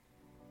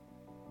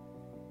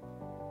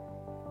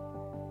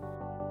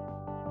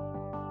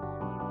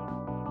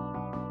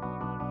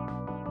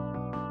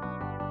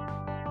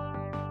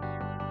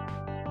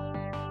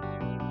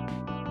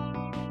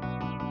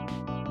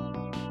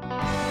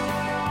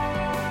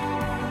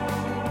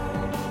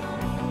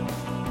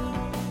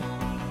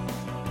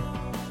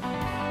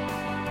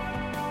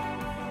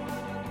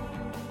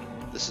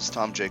This is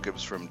Tom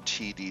Jacobs from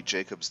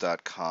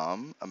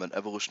tdjacobs.com. I'm an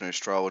evolutionary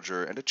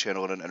astrologer and a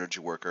channel and an energy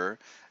worker.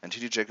 And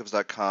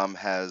tdjacobs.com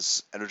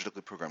has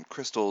energetically programmed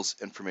crystals,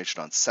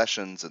 information on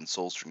sessions and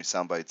Soul's Journey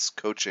soundbites,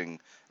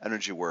 coaching,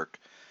 energy work,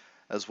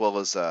 as well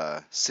as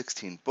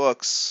 16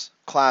 books,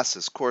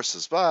 classes,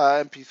 courses,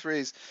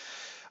 MP3s,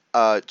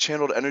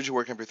 channeled energy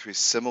work MP3s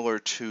similar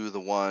to the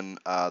one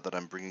that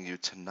I'm bringing you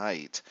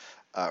tonight,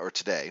 or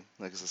today,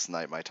 because it's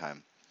night my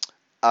time.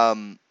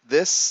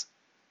 This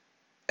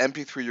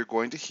MP3 you're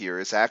going to hear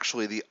is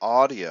actually the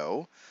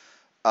audio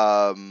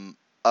of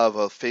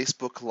a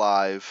Facebook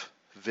Live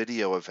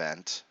video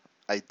event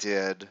I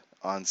did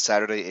on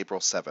Saturday, April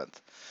 7th.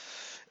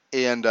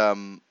 And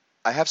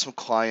I have some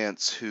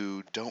clients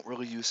who don't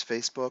really use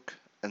Facebook,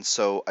 and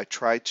so I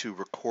try to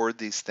record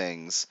these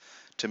things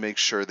to make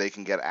sure they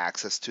can get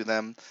access to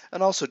them,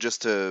 and also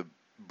just to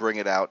bring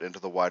it out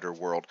into the wider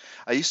world.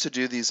 I used to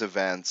do these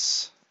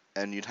events,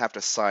 and you'd have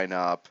to sign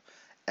up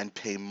and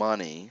pay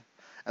money,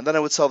 and then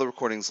I would sell the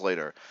recordings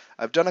later.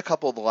 I've done a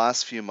couple the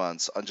last few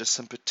months on just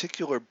some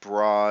particular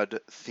broad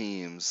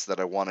themes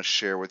that I want to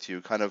share with you,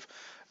 kind of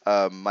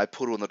my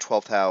Pluto in the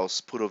 12th house,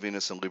 Pluto,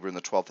 Venus, and Libra in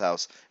the 12th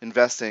house,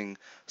 investing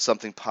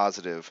something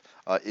positive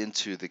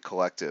into the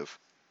collective.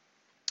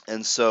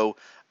 And so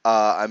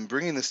I'm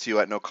bringing this to you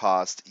at no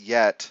cost,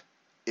 yet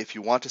if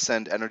you want to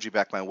send energy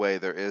back my way,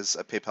 there is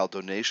a PayPal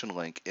donation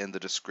link in the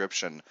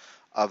description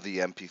of the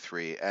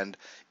MP3. And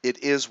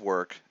it is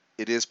work,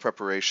 it is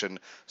preparation,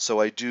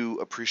 so I do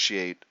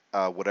appreciate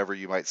whatever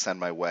you might send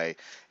my way.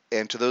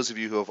 And to those of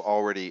you who have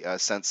already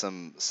sent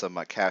some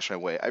cash my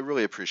way, I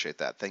really appreciate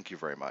that. Thank you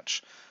very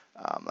much.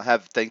 I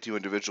have thanked you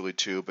individually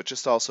too, but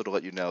just also to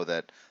let you know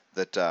that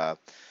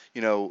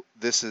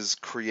this is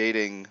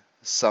creating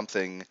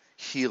something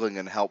healing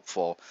and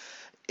helpful,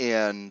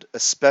 and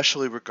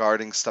especially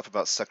regarding stuff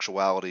about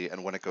sexuality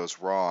and when it goes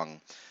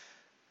wrong.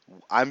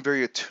 I'm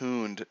very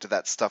attuned to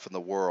that stuff in the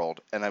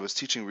world, and I was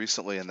teaching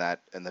recently in the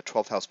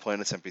 12th house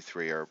planets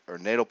MP3 or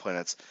natal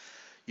planets.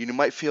 You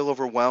might feel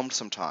overwhelmed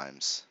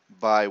sometimes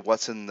by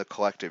what's in the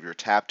collective. You're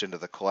tapped into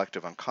the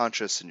collective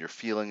unconscious and you're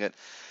feeling it.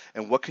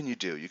 And what can you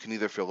do? You can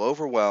either feel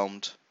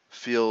overwhelmed,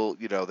 feel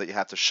that you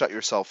have to shut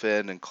yourself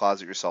in and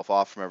closet yourself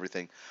off from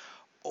everything,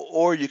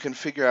 or you can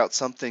figure out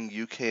something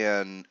you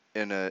can,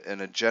 in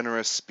a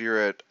generous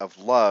spirit of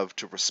love,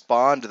 to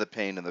respond to the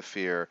pain and the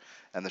fear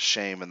and the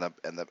shame and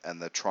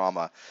the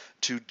trauma,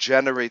 to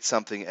generate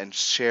something and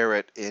share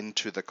it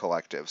into the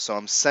collective. So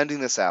I'm sending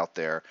this out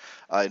there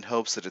in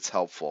hopes that it's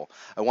helpful.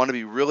 I want to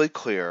be really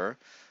clear.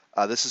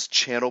 This is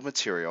channeled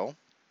material.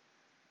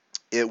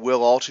 It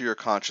will alter your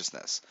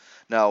consciousness.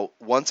 Now,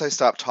 once I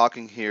stop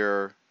talking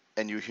here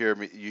and you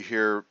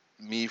hear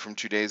me from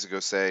 2 days ago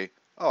say,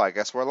 "Oh, I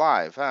guess we're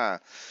live, huh?"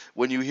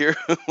 When you hear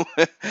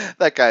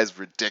that guy's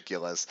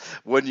ridiculous.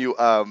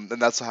 And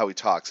that's how he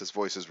talks. His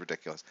voice is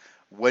ridiculous.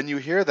 When you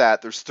hear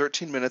that, there's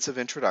 13 minutes of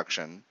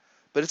introduction,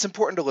 but it's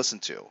important to listen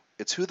to.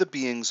 It's who the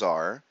beings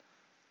are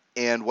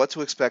and what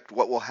to expect,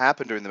 what will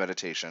happen during the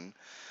meditation,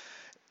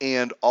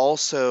 and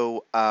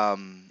also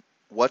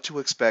what to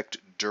expect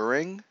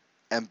during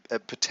and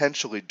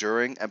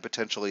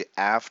potentially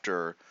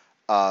after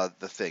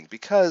the thing.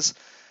 Because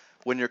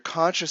when your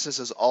consciousness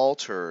is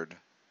altered,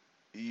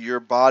 your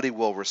body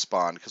will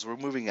respond because we're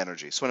moving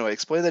energy. So anyway,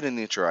 explain that in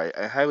the intro.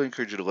 I highly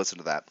encourage you to listen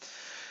to that.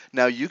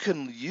 Now you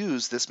can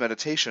use this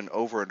meditation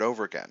over and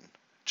over again,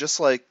 just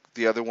like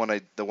the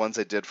ones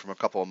I did from a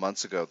couple of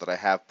months ago that I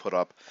have put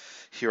up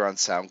here on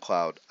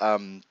SoundCloud.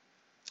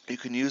 You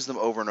can use them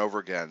over and over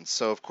again.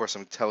 So of course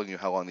I'm telling you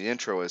how long the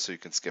intro is, so you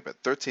can skip it.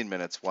 13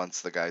 minutes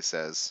once the guy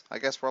says, "I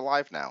guess we're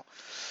live now."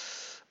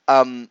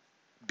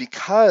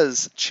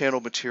 Because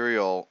channeled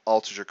material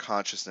alters your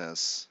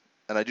consciousness.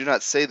 And I do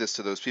not say this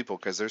to those people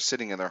because they're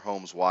sitting in their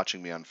homes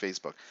watching me on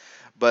Facebook.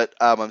 But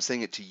I'm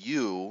saying it to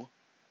you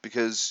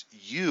because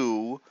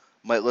you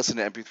might listen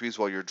to MP3s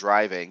while you're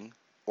driving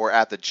or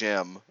at the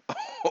gym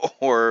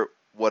or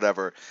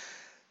whatever.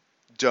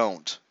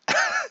 Don't.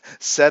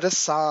 Set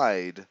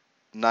aside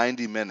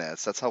 90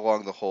 minutes. That's how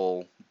long the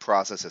whole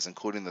process is,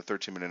 including the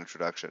 13-minute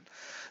introduction.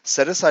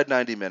 Set aside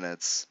 90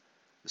 minutes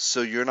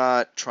so you're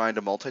not trying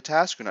to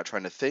multitask, you're not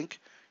trying to think,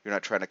 you're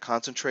not trying to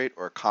concentrate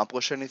or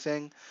accomplish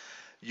anything.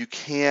 You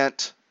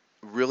can't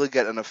really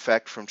get an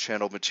effect from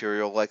channeled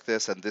material like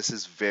this, and this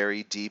is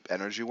very deep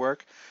energy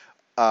work.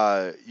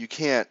 You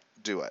can't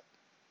do it.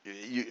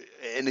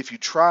 And if you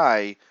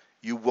try,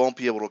 you won't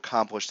be able to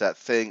accomplish that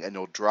thing, and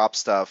you'll drop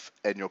stuff,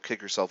 and you'll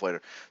kick yourself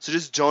later. So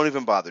just don't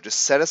even bother.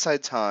 Just set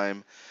aside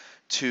time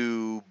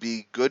to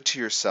be good to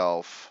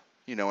yourself,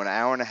 an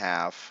hour and a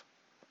half.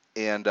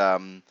 And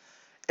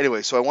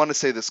anyway, so I want to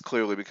say this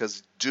clearly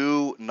because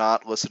do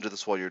not listen to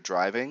this while you're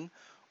driving,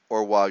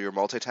 or while you're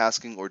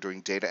multitasking or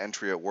doing data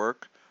entry at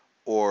work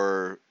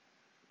or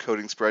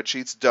coding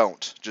spreadsheets.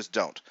 Just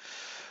don't.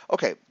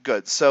 Okay,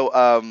 good. So,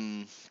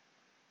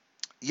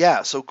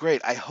 so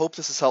great. I hope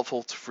this is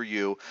helpful for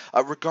you.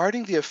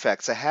 Regarding the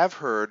effects, I have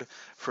heard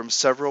from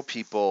several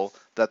people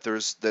that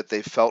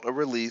they felt a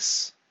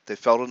release, they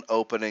felt an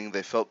opening,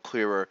 they felt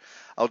clearer.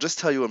 I'll just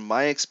tell you, in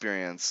my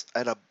experience, I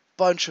had a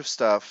bunch of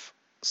stuff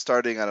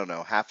starting, I don't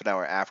know, half an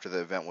hour after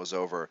the event was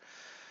over.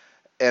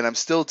 And I'm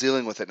still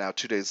dealing with it now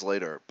 2 days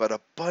later. But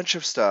a bunch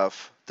of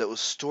stuff that was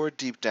stored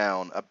deep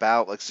down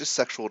about like just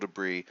sexual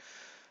debris,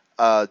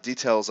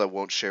 details I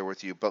won't share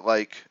with you, but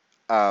like,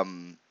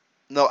 um,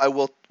 no, I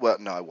will. Well,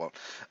 no, I won't.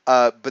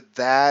 But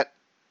that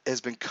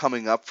has been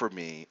coming up for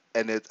me,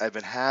 and I've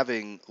been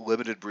having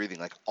limited breathing,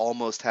 like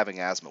almost having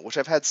asthma, which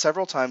I've had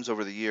several times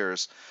over the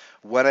years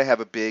when I have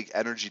a big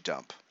energy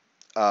dump,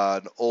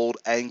 an old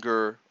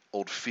anger,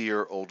 old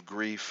fear, old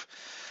grief.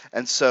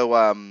 And so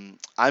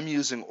I'm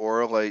using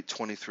Oralite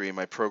 23,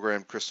 my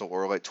programmed crystal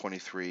Oralite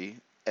 23.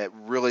 It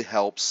really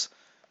helps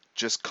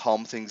just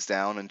calm things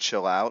down and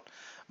chill out.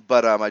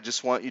 But I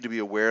just want you to be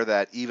aware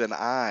that even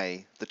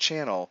I, the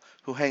channel,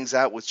 who hangs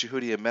out with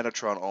Jehudi and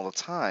Metatron all the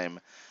time,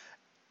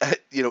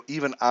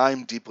 even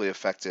I'm deeply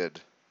affected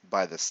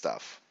by this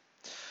stuff.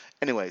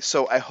 Anyway,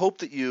 so I hope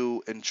that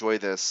you enjoy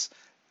this.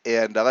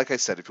 And like I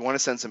said, if you want to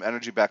send some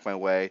energy back my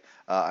way,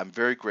 I'm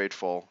very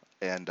grateful.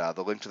 And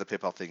the link to the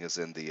PayPal thing is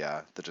in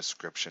the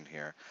description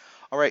here.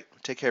 All right,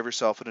 take care of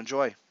yourself and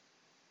enjoy.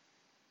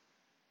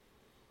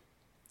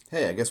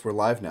 Hey, I guess we're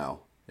live now.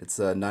 It's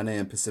 9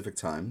 a.m. Pacific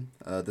time.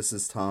 This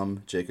is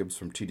Tom Jacobs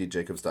from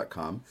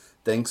tdjacobs.com.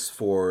 Thanks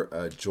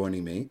for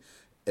joining me.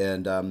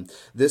 And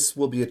this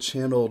will be a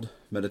channeled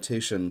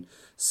meditation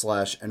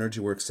slash energy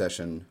work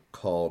session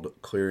called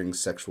Clearing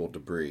Sexual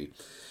Debris.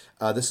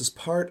 This is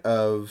part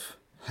of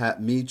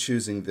me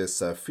choosing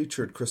this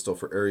featured crystal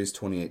for Aries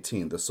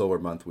 2018, the solar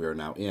month we are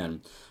now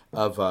in,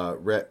 of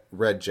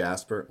red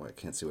jasper. Well, I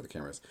can't see what the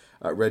camera is.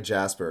 Red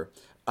jasper,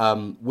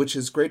 which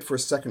is great for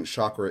second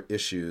chakra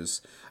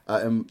issues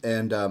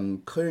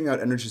and clearing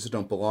out energies that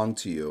don't belong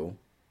to you,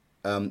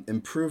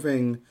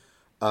 improving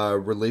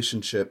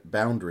relationship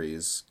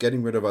boundaries,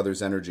 getting rid of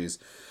others' energies,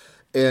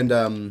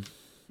 and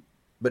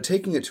but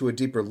taking it to a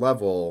deeper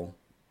level.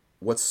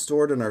 What's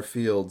stored in our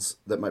fields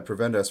that might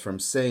prevent us from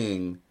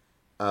saying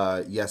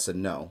yes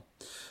and no.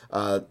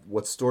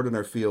 What's stored in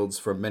our fields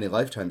from many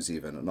lifetimes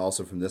even, and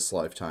also from this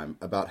lifetime,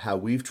 about how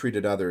we've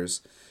treated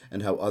others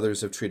and how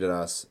others have treated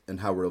us and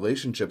how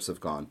relationships have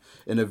gone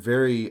in a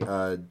very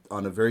on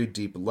a very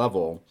deep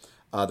level.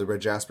 The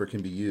red jasper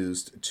can be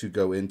used to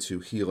go into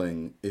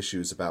healing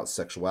issues about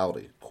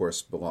sexuality, of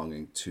course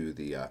belonging to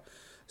the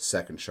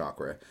second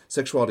chakra.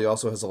 Sexuality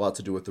also has a lot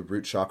to do with the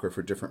root chakra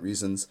for different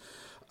reasons,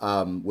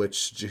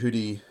 which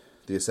Jehudi,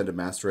 the Ascended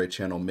Master Ray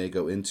channel, may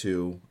go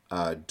into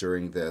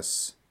during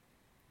this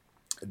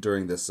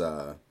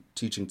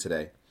teaching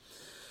today.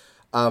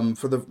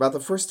 For about the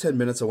first 10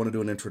 minutes, I want to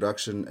do an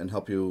introduction and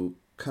help you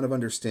kind of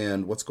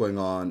understand what's going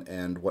on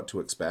and what to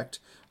expect.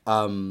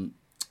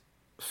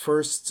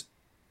 First,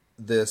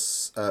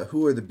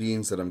 who are the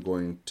beings that I'm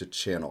going to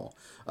channel?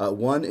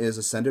 One is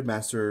Ascended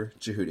Master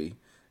Jehudi,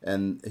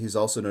 and he's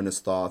also known as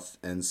Thoth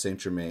and Saint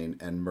Germain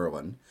and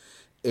Merlin.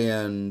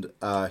 And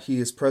he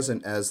is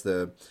present as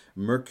the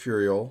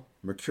mercurial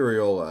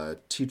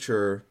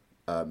teacher,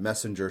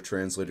 messenger,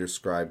 translator,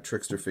 scribe,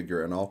 trickster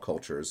figure in all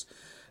cultures.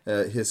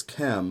 His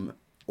Kem,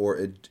 or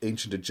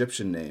ancient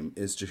Egyptian name,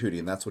 is Jehudi,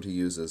 and that's what he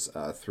uses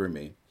through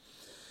me.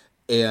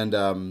 And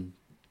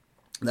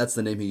that's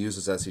the name he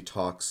uses as he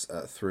talks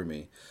through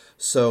me.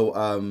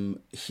 So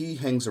he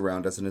hangs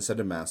around as an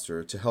Ascended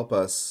Master to help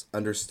us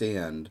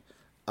understand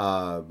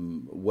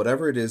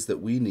whatever it is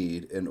that we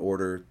need in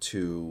order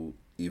to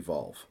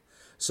evolve.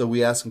 So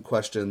we ask him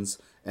questions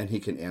and he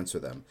can answer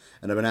them.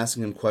 And I've been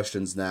asking him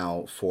questions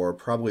now for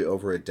probably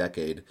over a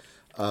decade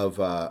of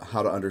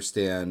how to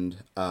understand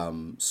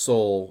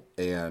soul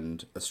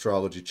and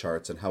astrology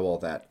charts and how all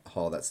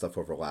that stuff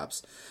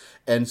overlaps.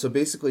 And so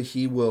basically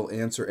he will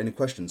answer any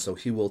question. So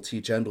he will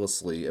teach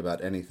endlessly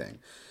about anything.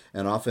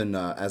 And often,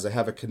 as I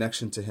have a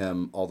connection to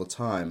him all the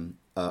time,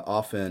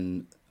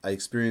 often I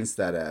experience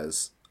that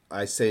as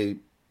I say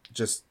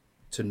just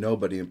to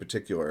nobody in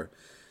particular,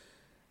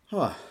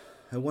 I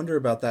wonder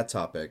about that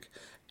topic.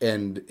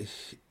 And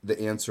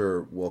the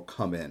answer will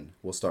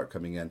start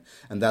coming in.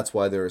 And that's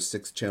why there are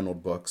 6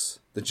 channeled books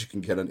that you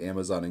can get on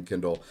Amazon and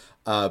Kindle,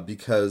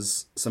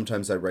 because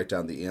sometimes I write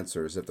down the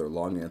answers if they're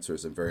long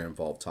answers and very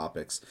involved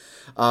topics.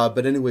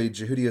 But anyway,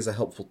 Jehudi is a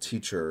helpful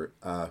teacher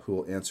who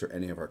will answer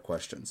any of our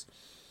questions.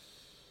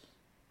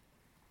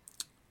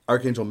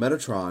 Archangel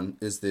Metatron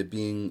is the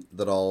being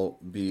that I'll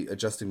be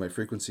adjusting my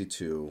frequency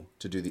to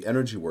do the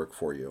energy work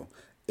for you.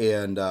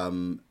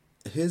 And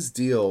his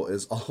deal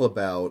is all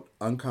about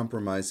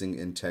uncompromising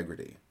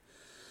integrity.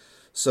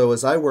 So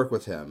as I work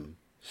with him,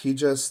 he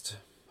just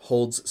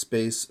holds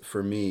space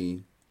for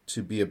me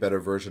to be a better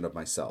version of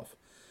myself,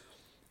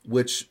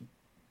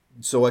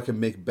 so I can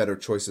make better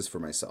choices for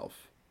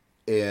myself.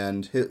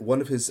 And one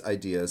of his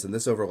ideas, and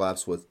this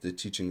overlaps with the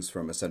teachings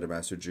from Ascended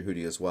Master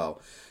Jehudi as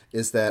well,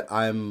 is that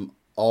I'm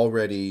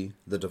already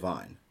the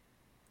divine,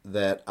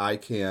 that I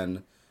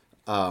can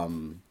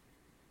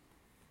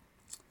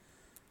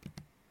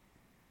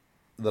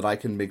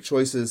make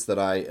choices, that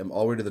I am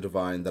already the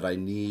divine, that I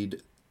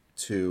need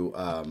to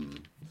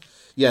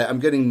I'm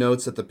getting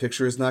notes that the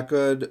picture is not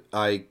good.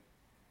 I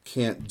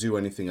can't do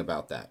anything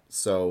about that.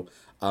 So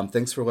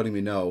thanks for letting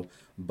me know.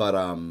 but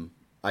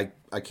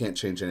I can't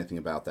change anything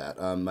about that.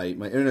 My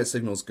internet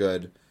signal's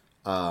good.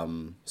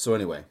 So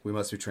anyway, we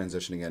must be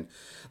transitioning in.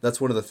 That's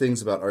one of the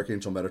things about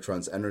Archangel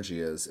Metatron's energy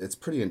is it's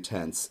pretty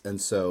intense, and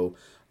so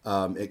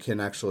it can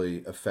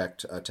actually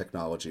affect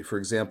technology. For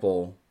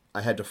example,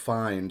 I had to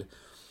find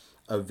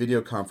a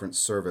video conference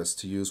service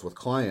to use with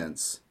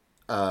clients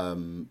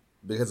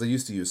because I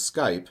used to use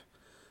Skype,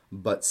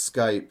 but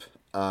Skype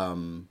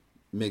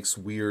makes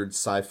weird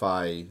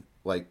sci-fi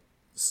like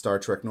Star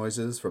Trek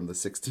noises from the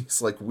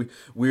 60s, like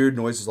weird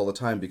noises all the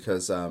time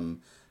because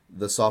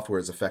the software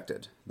is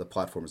affected, the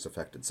platform is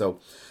affected. So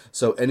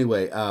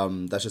anyway,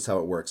 that's just how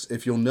it works.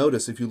 If you'll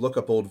notice, if you look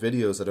up old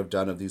videos that I've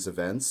done of these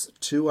events,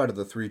 2 out of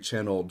the 3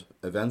 channeled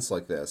events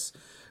like this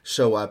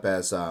show up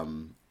as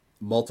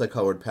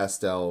multicolored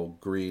pastel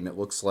green. It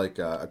looks like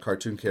a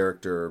cartoon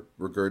character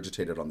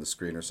regurgitated on the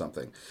screen or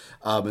something.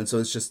 And so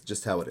it's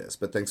just how it is.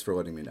 But thanks for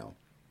letting me know.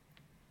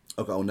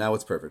 Okay, oh, now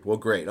it's perfect. Well,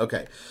 great.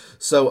 Okay.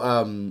 So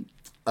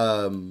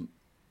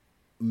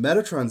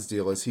Metatron's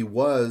deal is he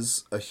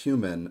was a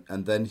human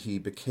and then he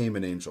became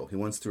an angel. He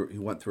went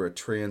through a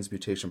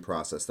transmutation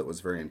process that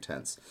was very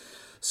intense.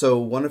 So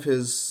one of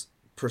his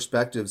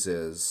perspectives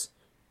is,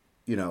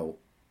 you know,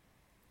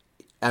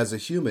 as a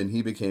human,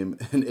 he became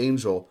an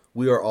angel.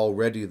 We are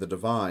already the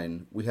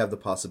divine. We have the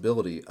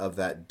possibility of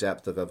that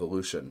depth of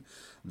evolution,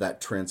 that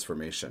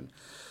transformation.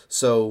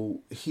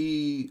 So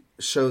he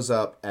shows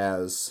up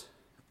as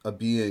a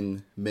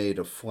being made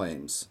of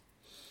flames.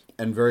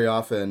 And very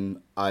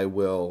often I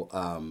will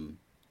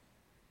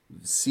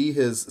see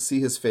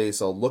his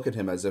face. I'll look at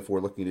him as if we're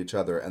looking at each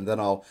other, and then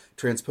I'll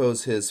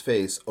transpose his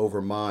face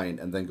over mine,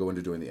 and then go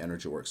into doing the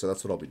energy work. So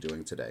that's what I'll be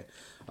doing today,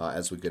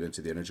 as we get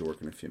into the energy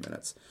work in a few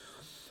minutes.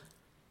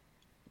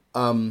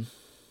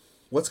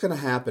 What's going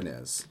to happen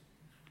is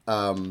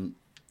I'm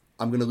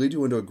going to lead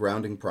you into a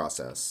grounding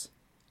process,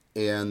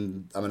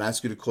 and I'm going to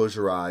ask you to close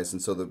your eyes,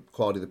 and so the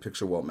quality of the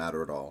picture won't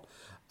matter at all.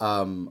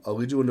 I'll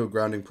lead you into a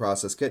grounding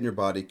process, get in your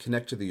body,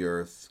 connect to the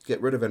earth,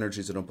 get rid of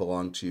energies that don't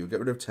belong to you, get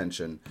rid of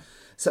tension,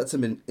 set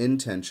some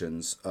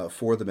intentions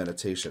for the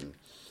meditation.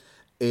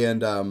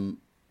 And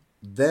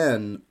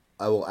then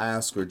I will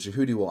ask, or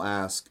Jehudi will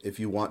ask, if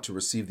you want to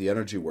receive the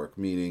energy work,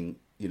 meaning,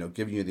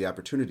 giving you the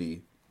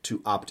opportunity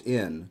to opt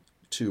in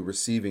to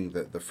receiving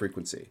the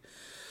frequency.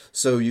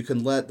 So you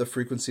can let the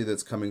frequency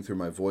that's coming through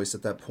my voice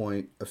at that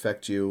point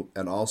affect you,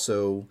 and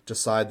also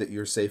decide that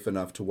you're safe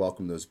enough to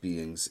welcome those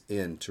beings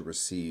in to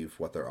receive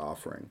what they're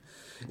offering.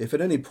 If at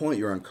any point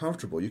you're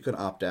uncomfortable, you can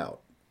opt out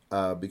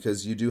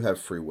because you do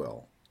have free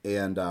will.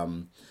 And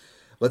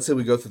let's say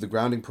we go through the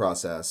grounding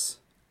process,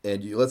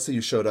 and let's say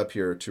you showed up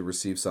here to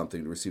receive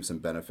something, to receive some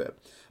benefit.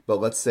 But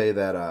let's say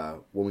that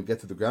when we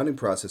get through the grounding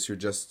process, you're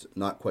just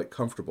not quite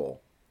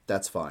comfortable.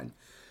 That's fine.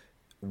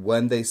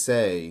 When they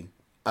say,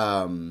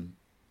 let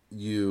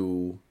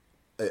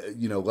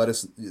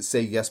us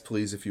say yes,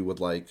 please, if you would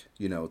like,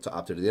 to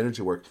opt into the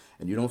energy work,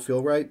 and you don't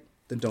feel right,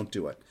 then don't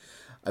do it.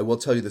 I will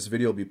tell you this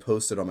video will be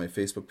posted on my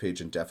Facebook page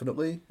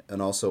indefinitely,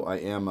 and also I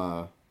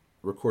am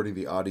recording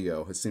the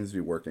audio. It seems to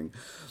be working.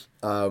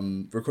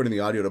 Recording the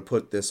audio to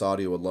put this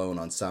audio alone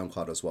on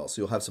SoundCloud as well,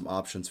 so you'll have some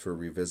options for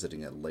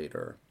revisiting it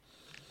later.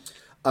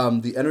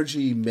 The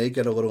energy may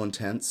get a little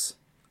intense.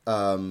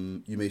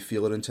 You may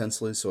feel it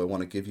intensely, so I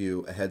want to give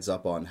you a heads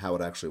up on how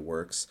it actually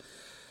works.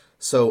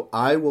 So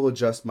I will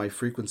adjust my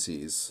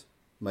frequency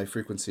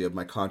of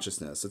my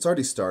consciousness. It's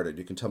already started.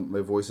 You can tell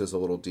my voice is a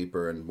little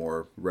deeper and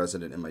more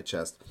resonant in my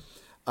chest.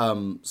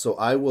 So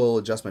I will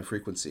adjust my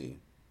frequency.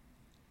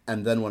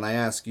 And then when I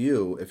ask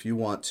you if you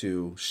want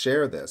to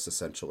share this,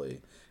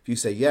 essentially, if you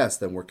say yes,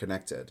 then we're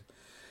connected.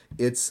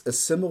 It's a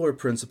similar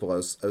principle. I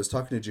was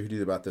talking to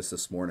Jehudi about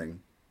this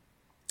morning.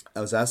 I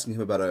was asking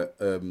him about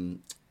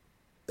an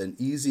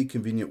easy,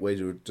 convenient way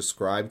to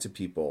describe to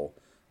people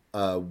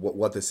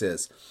what this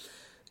is.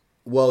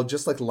 Well,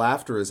 just like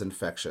laughter is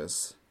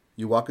infectious,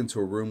 you walk into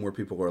a room where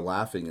people are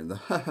laughing and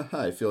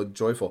I feel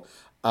joyful.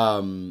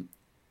 The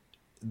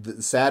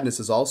sadness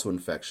is also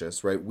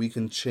infectious, right? We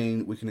can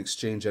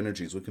exchange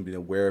energies. We can be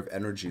aware of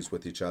energies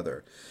with each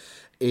other,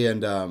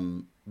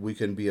 and we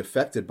can be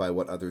affected by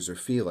what others are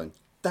feeling.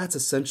 That's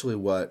essentially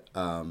what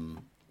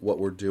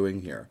we're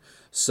doing here.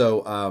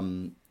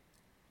 So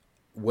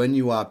when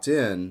you opt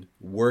in,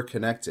 we're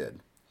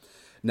connected.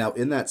 Now,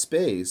 in that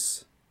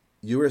space,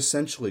 you're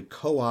essentially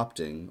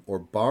co-opting or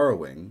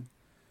borrowing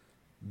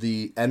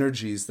the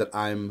energies that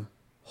I'm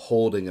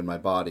holding in my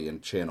body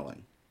and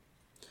channeling.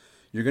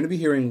 You're going to be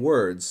hearing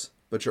words,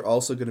 but you're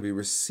also going to be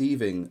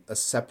receiving a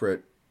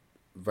separate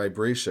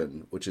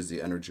vibration, which is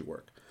the energy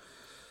work.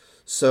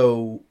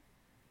 So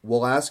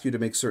we'll ask you to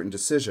make certain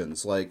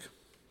decisions, like,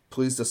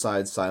 please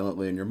decide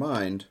silently in your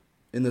mind,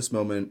 in this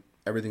moment,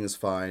 everything is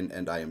fine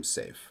and I am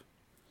safe.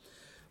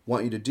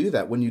 Want you to do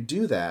that. When you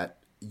do that,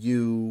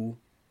 you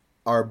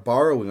are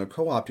borrowing or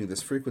co-opting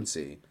this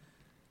frequency,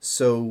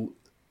 so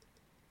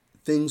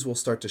things will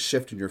start to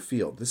shift in your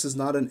field. This is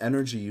not an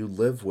energy you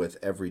live with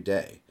every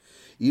day.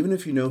 Even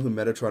if you know who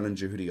Metatron and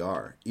Jehudi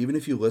are, even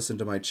if you listen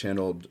to my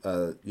channeled,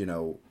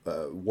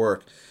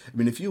 work, I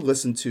mean, if you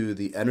listen to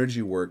the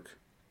energy work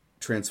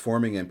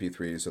transforming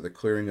MP3s or the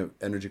clearing of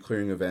energy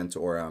clearing event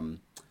or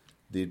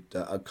the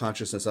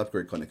consciousness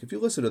upgrade clinic, if you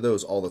listen to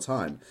those all the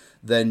time,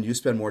 then you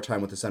spend more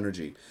time with this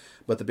energy.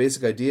 But the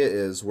basic idea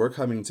is we're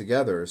coming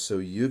together so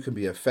you can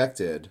be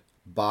affected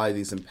by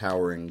these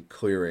empowering,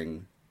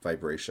 clearing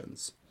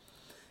vibrations.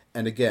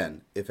 And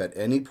again, if at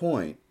any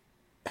point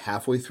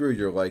halfway through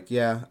you're like,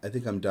 yeah, I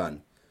think I'm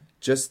done,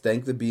 just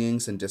thank the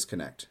beings and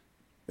disconnect.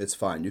 It's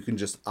fine. You can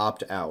just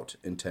opt out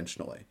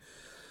intentionally.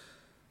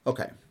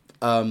 Okay.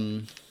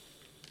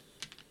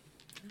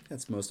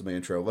 That's most of my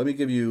intro. Let me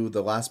give you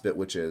the last bit,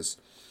 which is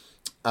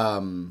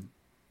I'm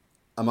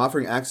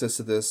offering access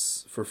to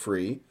this for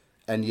free.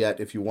 And yet,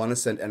 if you want to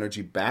send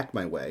energy back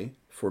my way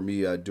for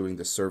me doing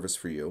this service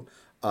for you,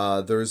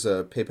 there's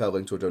a PayPal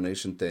link to a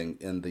donation thing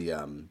in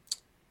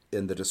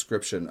the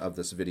description of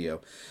this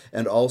video.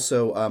 And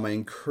also, I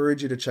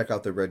encourage you to check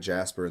out the Red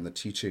Jasper and the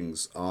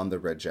teachings on the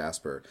Red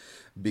Jasper,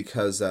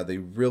 because they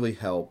really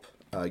help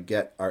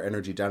get our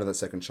energy down to that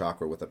second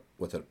chakra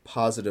with a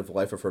positive,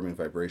 life-affirming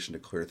vibration to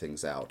clear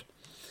things out.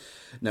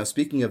 Now,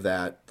 speaking of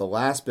that, the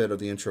last bit of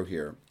the intro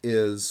here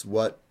is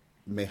what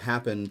may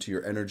happen to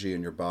your energy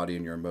and your body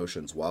and your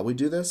emotions while we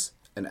do this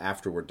and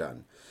after we're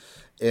done.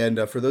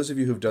 And for those of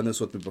you who've done this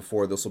with me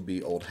before, this will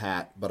be old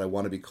hat, but I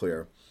want to be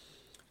clear.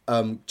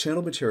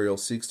 Channel material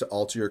seeks to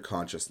alter your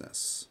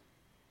consciousness.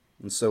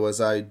 And so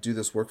as I do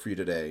this work for you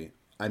today,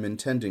 I'm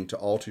intending to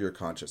alter your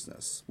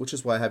consciousness, which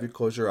is why I have you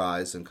close your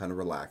eyes and kind of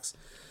relax,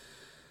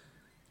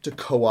 to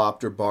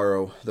co-opt or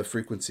borrow the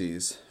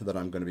frequencies that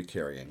I'm going to be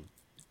carrying.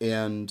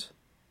 And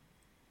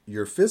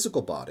your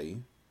physical body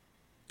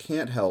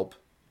can't help,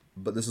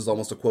 but this is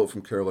almost a quote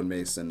from Carolyn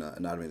Mason,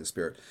 Anatomy of the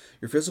Spirit.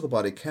 Your physical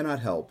body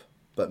cannot help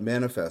but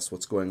manifest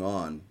what's going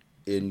on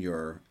in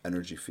your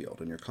energy field,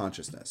 in your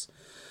consciousness.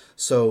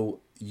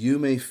 So you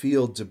may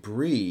feel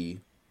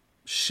debris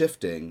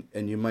shifting,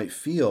 and you might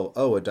feel,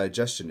 a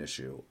digestion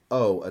issue,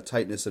 a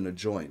tightness in a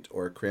joint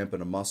or a cramp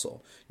in a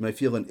muscle. You might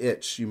feel an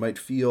itch. You might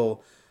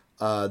feel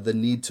the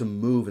need to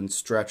move and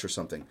stretch or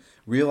something.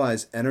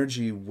 Realize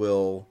energy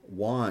will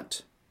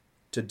want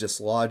to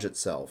dislodge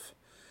itself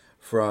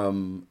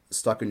from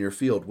stuck in your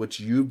field, which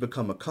you've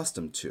become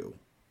accustomed to.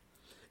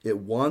 It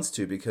wants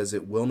to, because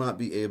it will not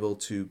be able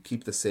to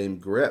keep the same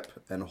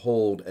grip and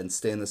hold and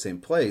stay in the same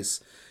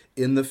place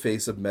in the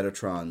face of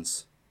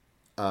Metatron's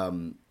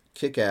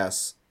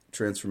kick-ass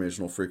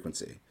transformational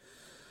frequency.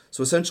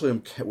 So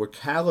essentially, we're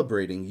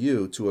calibrating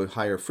you to a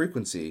higher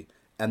frequency,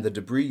 and the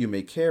debris you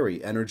may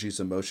carry, energies,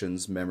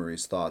 emotions,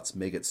 memories, thoughts,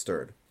 may get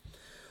stirred.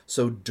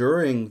 So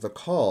during the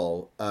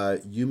call,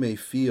 you may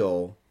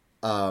feel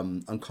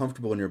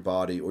uncomfortable in your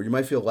body, or you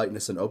might feel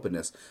lightness and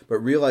openness, but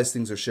realize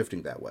things are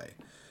shifting that way.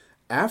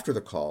 After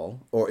the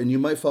call, and you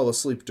might fall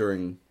asleep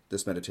during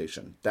this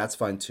meditation. That's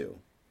fine too,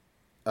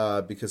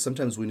 because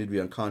sometimes we need to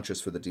be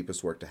unconscious for the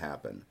deepest work to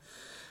happen.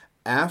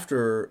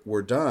 After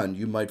we're done,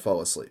 you might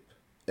fall asleep,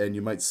 and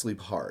you might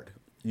sleep hard.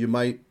 You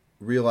might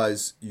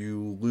realize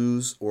you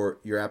lose or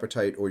your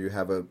appetite, or you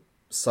have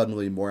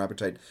suddenly more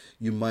appetite.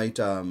 You might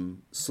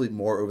sleep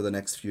more over the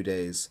next few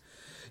days.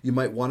 You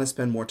might want to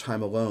spend more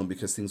time alone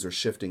because things are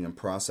shifting and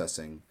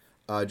processing.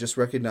 Just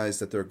recognize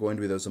that there are going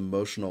to be those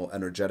emotional,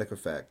 energetic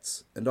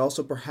effects, and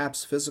also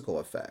perhaps physical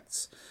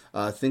effects.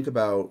 Think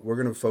about, we're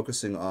going to be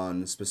focusing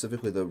on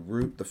specifically the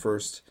root, the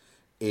first,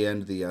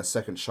 and the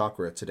second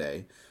chakra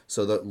today.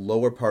 So the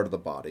lower part of the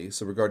body.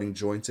 So regarding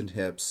joints and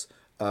hips,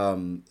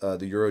 the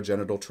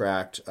urogenital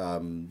tract,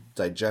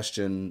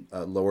 digestion,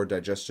 lower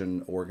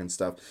digestion organ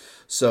stuff.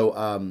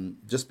 So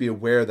just be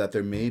aware that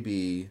there may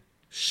be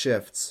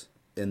shifts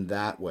in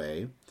that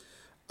way.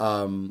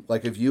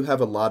 Like if you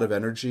have a lot of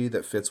energy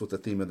that fits with the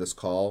theme of this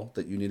call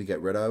that you need to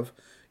get rid of,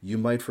 you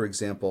might, for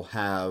example,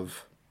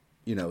 have,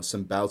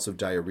 some bouts of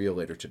diarrhea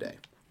later today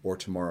or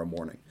tomorrow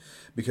morning,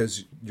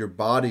 because your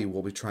body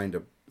will be trying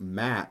to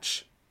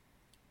match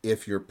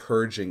if you're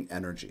purging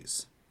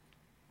energies.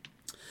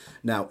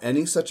 Now,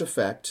 any such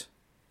effect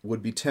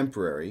would be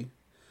temporary,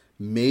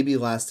 maybe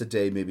last a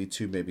day, maybe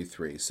two, maybe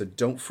three. So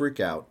don't freak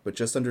out, but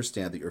just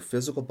understand that your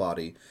physical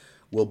body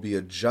will be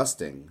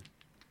adjusting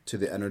to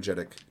the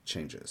energetic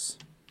changes.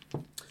 I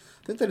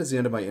think that is the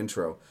end of my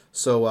intro.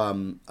 So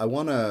I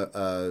want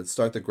to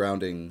start the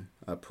grounding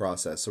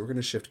process. So we're going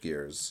to shift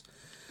gears.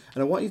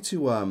 And I want you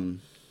to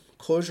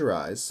close your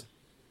eyes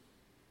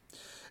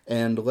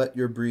and let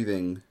your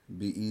breathing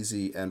be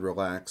easy and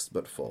relaxed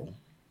but full.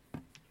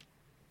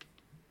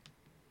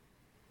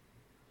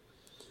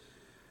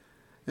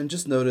 And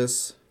just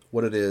notice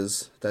what it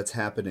is that's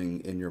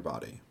happening in your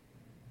body.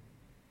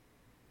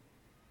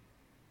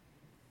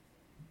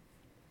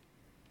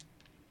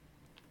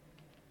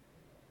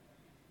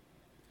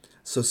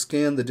 So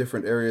scan the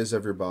different areas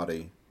of your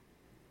body.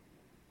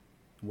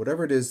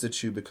 Whatever it is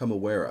that you become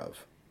aware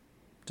of,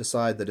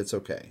 decide that it's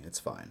okay, it's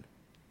fine.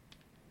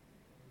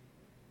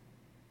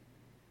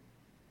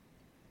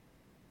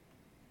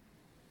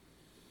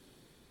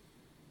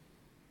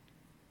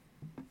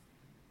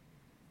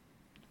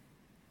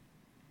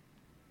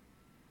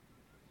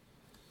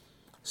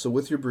 So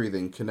with your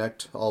breathing,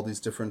 connect all these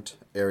different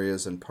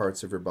areas and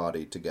parts of your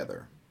body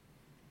together.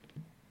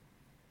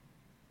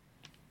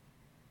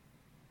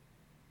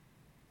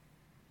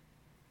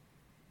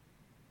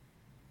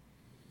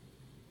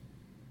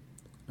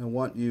 I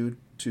want you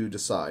to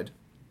decide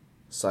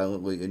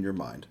silently in your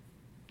mind,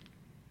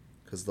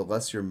 because the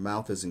less your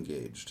mouth is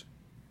engaged,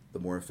 the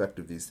more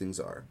effective these things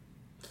are.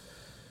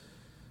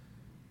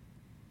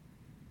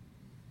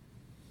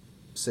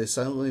 Say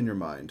silently in your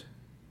mind,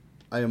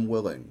 I am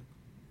willing,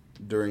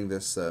 during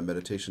this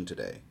meditation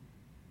today,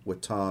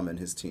 with Tom and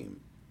his team,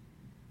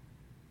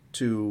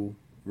 to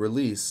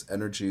release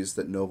energies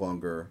that no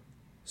longer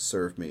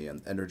serve me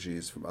and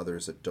energies from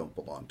others that don't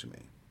belong to me.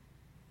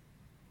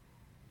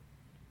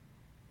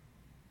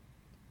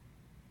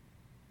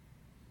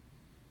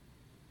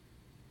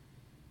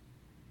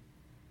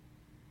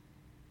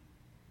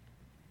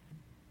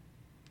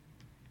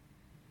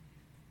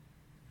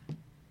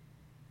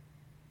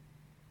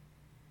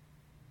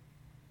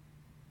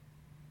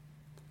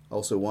 I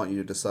also want you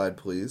to decide,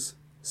 please,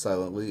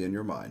 silently in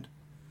your mind,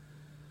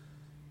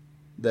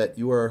 that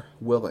you are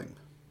willing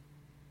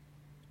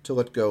to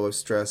let go of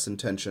stress and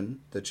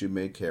tension that you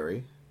may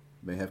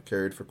have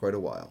carried for quite a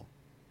while,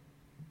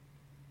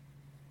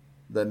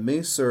 that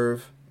may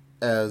serve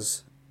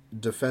as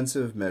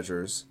defensive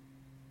measures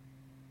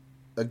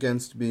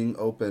against being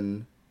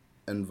open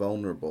and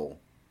vulnerable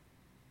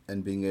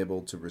and being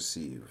able to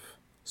receive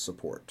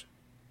support.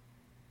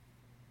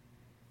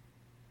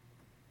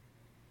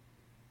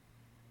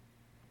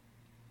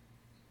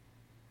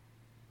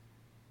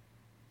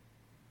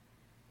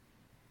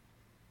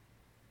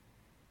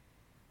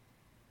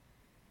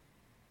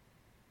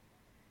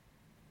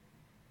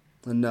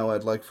 And now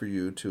I'd like for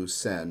you to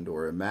send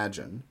or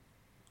imagine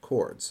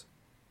cords,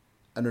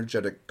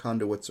 energetic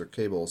conduits or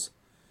cables,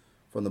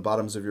 from the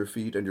bottoms of your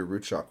feet and your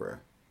root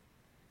chakra,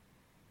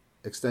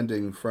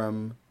 extending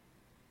from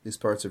these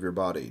parts of your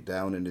body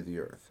down into the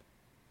earth.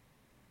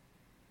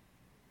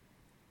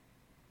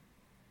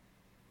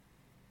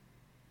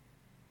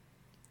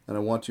 And I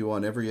want you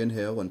on every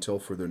inhale, until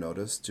further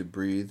notice, to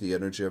breathe the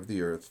energy of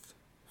the earth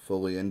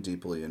fully and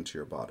deeply into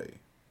your body.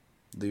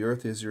 The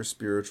earth is your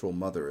spiritual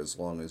mother as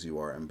long as you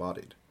are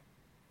embodied.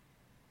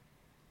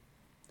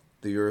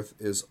 The earth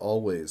is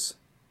always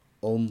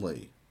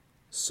only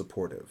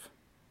supportive.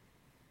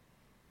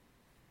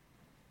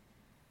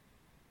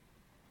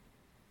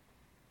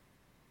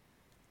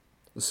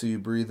 So you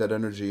breathe that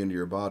energy into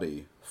your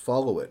body,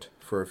 follow it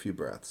for a few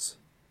breaths.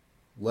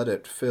 Let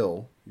it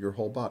fill your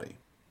whole body,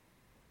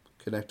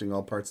 connecting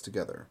all parts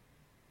together.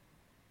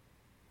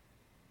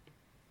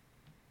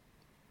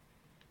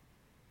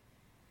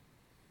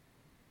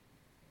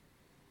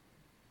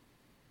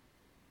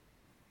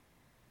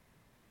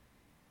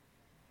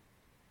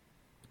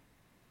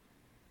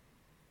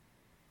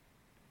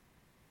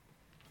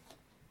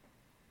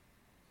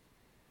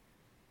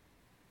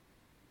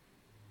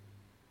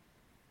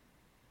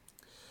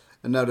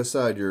 And now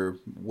decide you're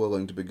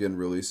willing to begin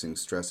releasing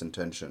stress and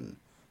tension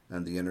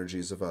and the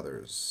energies of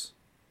others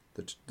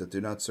that do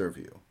not serve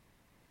you,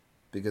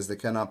 because they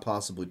cannot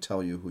possibly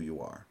tell you who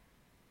you are.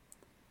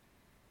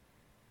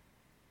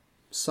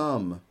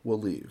 Some will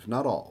leave,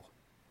 not all.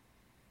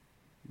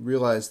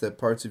 Realize that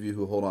parts of you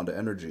who hold on to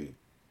energy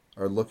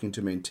are looking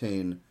to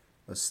maintain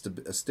a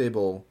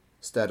stable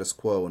status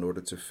quo in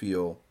order to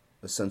feel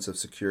a sense of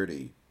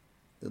security.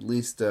 At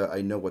least I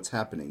know what's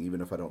happening,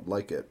 even if I don't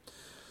like it.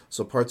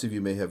 So parts of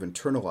you may have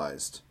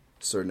internalized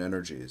certain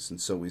energies,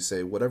 and so we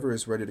say, whatever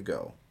is ready to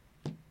go,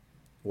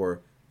 or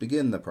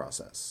begin the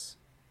process.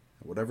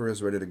 Whatever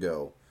is ready to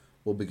go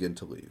will begin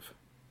to leave.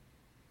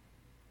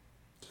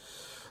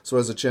 So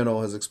as the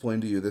channel has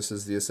explained to you, this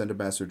is the Ascended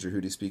Master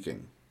Jehudi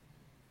speaking.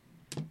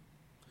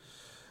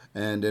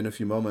 And in a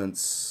few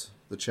moments,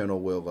 the channel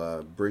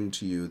will bring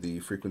to you the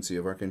frequency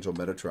of Archangel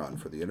Metatron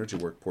for the energy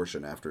work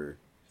portion after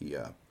he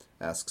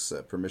asks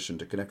permission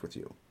to connect with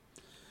you.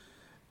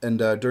 And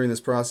during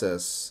this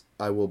process,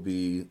 I will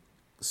be,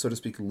 so to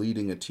speak,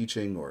 leading a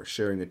teaching or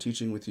sharing a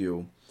teaching with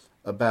you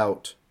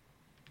about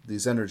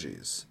these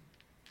energies,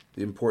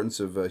 the importance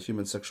of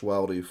human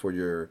sexuality for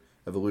your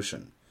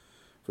evolution,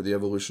 for the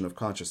evolution of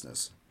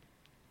consciousness.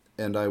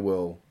 And I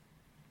will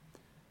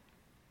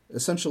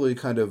essentially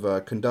kind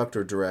of conduct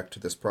or direct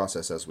this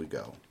process as we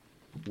go,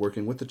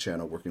 working with the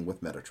channel, working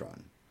with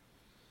Metatron.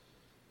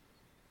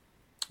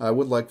 I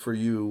would like for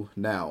you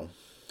now,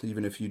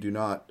 even if you do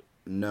not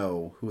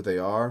know who they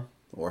are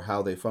or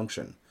how they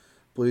function,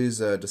 please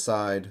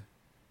decide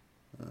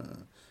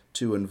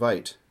to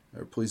invite,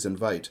 or please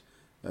invite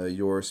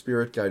your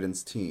spirit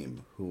guidance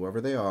team, whoever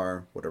they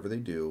are, whatever they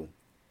do,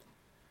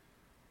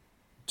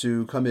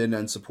 to come in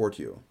and support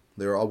you.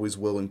 They're always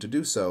willing to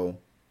do so,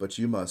 but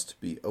you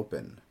must be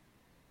open.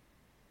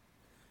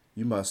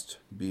 You must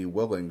be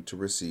willing to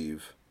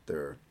receive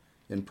their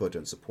input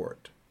and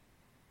support.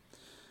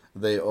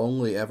 They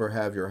only ever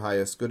have your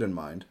highest good in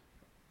mind,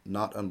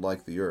 not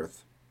unlike the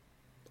earth,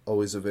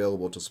 always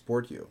available to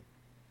support you.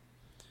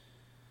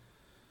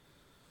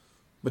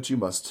 But you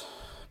must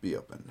be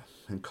open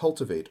and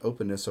cultivate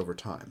openness over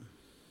time.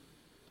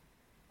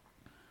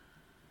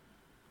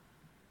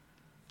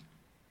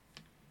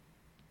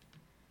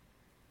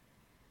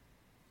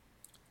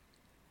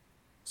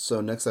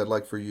 So next I'd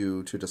like for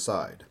you to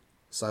decide,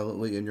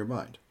 silently in your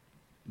mind,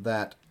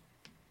 that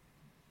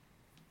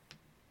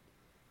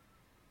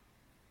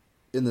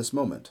In this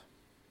moment,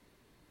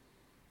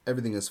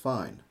 everything is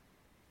fine,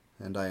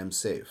 and I am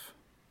safe.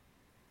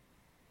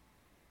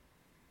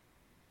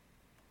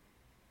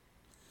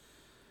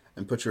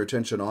 And put your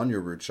attention on your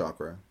root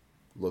chakra,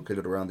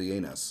 located around the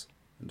anus.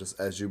 And just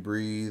as you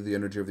breathe the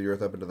energy of the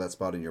earth up into that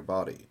spot in your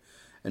body,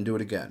 and do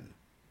it again.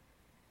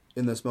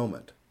 In this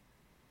moment,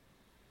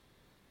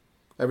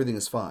 everything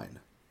is fine,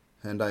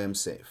 and I am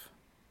safe.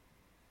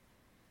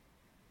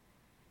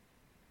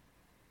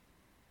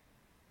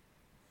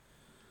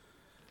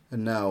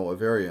 And now a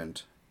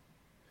variant.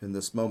 In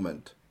this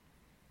moment,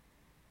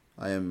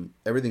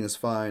 everything is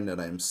fine,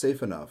 and I am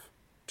safe enough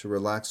to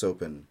relax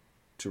open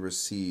to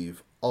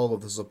receive all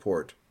of the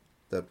support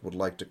that would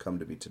like to come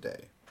to me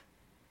today.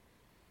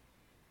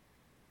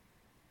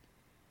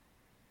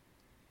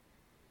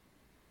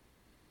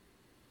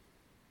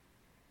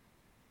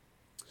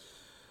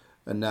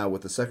 And now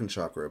with the second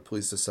chakra,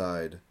 please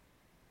decide,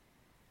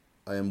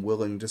 I am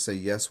willing to say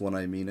yes when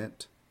I mean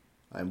it.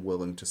 I am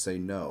willing to say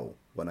no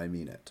when I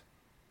mean it.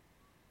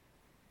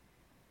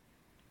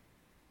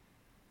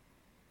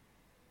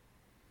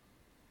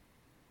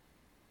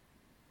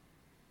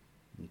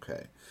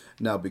 Okay.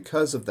 Now,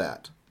 because of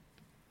that,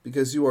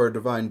 because you are a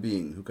divine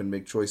being who can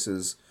make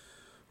choices,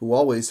 who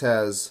always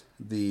has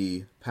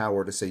the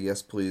power to say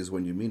yes, please,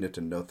 when you mean it,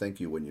 and no, thank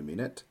you, when you mean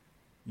it,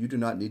 you do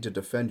not need to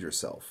defend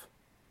yourself.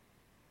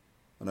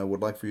 And I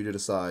would like for you to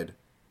decide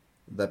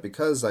that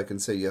because I can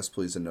say yes,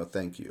 please, and no,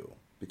 thank you,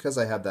 because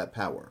I have that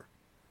power,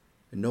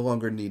 I no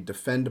longer need to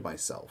defend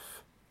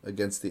myself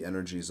against the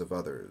energies of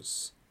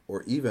others,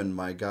 or even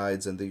my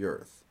guides in the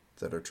earth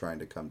that are trying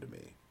to come to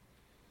me.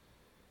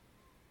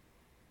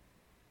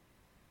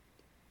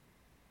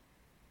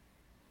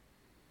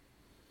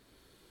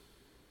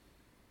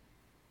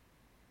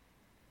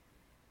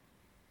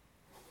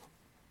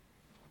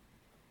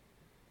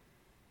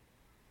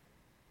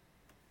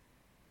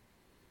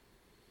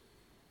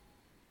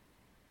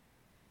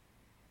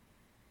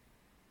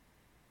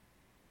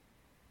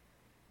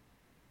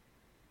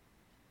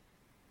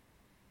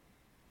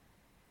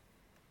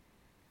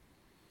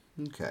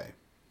 Okay.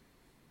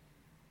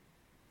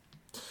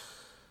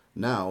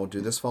 Now,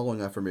 do this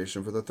following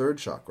affirmation for the third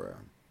chakra.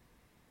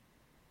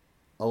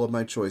 All of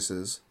my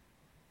choices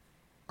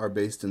are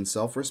based in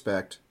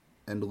self-respect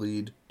and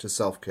lead to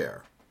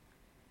self-care.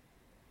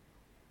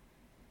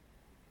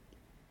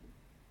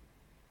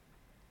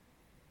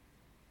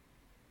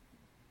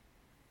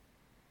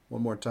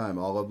 One more time.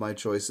 All of my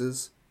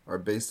choices are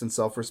based in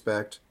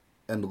self-respect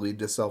and lead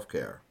to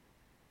self-care.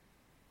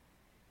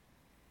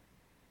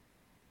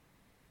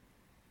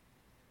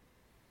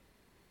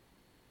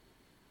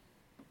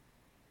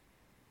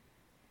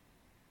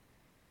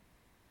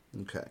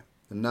 Okay.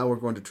 And now we're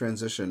going to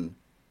transition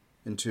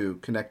into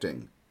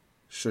connecting,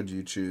 should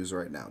you choose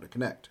right now to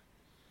connect.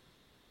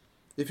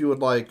 If you would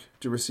like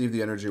to receive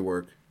the energy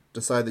work,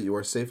 decide that you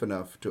are safe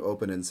enough to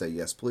open and say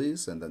yes,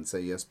 please, and then say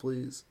yes,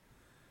 please.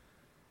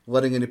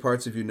 Letting any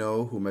parts of you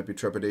know who might be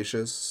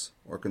trepidatious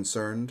or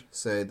concerned,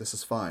 say, this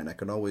is fine. I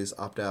can always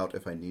opt out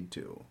if I need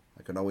to.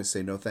 I can always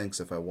say no thanks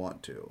if I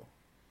want to.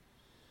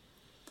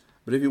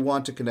 But if you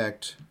want to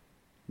connect,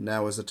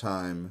 now is the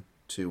time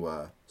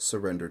to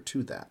surrender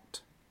to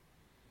that.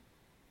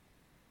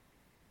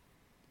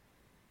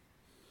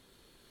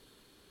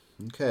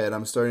 Okay, and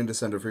I'm starting to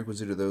send a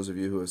frequency to those of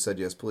you who have said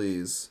yes,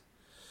 please.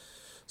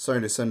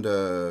 Starting to send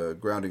a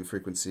grounding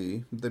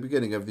frequency, the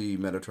beginning of the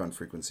Metatron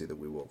frequency that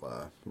we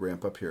will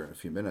ramp up here in a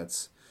few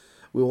minutes.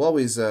 We will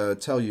always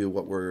tell you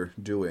what we're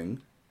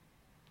doing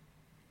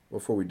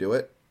before we do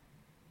it,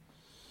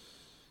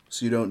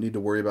 so you don't need to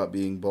worry about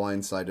being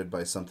blindsided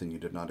by something you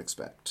did not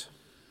expect.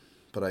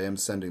 But I am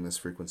sending this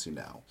frequency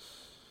now.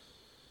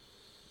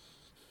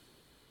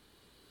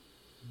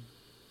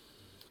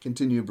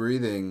 Continue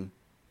breathing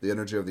the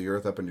energy of the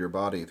earth up into your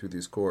body through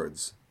these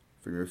cords,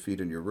 from your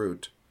feet and your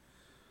root.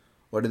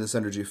 Letting this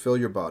energy fill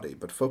your body,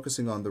 but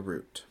focusing on the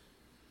root.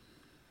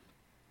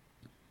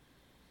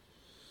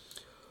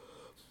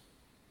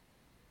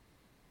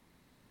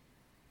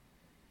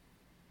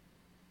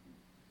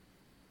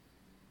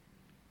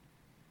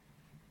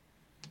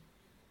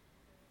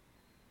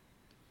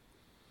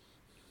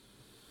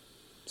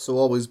 So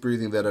always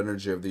breathing that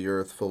energy of the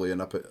earth fully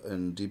and up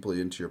and deeply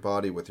into your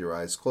body with your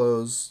eyes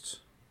closed.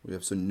 We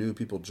have some new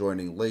people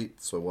joining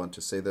late, so I want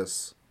to say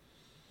this.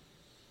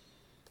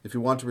 If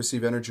you want to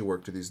receive energy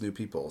work to these new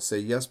people, say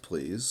yes,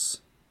 please,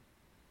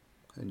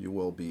 and you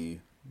will be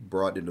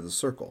brought into the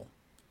circle.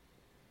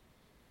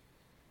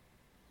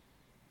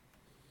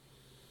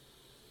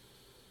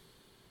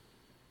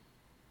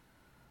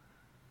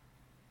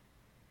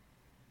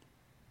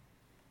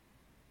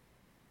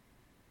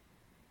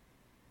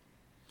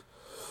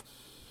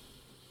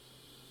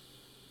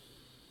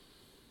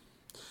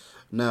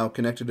 Now,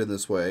 connected in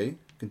this way,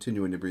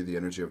 continuing to breathe the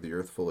energy of the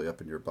earth fully up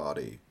in your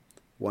body,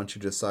 once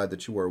you decide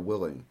that you are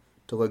willing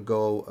to let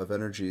go of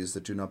energies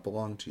that do not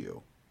belong to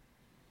you.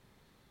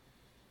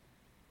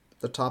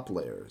 The top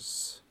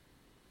layers,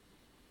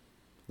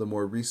 the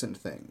more recent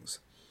things.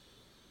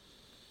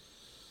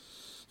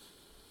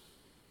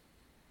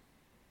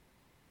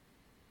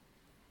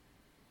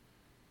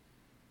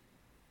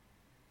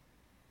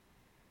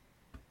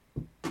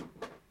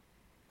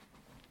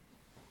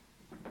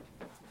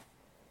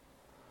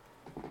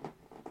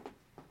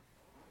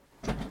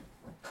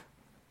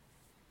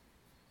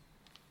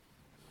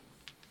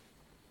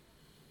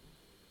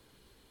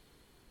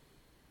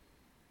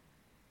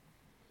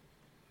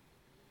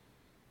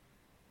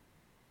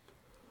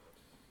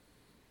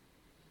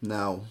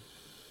 Now,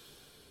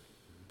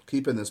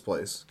 keep in this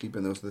place, keep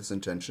in this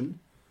intention,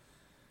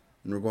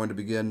 and we're going to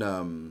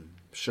begin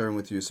sharing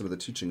with you some of the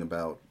teaching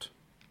about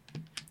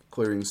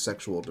clearing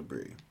sexual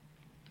debris.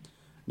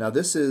 Now,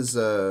 this is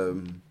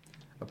a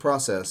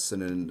process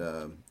and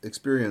an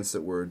experience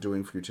that we're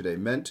doing for you today,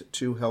 meant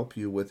to help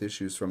you with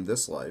issues from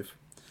this life,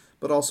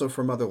 but also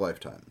from other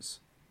lifetimes,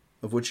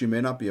 of which you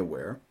may not be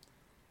aware,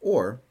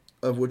 or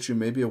of which you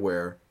may be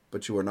aware,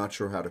 but you are not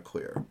sure how to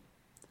clear.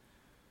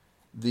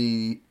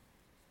 The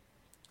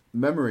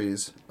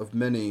memories of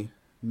many,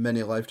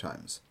 many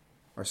lifetimes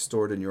are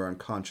stored in your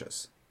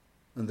unconscious,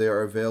 and they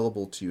are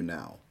available to you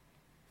now.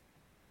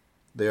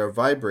 They are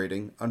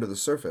vibrating under the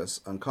surface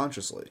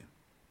unconsciously.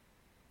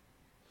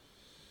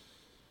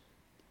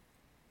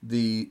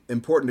 The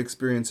important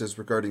experiences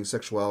regarding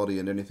sexuality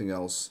and anything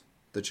else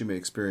that you may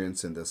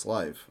experience in this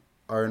life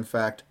are in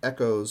fact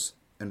echoes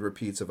and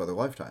repeats of other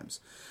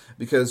lifetimes,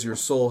 because your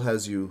soul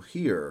has you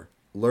here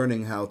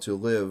learning how to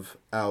live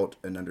out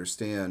and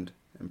understand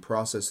and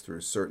process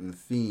through certain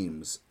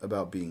themes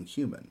about being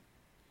human,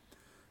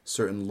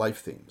 certain life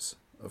themes.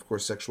 Of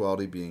course,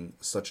 sexuality being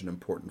such an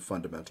important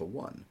fundamental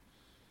one.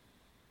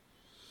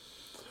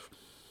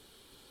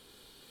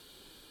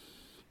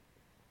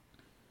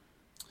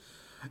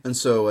 And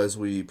so, as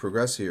we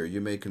progress here,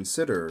 you may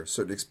consider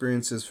certain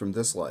experiences from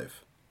this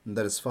life, and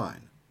that is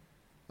fine.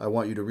 I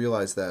want you to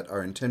realize that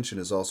our intention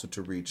is also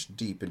to reach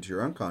deep into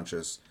your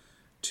unconscious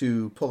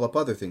to pull up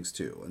other things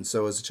too. And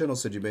so, as the channel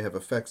said, you may have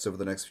effects over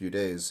the next few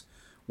days.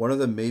 One of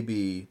them may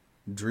be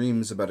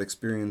dreams about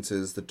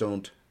experiences that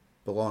don't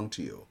belong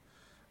to you,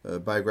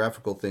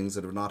 biographical things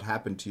that have not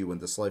happened to you in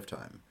this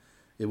lifetime.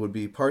 It would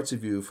be parts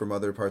of you from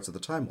other parts of the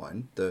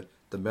timeline,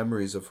 the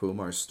memories of whom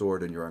are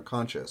stored in your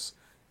unconscious,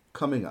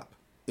 coming up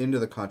into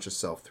the conscious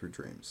self through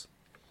dreams.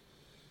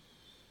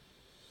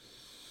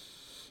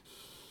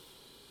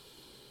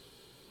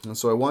 And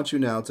so I want you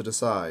now to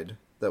decide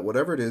that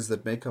whatever it is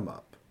that may come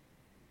up,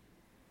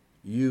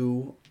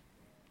 you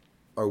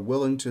are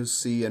willing to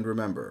see and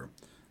remember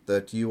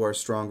that you are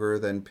stronger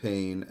than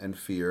pain and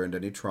fear and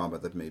any trauma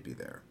that may be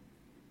there.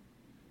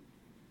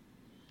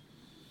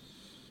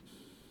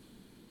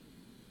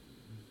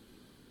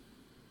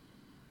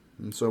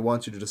 And so I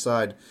want you to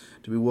decide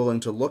to be willing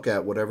to look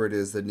at whatever it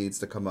is that needs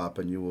to come up,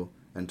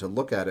 and to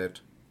look at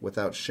it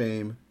without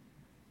shame,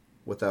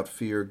 without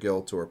fear,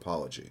 guilt, or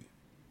apology.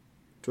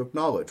 To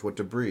acknowledge what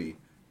debris,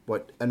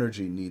 what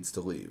energy needs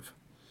to leave.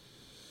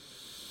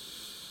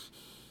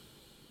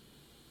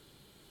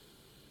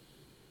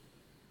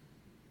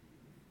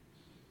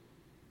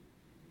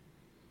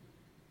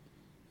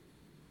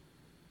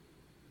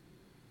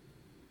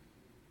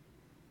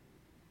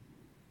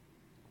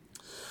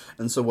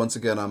 And so once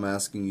again, I'm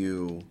asking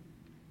you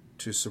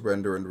to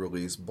surrender and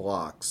release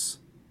blocks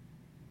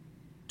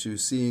to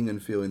seeing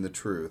and feeling the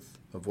truth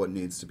of what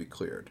needs to be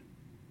cleared.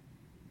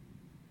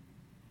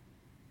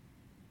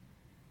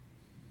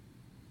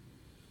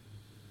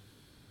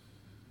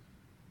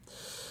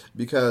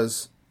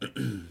 Because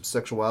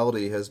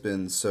sexuality has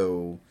been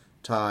so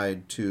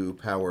tied to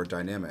power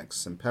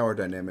dynamics, and power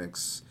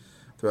dynamics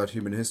throughout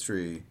human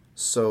history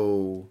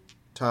so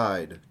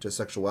tied to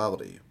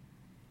sexuality.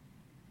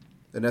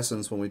 In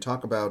essence, when we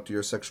talk about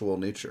your sexual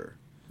nature,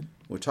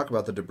 when we talk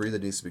about the debris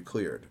that needs to be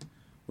cleared,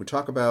 we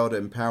talk about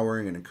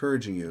empowering and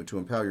encouraging you to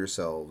empower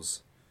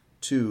yourselves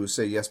to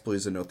say yes,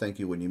 please, and no, thank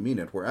you when you mean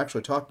it. We're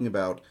actually talking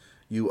about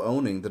you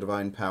owning the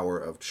divine power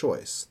of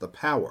choice, the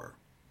power.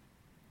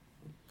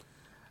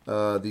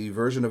 The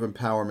version of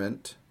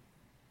empowerment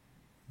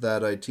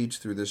that I teach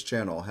through this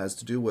channel has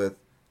to do with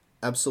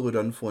absolute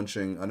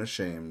unflinching,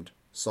 unashamed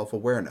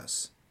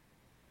self-awareness,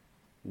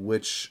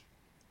 which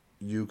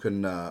you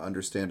can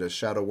understand as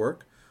shadow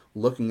work,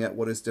 looking at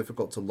what is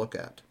difficult to look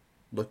at,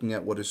 looking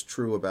at what is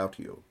true about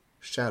you,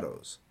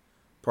 shadows,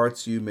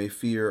 parts you may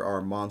fear are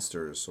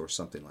monsters or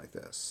something like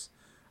this,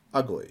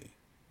 ugly,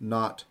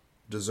 not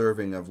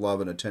deserving of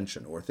love and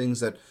attention, or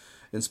things that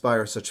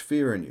inspire such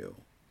fear in you,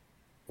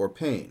 or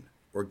pain,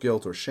 or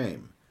guilt, or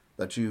shame,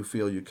 that you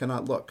feel you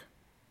cannot look.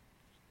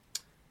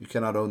 You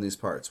cannot own these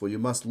parts. Well, you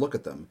must look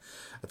at them,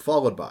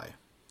 followed by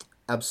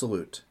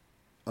absolute,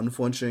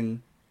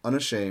 unflinching,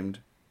 unashamed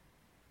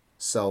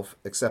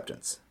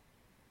self-acceptance.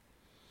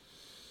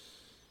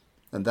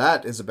 And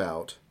that is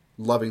about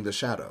loving the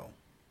shadow,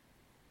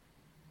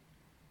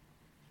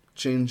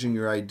 changing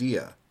your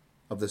idea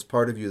of this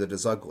part of you that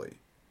is ugly,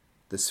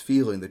 this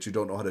feeling that you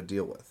don't know how to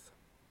deal with.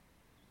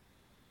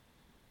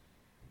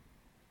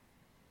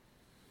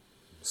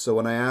 So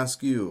when I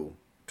ask you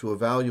to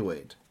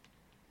evaluate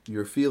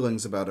your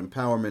feelings about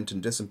empowerment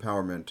and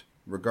disempowerment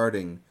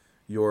regarding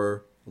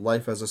your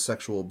life as a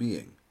sexual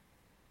being,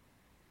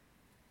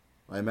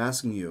 I'm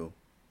asking you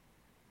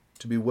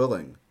to be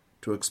willing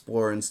to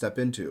explore and step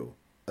into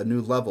a new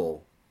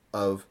level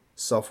of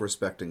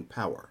self-respecting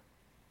power.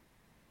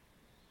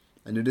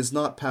 And it is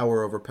not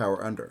power over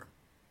power under.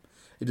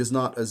 It is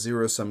not a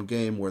zero-sum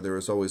game where there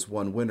is always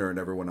one winner and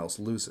everyone else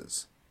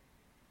loses.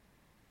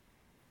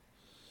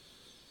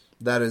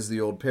 That is the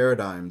old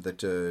paradigm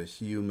that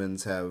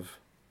humans have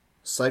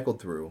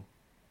cycled through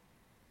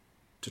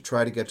to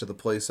try to get to the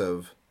place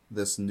of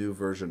this new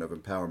version of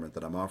empowerment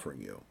that I'm offering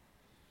you.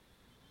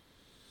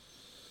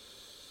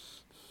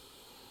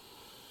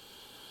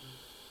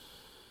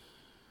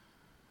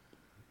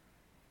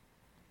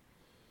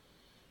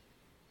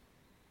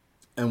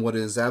 And what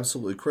is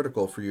absolutely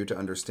critical for you to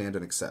understand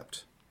and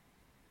accept,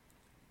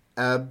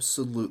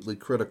 absolutely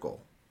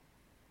critical,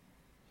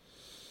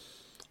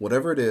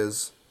 whatever it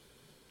is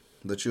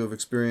that you have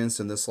experienced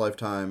in this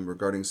lifetime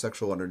regarding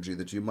sexual energy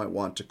that you might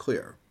want to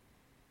clear,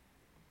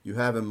 you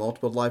have in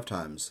multiple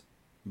lifetimes,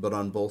 but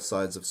on both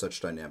sides of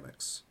such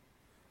dynamics.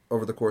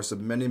 Over the course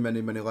of many,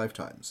 many, many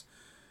lifetimes,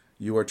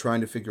 you are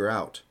trying to figure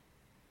out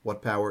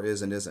what power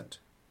is and isn't.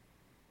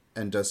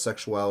 And does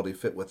sexuality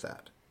fit with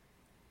that?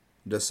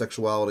 Does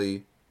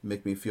sexuality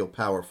make me feel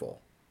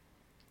powerful?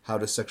 How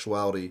does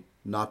sexuality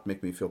not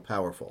make me feel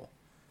powerful?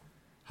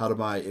 How do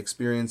my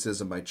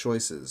experiences and my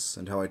choices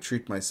and how I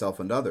treat myself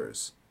and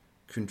others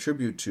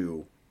contribute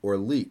to or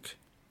leak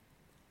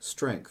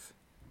strength,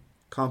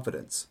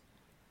 confidence,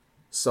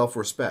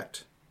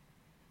 self-respect,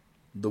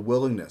 the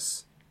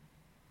willingness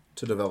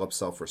to develop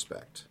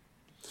self-respect?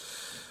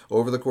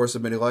 Over the course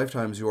of many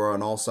lifetimes, you are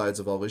on all sides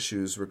of all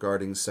issues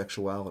regarding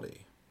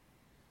sexuality.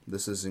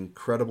 This is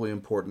incredibly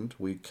important.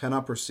 We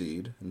cannot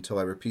proceed until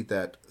I repeat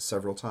that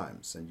several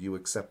times and you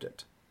accept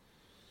it.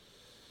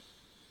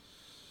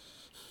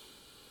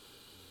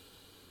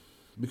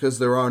 Because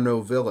there are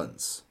no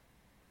villains.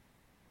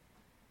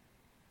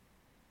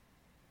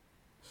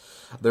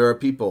 There are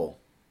people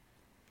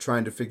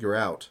trying to figure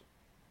out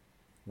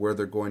where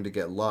they're going to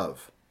get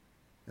love.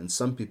 And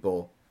some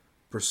people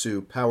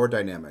pursue power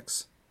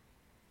dynamics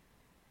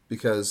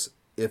because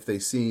if they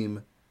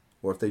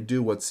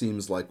do what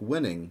seems like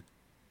winning,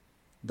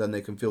 then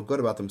they can feel good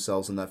about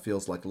themselves and that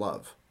feels like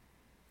love.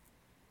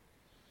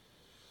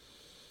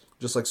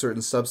 Just like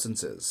certain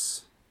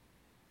substances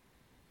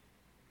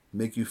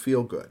make you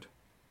feel good.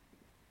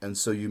 And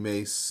so you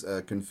may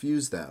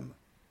confuse them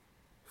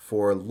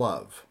for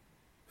love,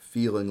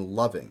 feeling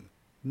loving.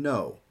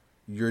 No,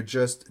 you're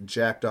just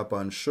jacked up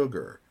on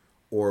sugar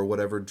or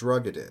whatever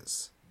drug it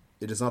is.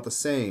 It is not the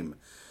same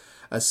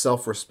as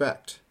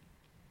self-respect,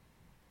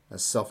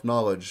 as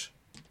self-knowledge,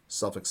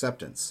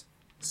 self-acceptance,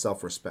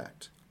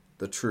 self-respect.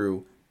 The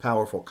true,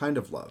 powerful kind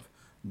of love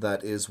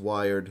that is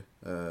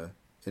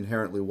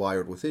inherently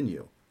wired within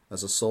you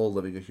as a soul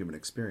living a human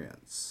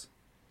experience.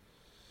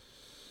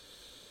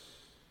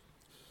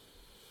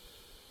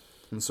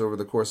 And so over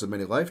the course of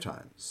many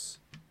lifetimes,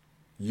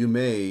 you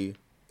may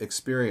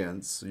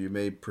experience, you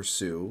may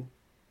pursue,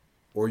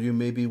 or you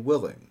may be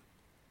willing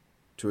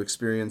to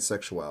experience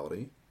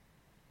sexuality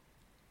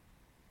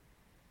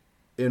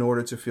in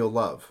order to feel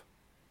love,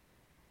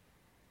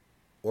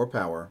 or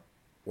power,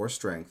 or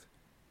strength,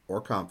 or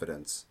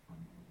confidence.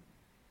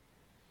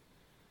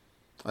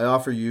 I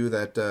offer you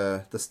that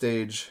the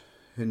stage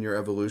in your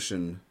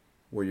evolution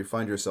where you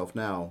find yourself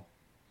now,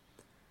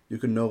 you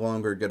can no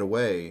longer get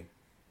away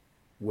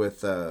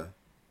with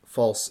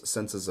false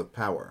senses of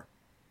power.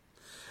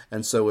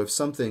 And so if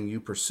something you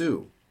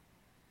pursue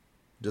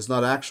does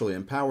not actually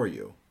empower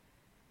you,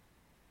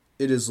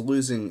 it is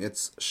losing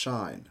its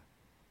shine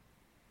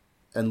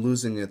and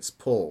losing its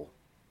pull.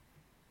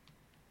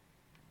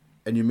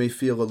 And you may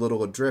feel a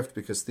little adrift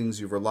because things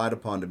you've relied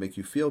upon to make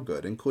you feel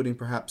good, including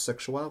perhaps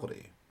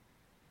sexuality.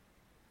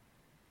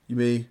 You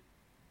may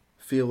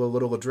feel a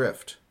little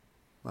adrift.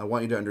 I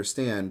want you to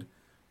understand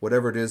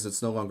whatever it is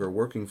that's no longer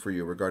working for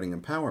you regarding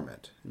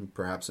empowerment, and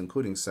perhaps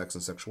including sex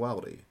and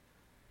sexuality.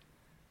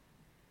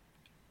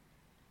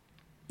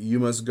 You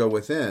must go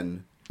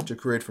within to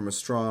create from a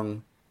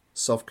strong,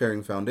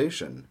 self-caring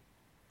foundation,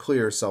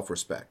 clear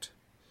self-respect.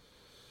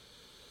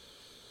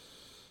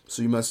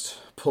 So you must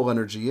pull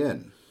energy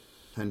in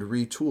and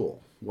retool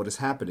what is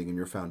happening in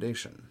your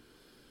foundation.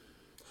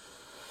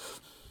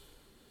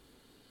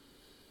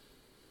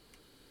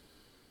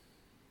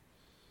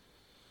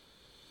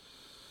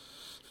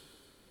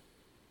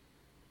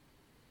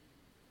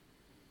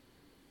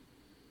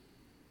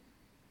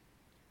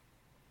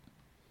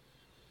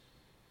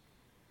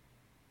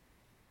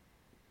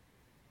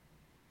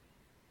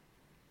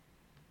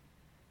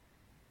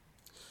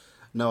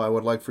 Now I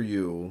would like for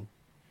you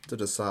to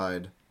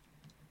decide,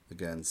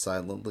 again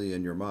silently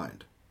in your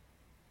mind,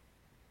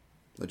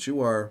 that you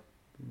are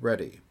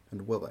ready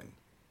and willing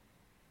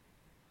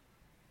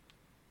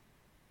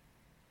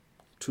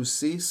to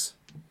cease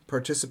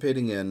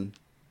participating in,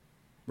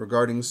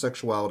 regarding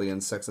sexuality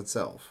and sex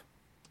itself,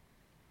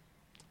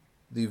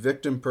 the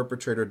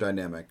victim-perpetrator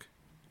dynamic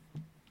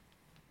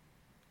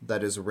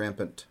that is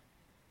rampant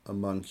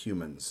among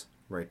humans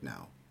right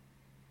now.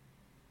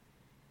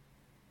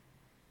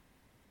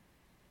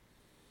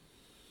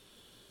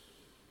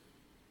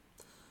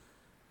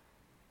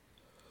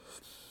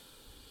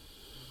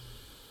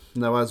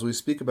 Now, as we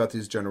speak about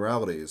these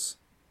generalities,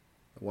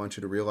 I want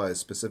you to realize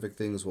specific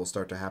things will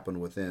start to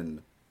happen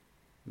within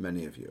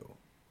many of you.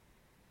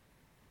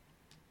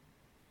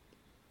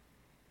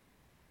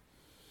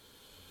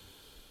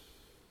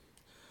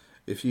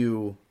 If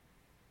you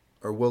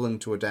are willing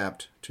to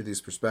adapt to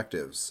these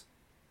perspectives,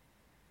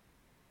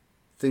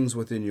 things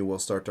within you will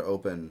start to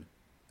open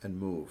and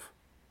move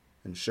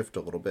and shift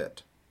a little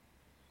bit.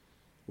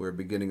 We're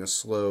beginning a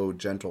slow,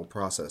 gentle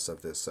process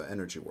of this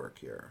energy work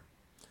here,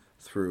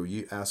 through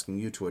you asking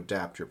you to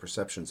adapt your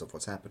perceptions of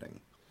what's happening.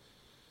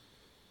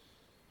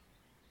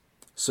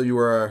 So you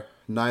are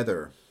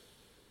neither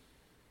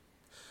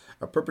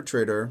a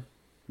perpetrator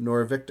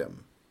nor a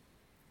victim.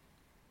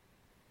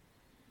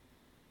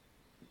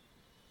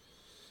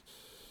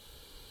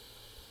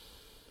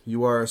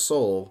 You are a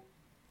soul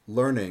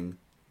learning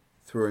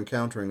through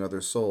encountering other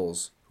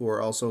souls who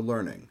are also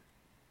learning.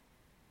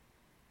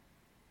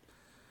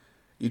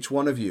 Each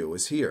one of you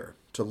is here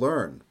to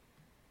learn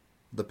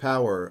the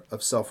power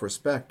of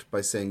self-respect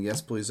by saying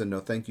yes, please, and no,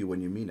 thank you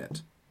when you mean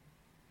it.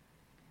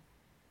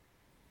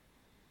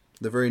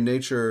 The very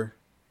nature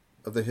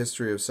of the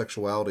history of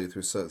sexuality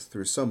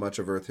through so much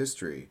of Earth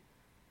history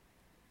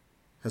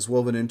has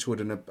woven into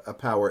it a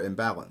power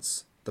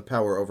imbalance, the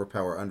power over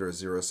power under a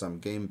zero-sum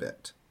game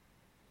bit.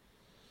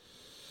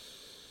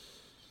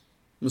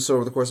 And so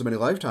over the course of many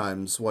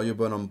lifetimes, while you've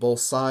been on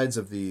both sides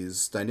of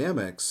these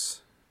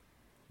dynamics,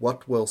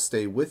 what will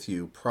stay with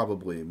you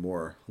probably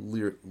more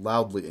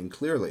loudly and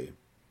clearly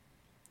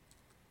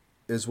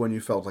is when you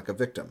felt like a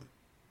victim.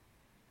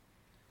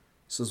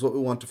 This is what we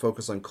want to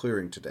focus on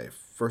clearing today,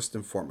 first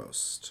and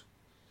foremost.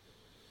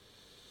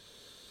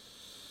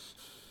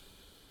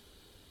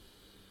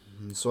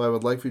 And so I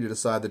would like for you to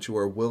decide that you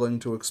are willing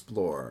to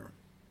explore.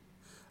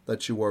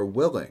 That you are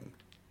willing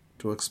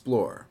to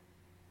explore.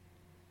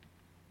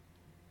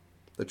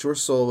 That your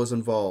soul is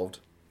involved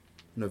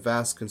in a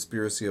vast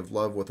conspiracy of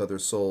love with other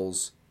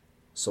souls,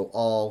 so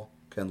all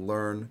can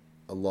learn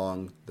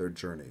along their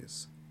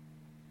journeys.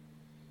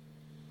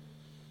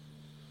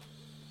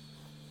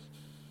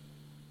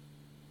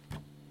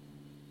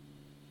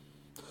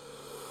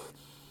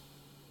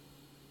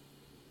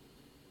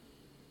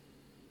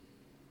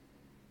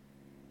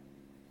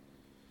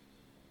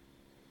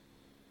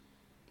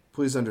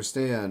 Please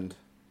understand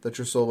that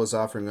your soul is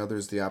offering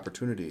others the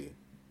opportunity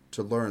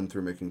to learn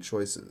through making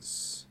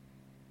choices.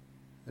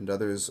 And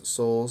others'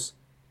 souls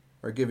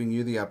are giving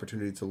you the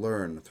opportunity to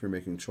learn through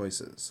making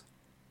choices.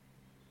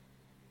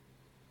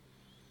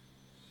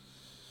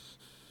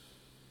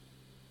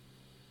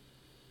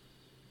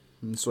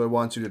 And so I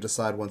want you to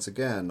decide once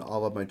again,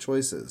 all of my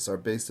choices are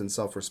based in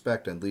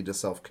self-respect and lead to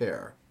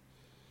self-care.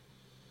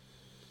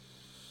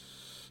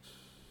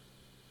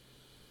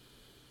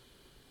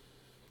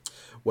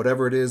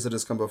 Whatever it is that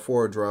has come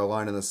before, draw a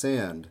line in the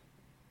sand.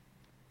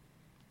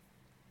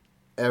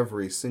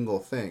 Every single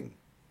thing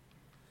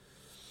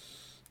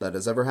that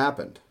has ever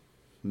happened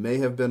may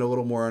have been a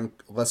little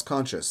less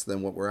conscious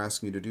than what we're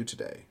asking you to do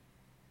today.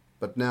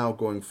 But now,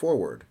 going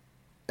forward,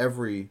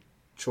 every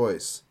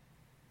choice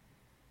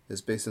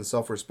is based in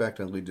self-respect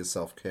and lead to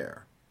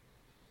self-care.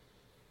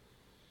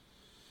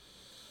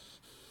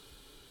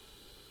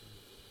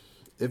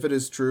 If it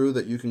is true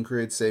that you can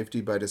create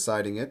safety by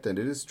deciding it, then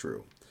it is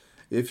true.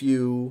 If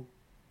you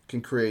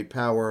can create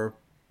power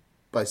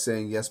by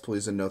saying yes,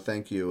 please, and no,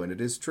 thank you, and it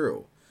is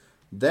true,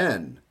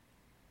 then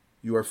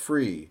you are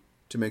free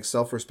to make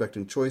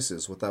self-respecting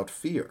choices without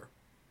fear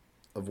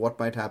of what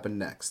might happen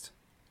next.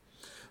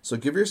 So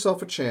give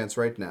yourself a chance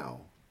right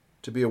now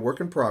to be a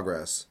work in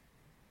progress,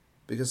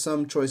 because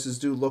some choices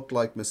do look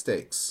like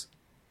mistakes,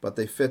 but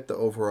they fit the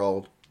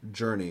overall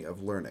journey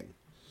of learning.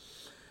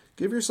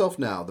 Give yourself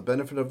now the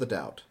benefit of the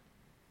doubt.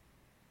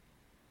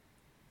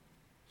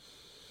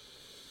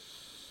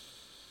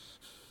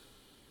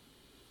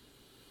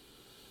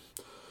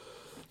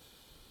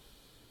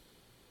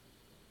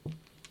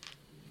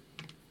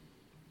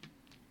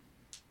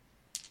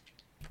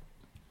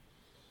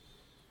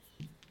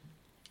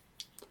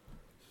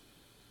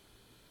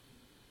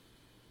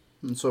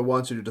 And so I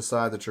want you to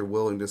decide that you're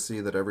willing to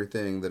see that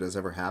everything that has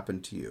ever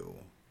happened to you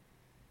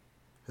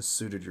has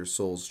suited your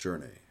soul's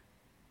journey.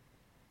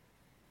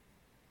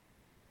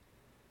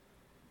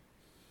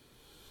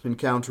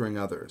 Encountering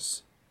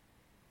others.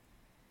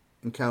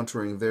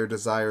 Encountering their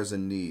desires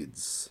and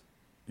needs.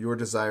 Your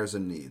desires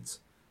and needs.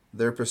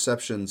 Their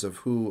perceptions of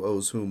who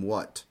owes whom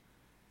what.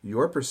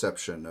 Your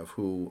perception of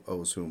who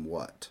owes whom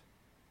what.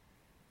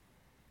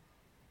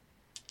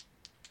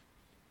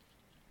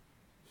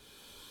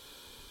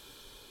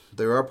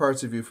 There are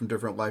parts of you from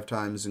different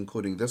lifetimes,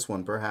 including this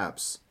one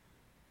perhaps,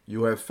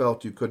 you have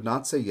felt you could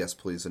not say yes,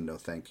 please, and no,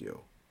 thank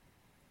you.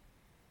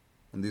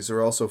 And these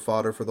are also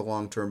fodder for the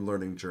long-term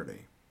learning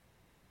journey.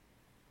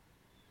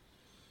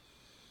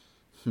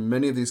 In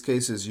many of these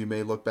cases, you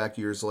may look back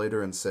years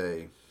later and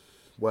say,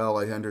 well,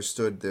 I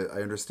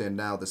understand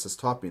now, this has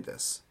taught me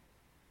this.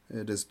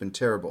 It has been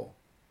terrible.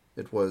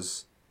 It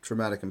was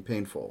traumatic and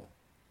painful.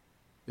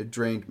 It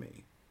drained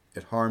me.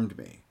 It harmed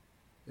me.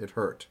 It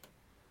hurt.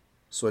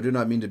 So I do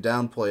not mean to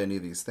downplay any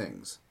of these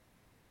things,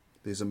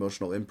 these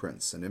emotional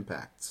imprints and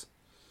impacts.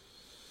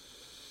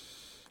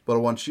 But I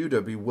want you to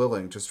be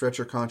willing to stretch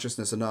your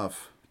consciousness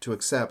enough to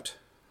accept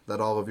that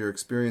all of your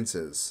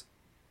experiences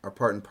are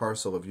part and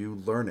parcel of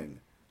you learning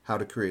how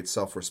to create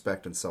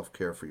self-respect and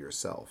self-care for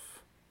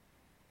yourself.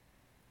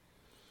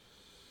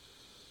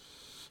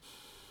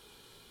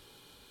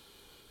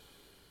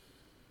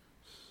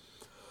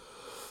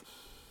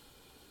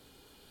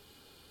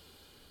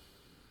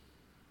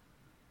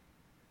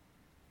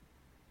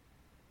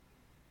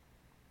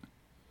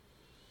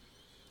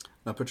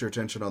 Now put your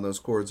attention on those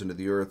cords into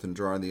the earth and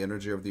draw in the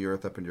energy of the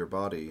earth up into your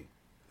body.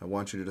 I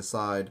want you to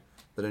decide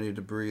that any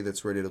debris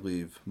that's ready to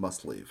leave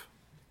must leave.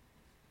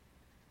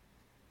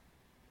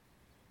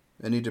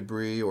 Any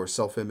debris or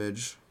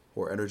self-image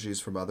or energies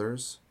from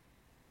others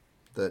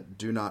that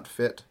do not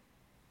fit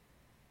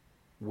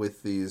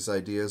with these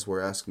ideas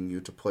we're asking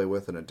you to play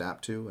with and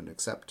adapt to and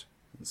accept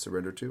and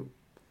surrender to,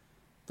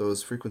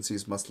 those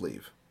frequencies must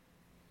leave.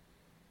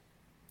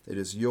 It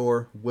is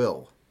your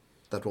will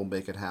that will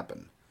make it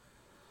happen.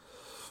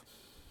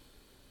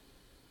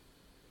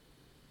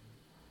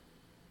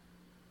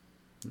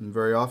 And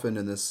very often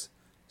in this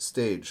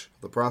stage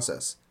of the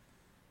process,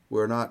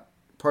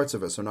 parts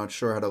of us are not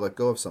sure how to let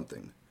go of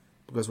something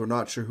because we're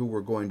not sure who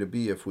we're going to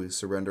be if we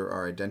surrender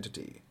our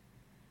identity.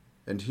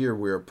 And here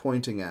we are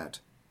pointing at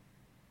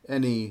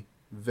any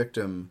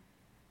victim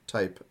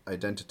type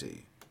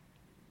identity.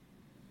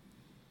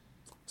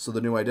 So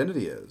the new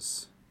identity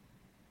is,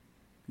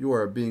 you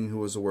are a being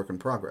who is a work in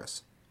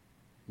progress,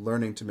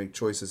 learning to make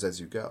choices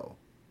as you go.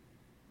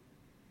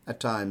 At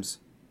times,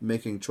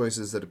 making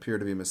choices that appear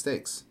to be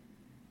mistakes,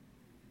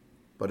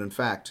 but in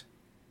fact,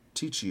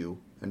 teach you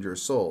and your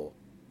soul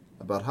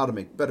about how to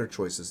make better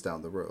choices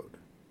down the road.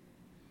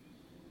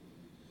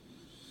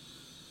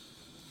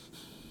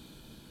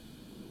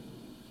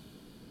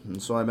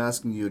 And so I'm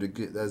asking you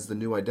to, as the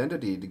new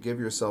identity, to give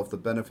yourself the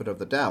benefit of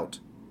the doubt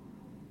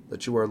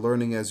that you are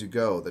learning as you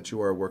go, that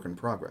you are a work in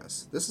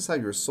progress. This is how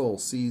your soul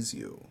sees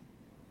you.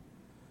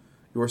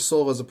 Your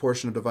soul, as a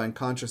portion of divine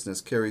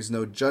consciousness, carries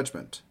no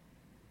judgment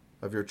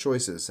of your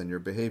choices and your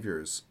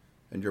behaviors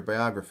and your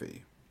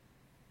biography.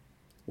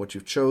 What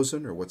you've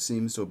chosen or what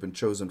seems to have been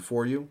chosen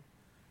for you,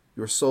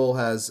 your soul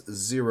has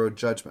zero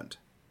judgment.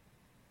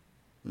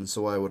 And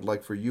so I would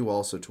like for you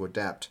also to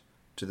adapt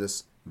to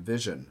this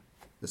vision,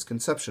 this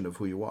conception of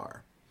who you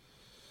are.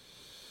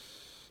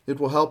 It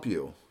will help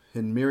you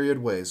in myriad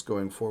ways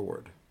going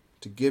forward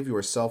to give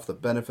yourself the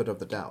benefit of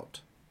the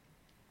doubt.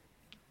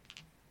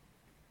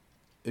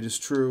 It is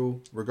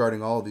true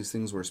regarding all of these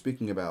things we're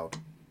speaking about,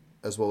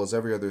 as well as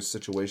every other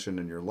situation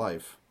in your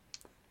life,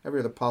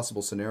 every other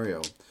possible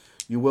scenario.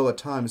 You will at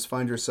times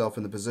find yourself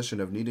in the position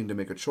of needing to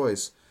make a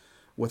choice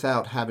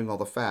without having all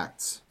the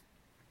facts,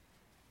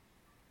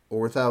 or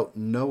without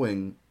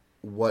knowing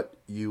what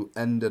you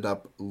ended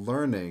up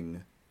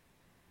learning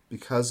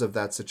because of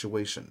that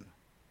situation.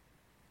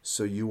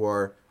 So you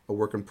are a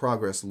work in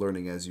progress,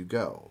 learning as you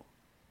go.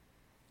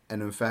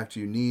 And in fact,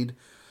 you need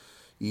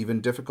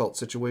even difficult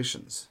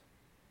situations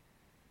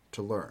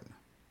to learn.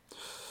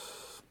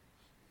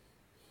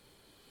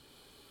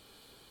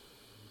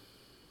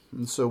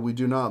 And so we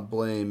do not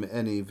blame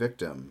any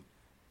victim.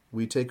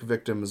 We take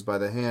victims by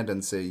the hand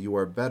and say, you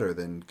are better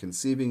than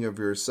conceiving of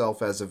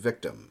yourself as a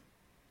victim.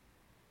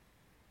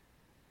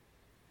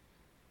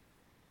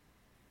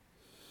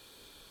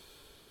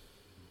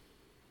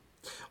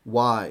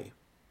 Why?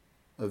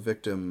 A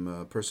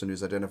person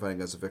who's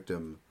identifying as a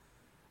victim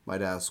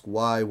might ask,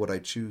 why would I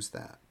choose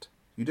that?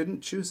 You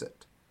didn't choose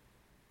it.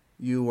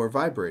 You are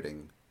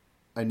vibrating.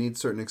 I need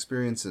certain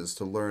experiences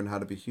to learn how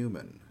to be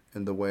human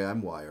in the way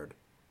I'm wired,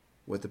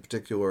 with the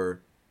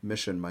particular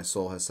mission my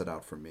soul has set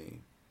out for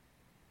me.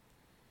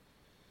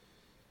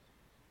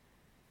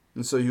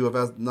 And so you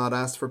have not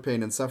asked for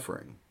pain and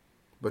suffering,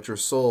 but your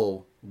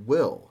soul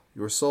will.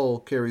 Your soul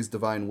carries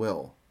divine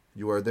will.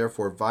 You are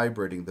therefore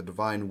vibrating the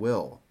divine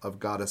will of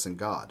Goddess and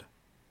God.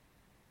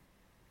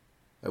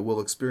 I will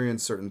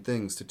experience certain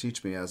things to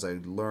teach me as I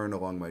learn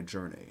along my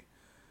journey.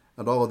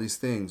 And all of these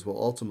things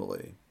will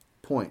ultimately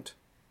point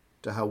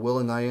to how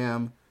willing I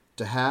am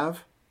to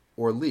have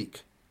or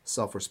leak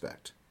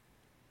self-respect,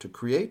 to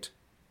create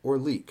or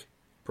leak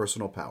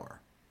personal power.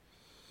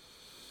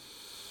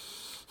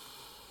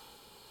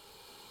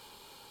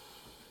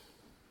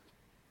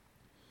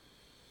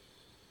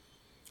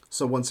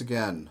 So once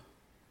again,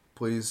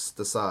 please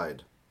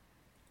decide.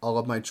 All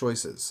of my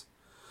choices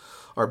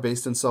are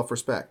based in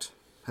self-respect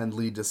and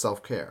lead to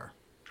self-care.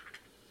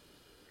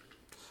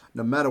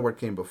 No matter what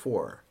came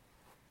before,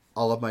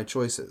 all of my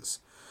choices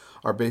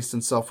are based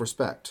in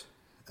self-respect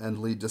and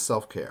lead to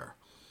self-care.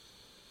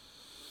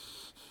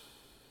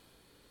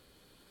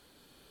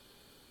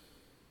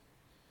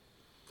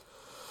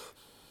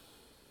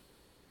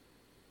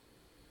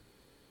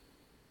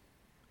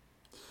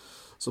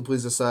 So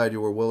please decide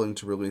you are willing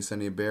to release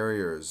any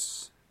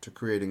barriers to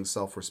creating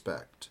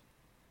self-respect.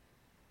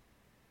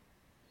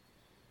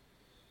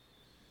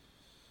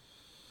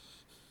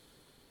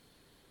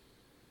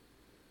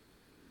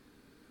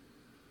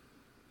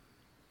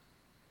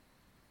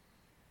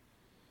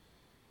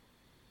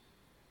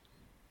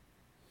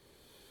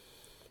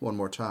 One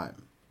more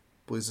time.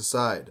 Please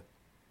decide.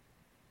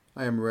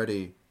 I am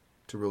ready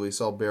to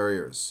release all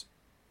barriers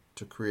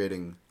to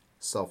creating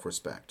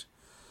self-respect.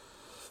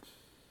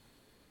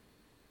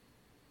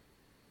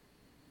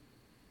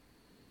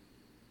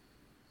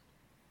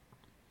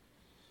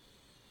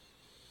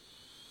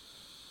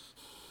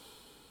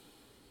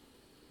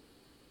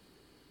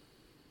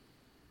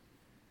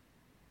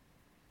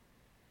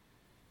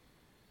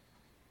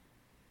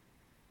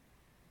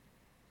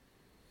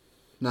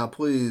 Now,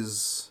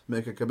 please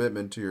make a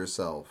commitment to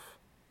yourself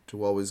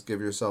to always give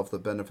yourself the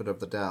benefit of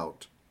the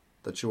doubt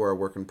that you are a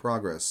work in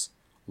progress,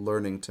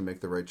 learning to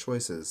make the right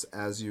choices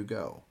as you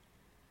go.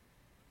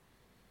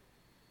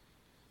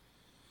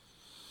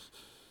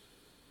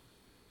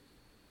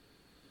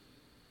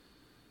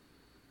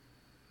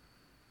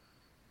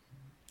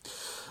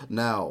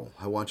 Now,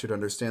 I want you to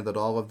understand that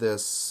all of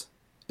this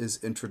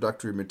is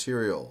introductory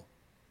material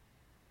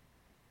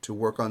to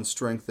work on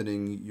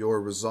strengthening your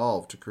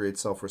resolve to create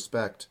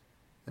self-respect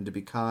and to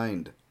be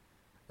kind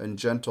and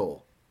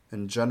gentle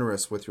and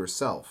generous with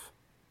yourself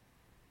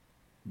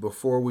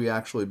before we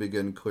actually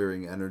begin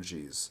clearing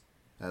energies,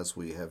 as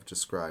we have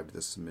described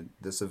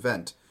this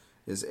event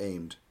is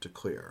aimed to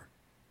clear.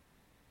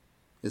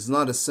 It's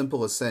not as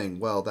simple as saying,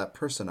 well, that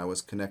person I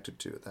was connected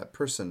to, that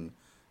person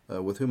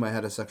with whom I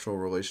had a sexual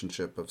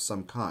relationship of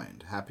some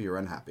kind, happy or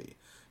unhappy.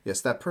 Yes,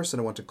 that person,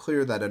 I want to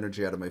clear that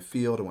energy out of my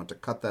field, I want to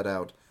cut that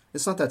out.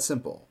 It's not that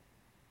simple.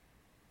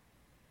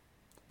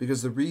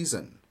 Because the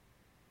reason,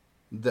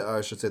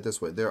 I should say it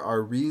this way, there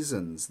are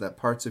reasons that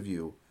parts of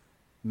you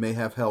may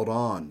have held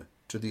on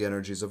to the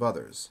energies of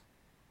others.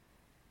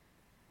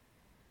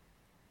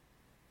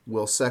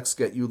 Will sex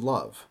get you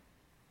love,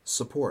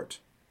 support,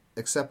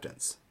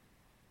 acceptance?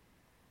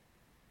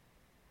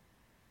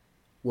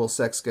 Will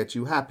sex get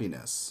you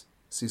happiness?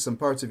 See, some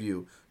parts of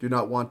you do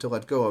not want to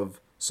let go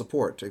of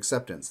support,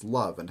 acceptance,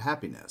 love, and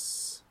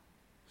happiness.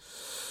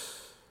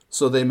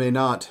 So they may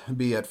not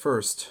be at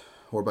first,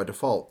 or by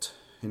default,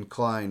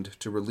 inclined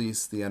to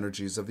release the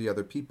energies of the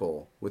other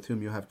people with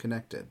whom you have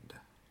connected.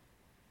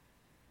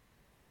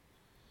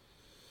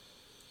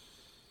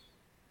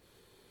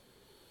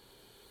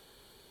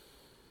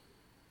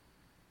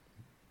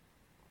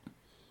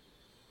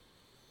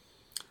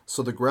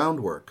 So the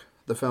groundwork,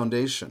 the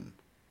foundation,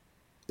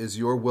 is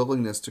your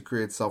willingness to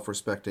create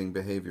self-respecting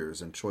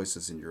behaviors and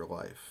choices in your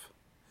life.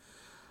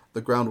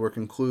 The groundwork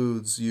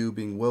includes you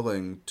being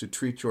willing to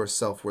treat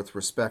yourself with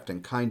respect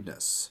and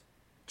kindness,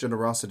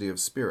 generosity of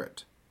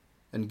spirit,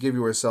 and give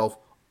yourself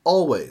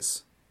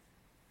always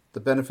the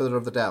benefit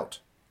of the doubt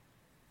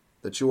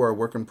that you are a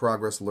work in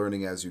progress,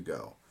 learning as you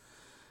go.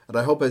 And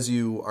I hope as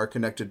you are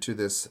connected to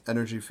this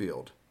energy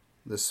field,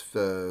 this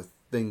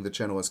thing the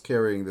channel is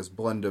carrying, this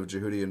blend of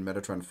Jehudi and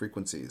Metatron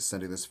frequencies,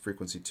 sending this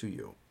frequency to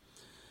you,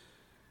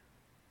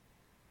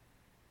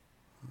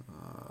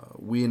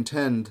 we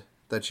intend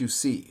that you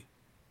see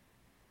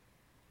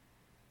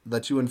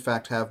that you in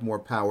fact have more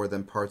power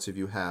than parts of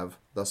you have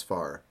thus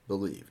far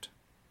believed.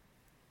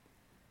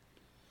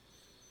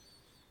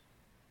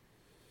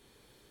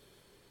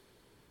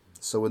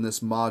 So in this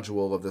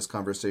module of this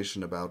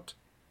conversation about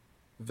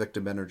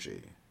victim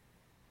energy,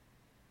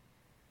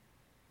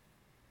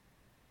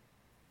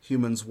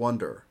 humans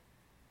wonder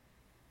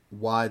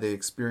why they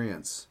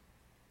experience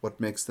what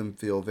makes them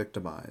feel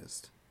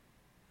victimized.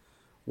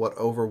 What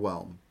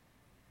overwhelm?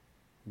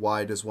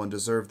 Why does one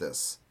deserve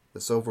this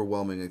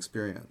overwhelming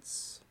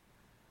experience?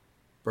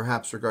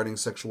 Perhaps regarding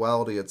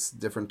sexuality at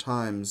different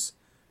times,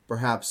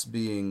 perhaps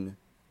being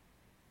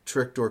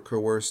tricked or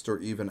coerced or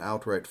even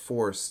outright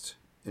forced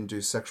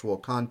into sexual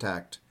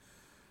contact,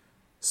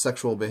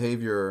 sexual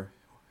behavior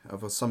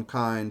of some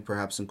kind,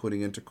 perhaps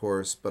including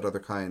intercourse, but other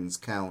kinds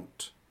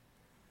count,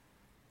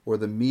 or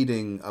the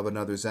meeting of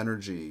another's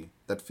energy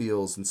that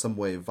feels in some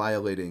way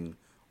violating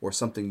or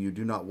something you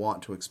do not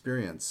want to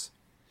experience.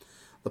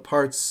 The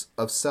parts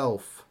of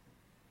self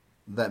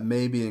that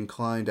may be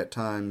inclined at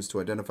times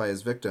to identify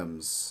as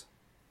victims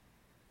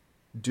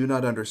do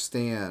not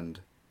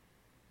understand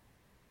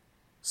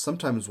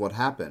sometimes what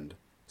happened,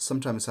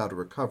 sometimes how to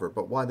recover,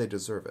 but why they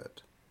deserve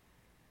it.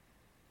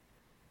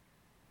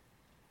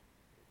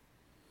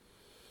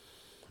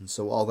 And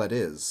so all that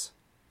is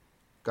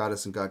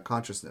Goddess and God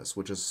consciousness,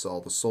 which is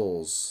all the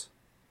souls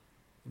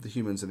of the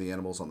humans and the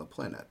animals on the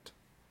planet,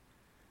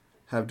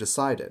 have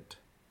decided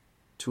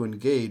to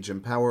engage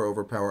in power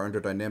over power under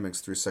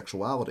dynamics through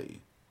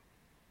sexuality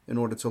in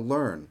order to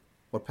learn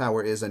what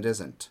power is and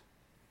isn't.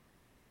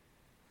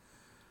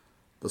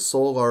 The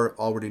soul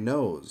already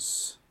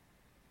knows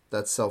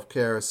that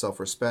self-care,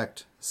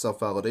 self-respect,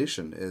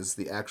 self-validation is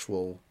the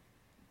actual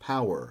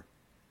power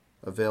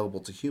available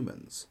to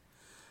humans.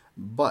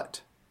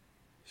 But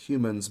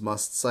humans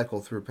must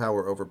cycle through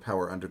power over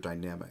power under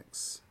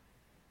dynamics.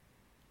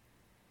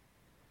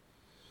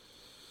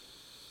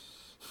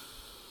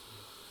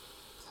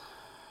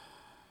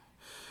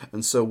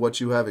 And so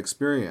what you have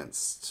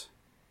experienced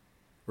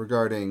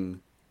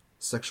regarding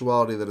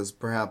sexuality that has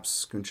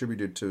perhaps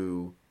contributed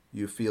to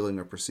you feeling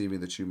or perceiving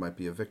that you might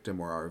be a victim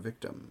or are a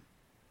victim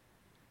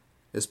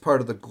is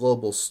part of the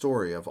global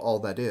story of all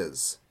that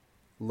is,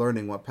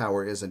 learning what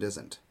power is and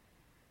isn't.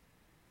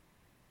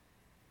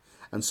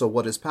 And so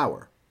what is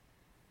power?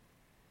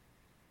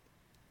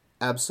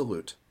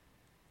 Absolute,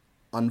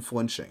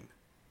 unflinching,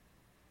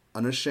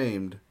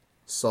 unashamed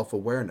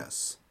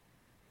self-awareness,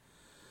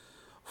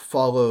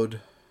 followed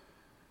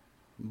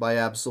by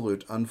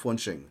absolute,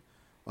 unflinching,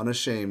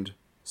 unashamed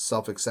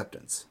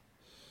self-acceptance.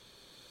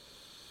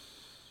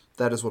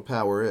 That is what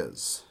power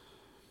is.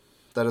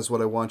 That is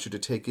what I want you to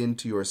take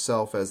into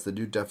yourself as the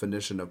new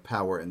definition of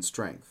power and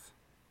strength.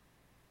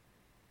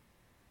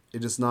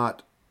 It is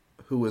not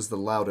who is the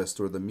loudest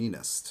or the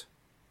meanest.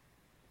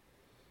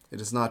 It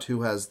is not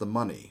who has the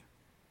money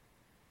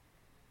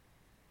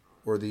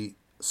or the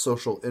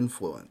social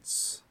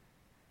influence.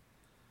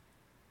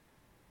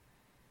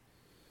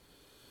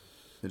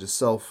 It is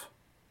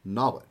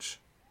self-knowledge,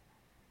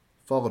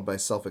 followed by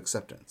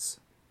self-acceptance.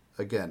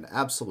 Again,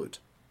 absolute,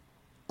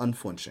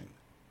 unflinching,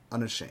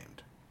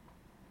 unashamed.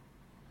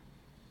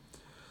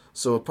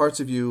 So if parts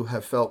of you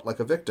have felt like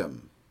a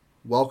victim,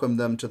 welcome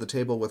them to the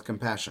table with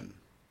compassion.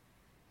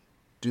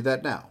 Do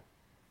that now.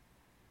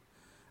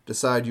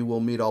 Decide you will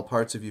meet all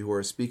parts of you who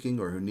are speaking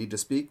or who need to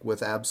speak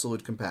with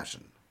absolute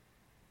compassion.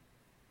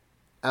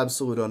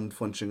 Absolute,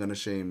 unflinching,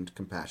 unashamed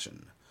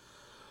compassion.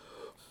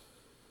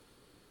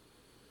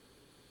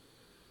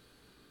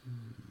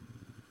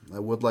 I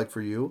would like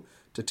for you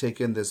to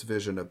take in this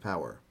vision of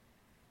power.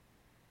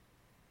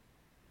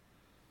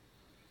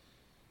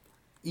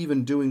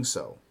 Even doing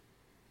so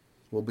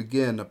will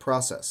begin a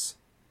process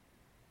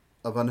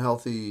of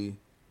unhealthy,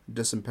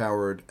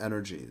 disempowered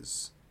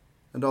energies,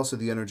 and also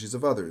the energies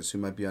of others who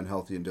might be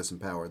unhealthy and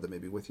disempowered that may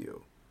be with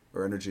you,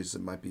 or energies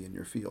that might be in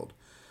your field.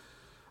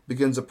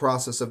 Begins a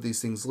process of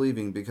these things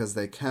leaving because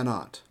they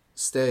cannot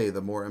stay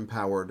the more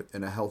empowered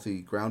in a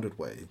healthy, grounded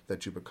way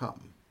that you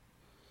become.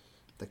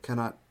 They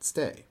cannot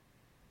stay.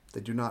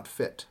 They do not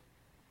fit.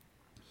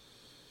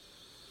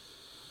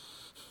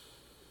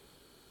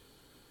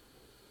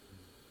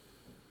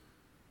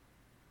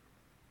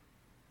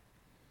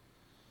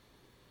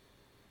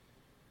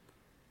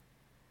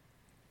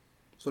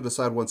 So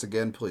decide once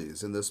again,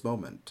 please, in this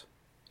moment,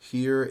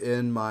 here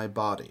in my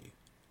body,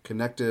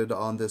 connected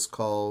on this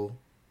call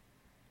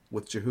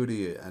with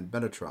Jehudi and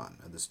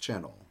Benetron and this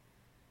channel,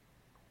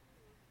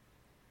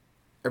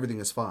 everything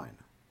is fine,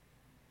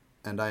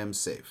 and I am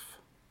safe.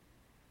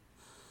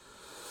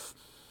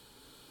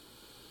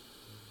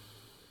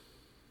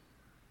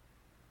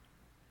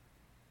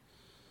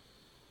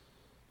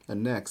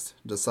 And next,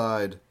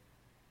 decide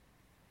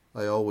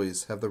I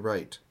always have the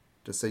right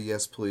to say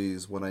yes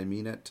please when I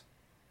mean it,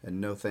 and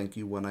no thank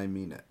you when I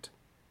mean it.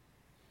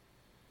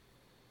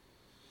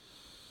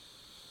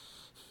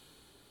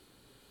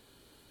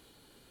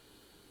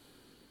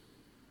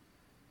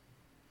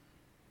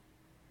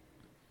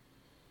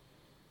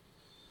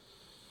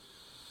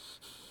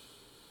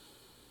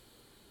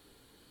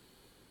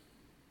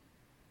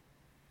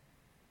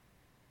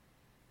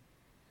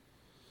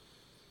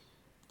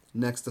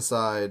 Next,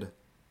 decide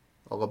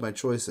all of my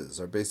choices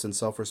are based in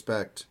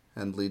self-respect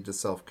and lead to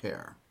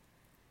self-care.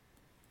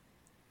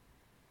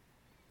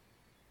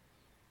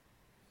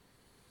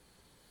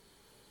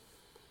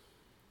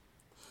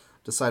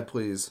 Decide,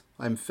 please,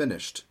 I'm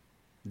finished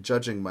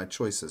judging my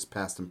choices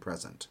past and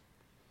present.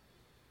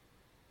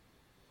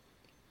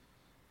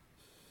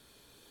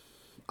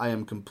 I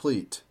am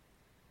complete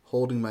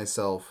holding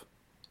myself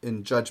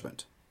in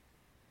judgment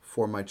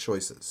for my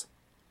choices.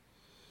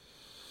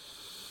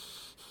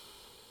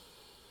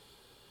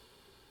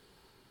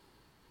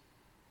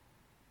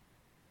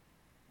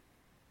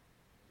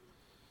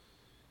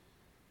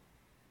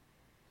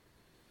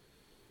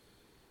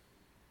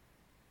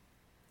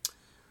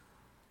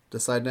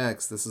 Decide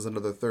next, this is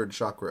another third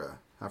chakra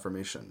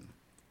affirmation.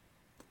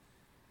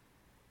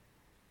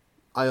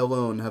 I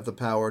alone have the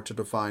power to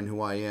define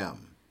who I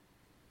am.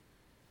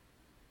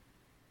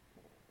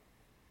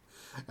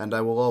 And I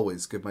will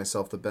always give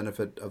myself the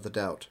benefit of the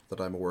doubt that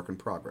I'm a work in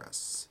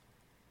progress.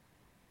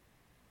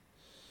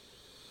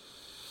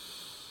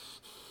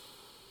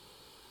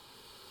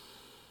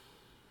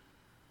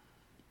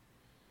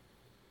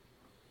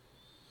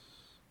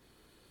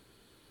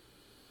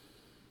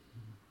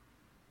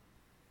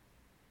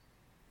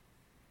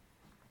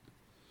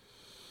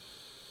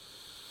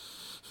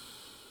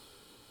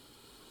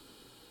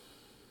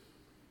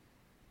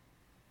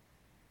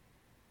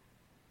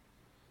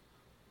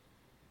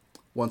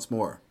 Once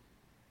more,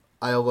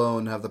 I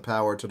alone have the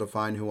power to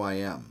define who I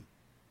am.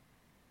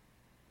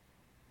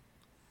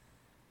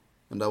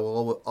 And I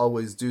will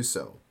always do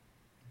so,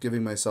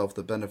 giving myself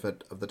the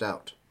benefit of the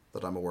doubt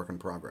that I'm a work in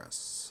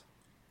progress.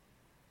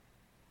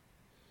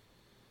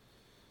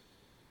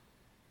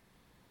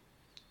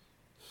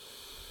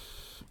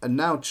 And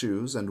now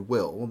choose and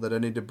will that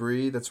any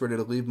debris that's ready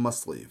to leave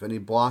must leave. Any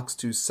blocks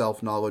to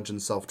self-knowledge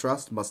and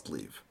self-trust must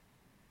leave.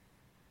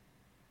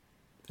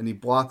 Any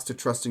blocks to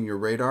trusting your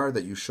radar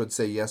that you should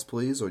say yes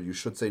please or you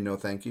should say no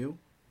thank you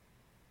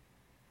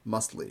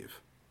must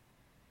leave.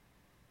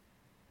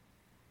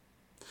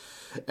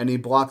 Any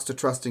blocks to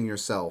trusting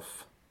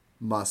yourself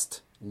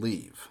must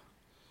leave.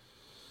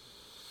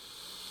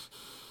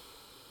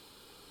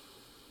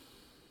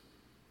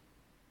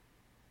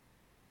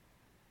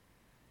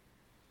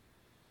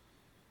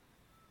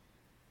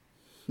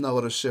 Now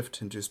let us shift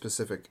into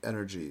specific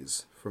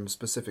energies from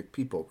specific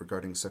people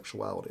regarding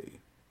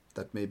sexuality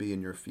that may be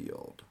in your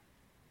field.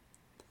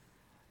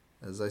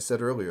 As I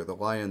said earlier, the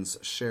lion's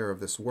share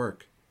of this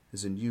work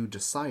is in you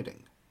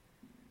deciding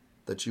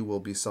that you will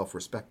be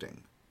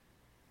self-respecting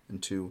and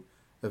to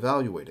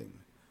evaluating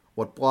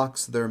what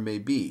blocks there may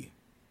be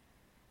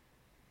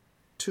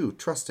to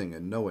trusting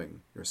and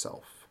knowing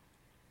yourself.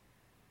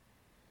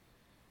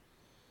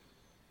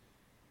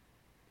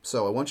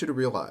 So I want you to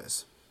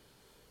realize,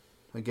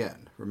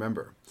 again,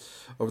 remember,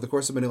 over the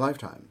course of many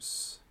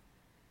lifetimes,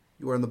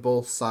 you are on the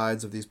both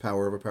sides of these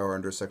power over power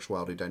under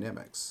sexuality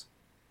dynamics.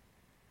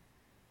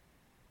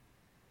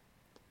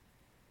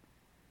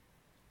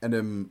 And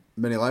in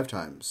many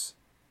lifetimes,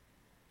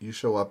 you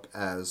show up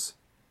as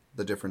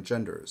the different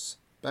genders,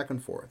 back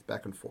and forth,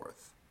 back and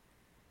forth.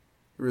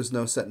 There is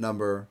no set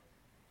number.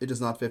 It is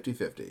not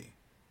 50-50.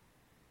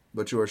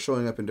 But you are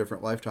showing up in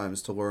different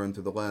lifetimes to learn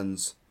through the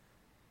lens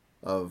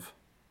of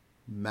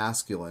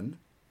masculine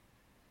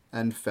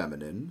and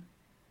feminine,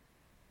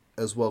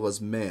 as well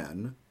as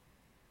man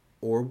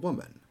or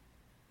woman.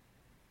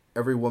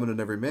 Every woman and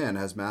every man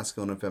has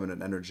masculine and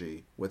feminine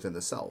energy within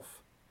the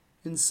self,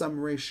 in some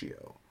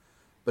ratio,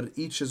 but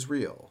each is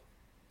real.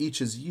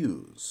 Each is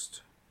used,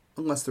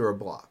 unless there are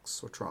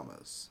blocks or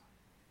traumas.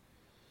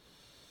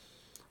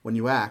 When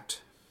you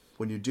act,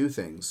 when you do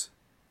things,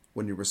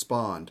 when you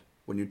respond,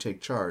 when you take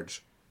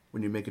charge,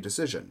 when you make a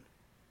decision,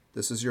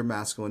 this is your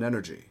masculine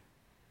energy.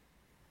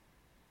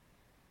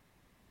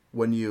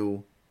 When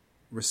you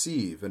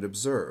receive and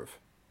observe,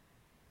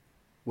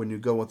 when you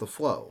go with the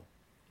flow,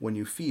 when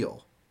you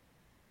feel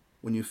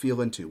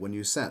into, when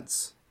you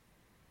sense,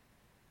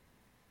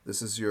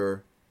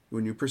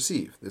 when you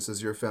perceive, this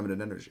is your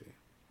feminine energy,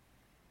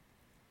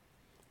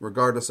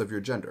 regardless of your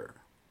gender.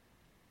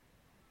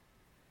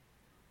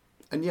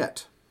 And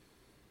yet,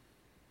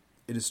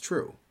 it is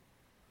true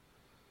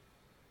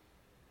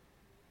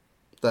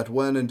that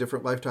when in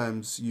different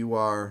lifetimes you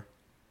are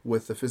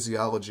with the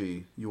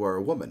physiology, you are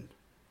a woman,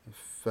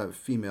 a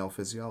female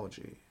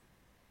physiology.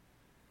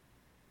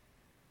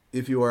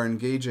 If you are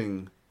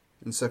engaging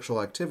in sexual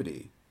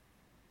activity,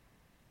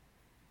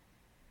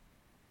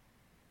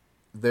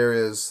 there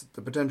is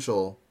the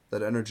potential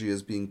that energy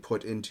is being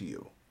put into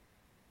you.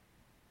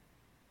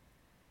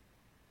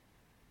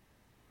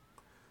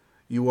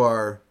 You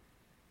are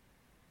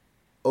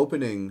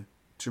opening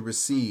to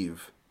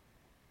receive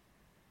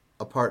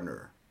a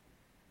partner.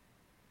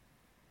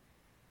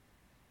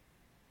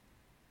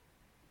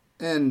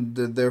 And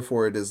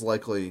therefore it is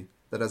likely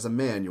that as a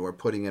man you are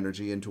putting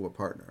energy into a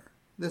partner.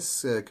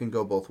 This can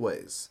go both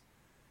ways.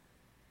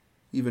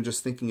 Even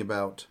just thinking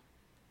about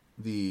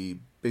the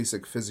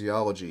basic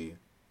physiology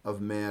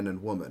of man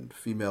and woman,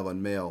 female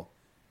and male,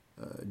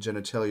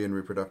 genitalia and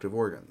reproductive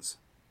organs.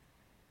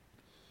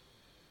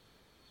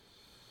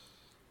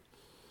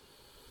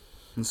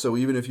 And so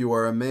even if you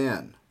are a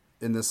man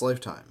in this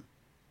lifetime,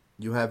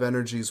 you have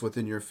energies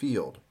within your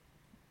field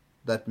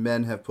that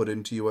men have put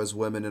into you as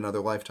women in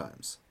other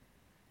lifetimes.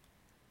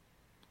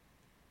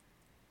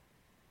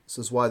 This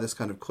is why this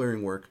kind of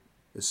clearing work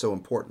is so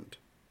important.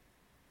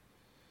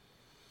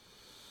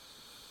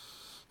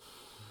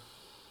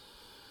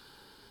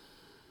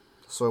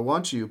 So I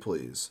want you,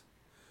 please,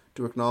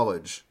 to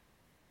acknowledge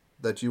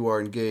that you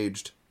are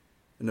engaged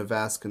in a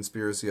vast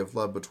conspiracy of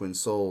love between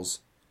souls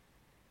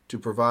to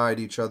provide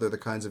each other the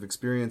kinds of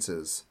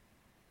experiences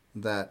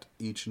that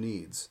each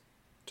needs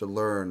to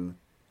learn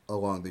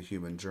along the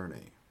human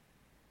journey.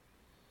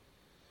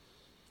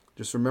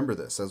 Just remember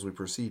this as we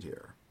proceed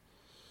here.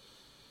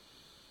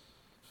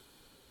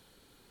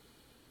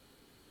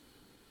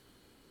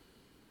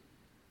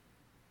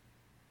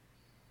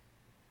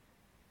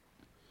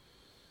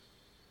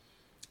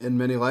 In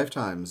many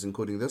lifetimes,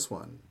 including this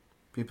one,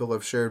 people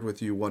have shared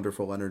with you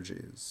wonderful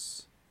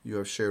energies. You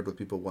have shared with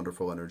people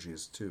wonderful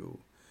energies too.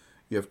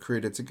 You have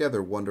created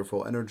together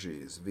wonderful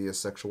energies via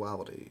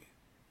sexuality,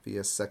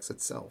 via sex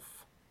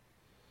itself.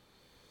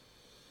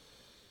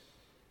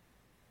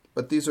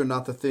 But these are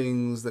not the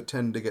things that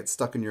tend to get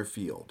stuck in your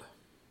field.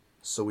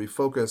 So we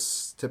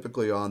focus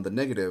typically on the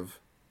negative,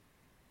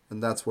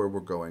 and that's where we're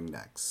going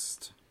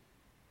next.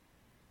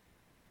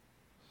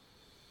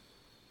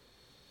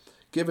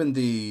 Given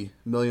the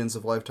millions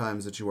of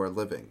lifetimes that you are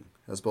living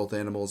as both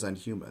animals and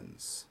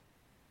humans,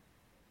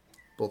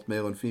 both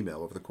male and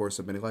female over the course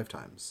of many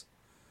lifetimes,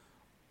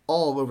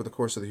 all over the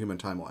course of the human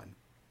timeline,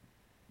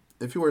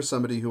 if you are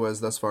somebody who has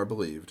thus far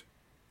believed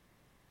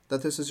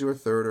that this is your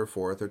third or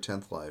fourth or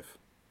 10th life,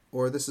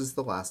 or this is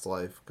the last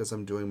life because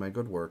I'm doing my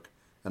good work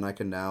and I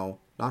can now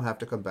not have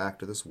to come back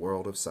to this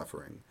world of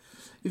suffering.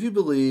 If you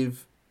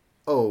believe,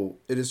 oh,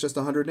 it is just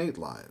 108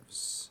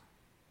 lives,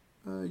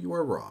 you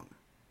are wrong.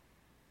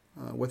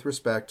 With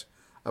respect,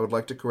 I would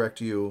like to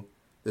correct you.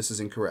 This is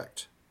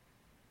incorrect.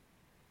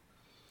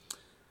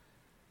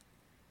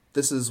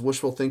 This is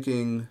wishful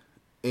thinking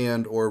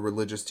and or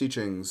religious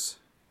teachings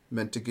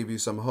meant to give you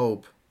some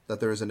hope that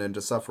there is an end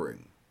to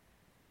suffering.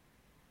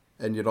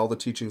 And yet all the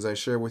teachings I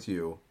share with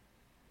you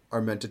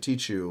are meant to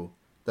teach you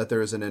that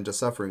there is an end to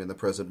suffering in the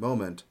present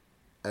moment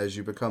as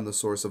you become the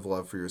source of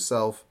love for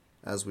yourself,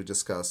 as we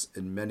discuss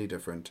in many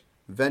different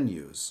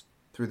venues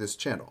through this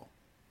channel.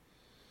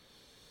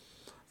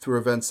 Through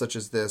events such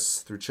as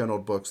this, through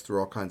channeled books, through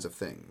all kinds of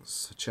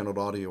things. Channeled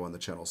audio on the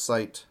channel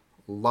site.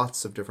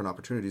 Lots of different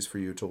opportunities for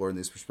you to learn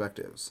these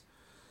perspectives.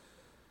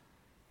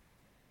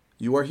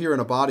 You are here in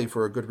a body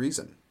for a good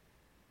reason.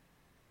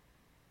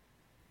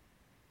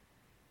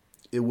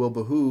 It will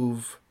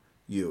behoove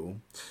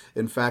you.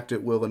 In fact,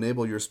 it will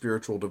enable your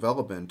spiritual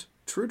development,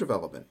 true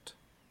development,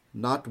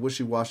 not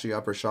wishy-washy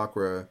upper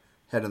chakra,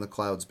 head in the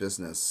clouds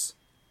business,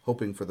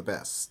 hoping for the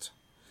best,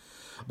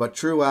 but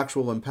true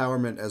actual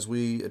empowerment as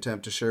we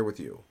attempt to share with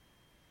you,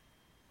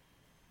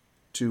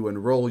 to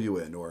enroll you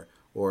in,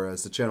 or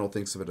as the channel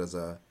thinks of it, as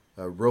a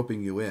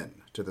roping you in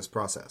to this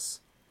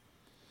process.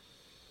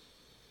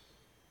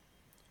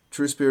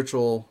 True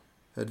spiritual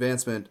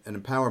advancement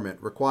and empowerment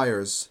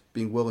requires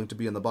being willing to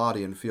be in the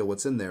body and feel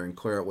what's in there and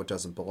clear out what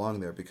doesn't belong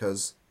there,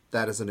 because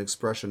that is an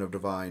expression of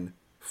divine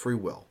free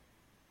will,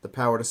 the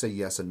power to say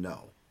yes and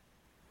no.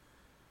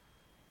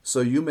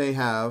 So you may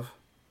have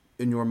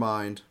in your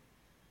mind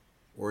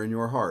or in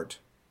your heart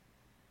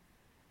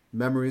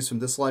memories from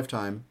this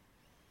lifetime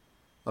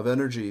of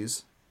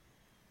energies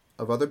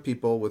of other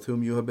people with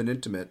whom you have been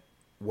intimate,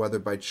 whether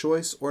by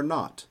choice or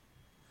not.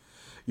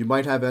 You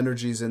might have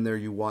energies in there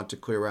you want to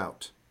clear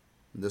out.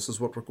 And this is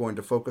what we're going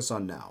to focus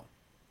on now.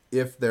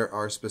 If there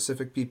are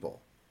specific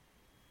people,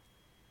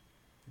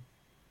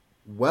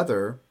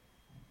 whether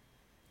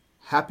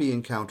happy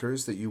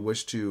encounters that you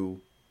wish to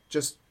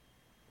just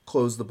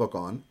close the book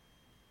on,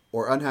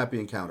 or unhappy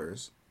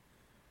encounters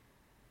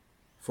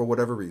for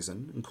whatever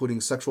reason,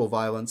 including sexual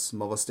violence,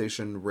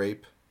 molestation,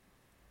 rape,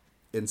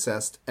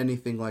 incest,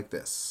 anything like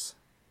this.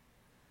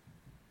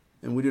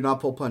 And we do not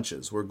pull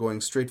punches. We're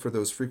going straight for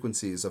those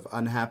frequencies of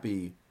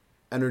unhappy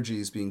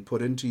energies being put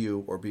into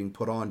you or being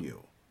put on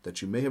you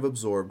that you may have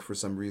absorbed for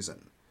some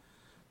reason,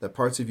 that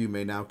parts of you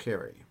may now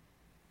carry.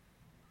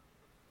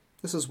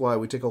 This is why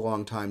we take a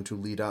long time to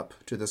lead up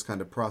to this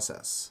kind of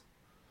process,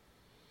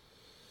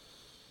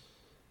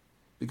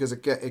 because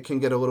it can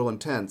get a little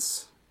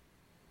intense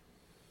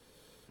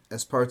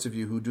as parts of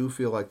you who do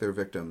feel like they're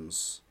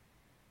victims,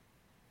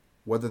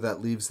 whether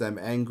that leaves them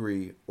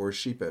angry or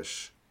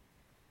sheepish,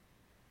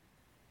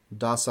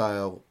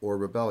 docile or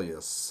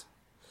rebellious,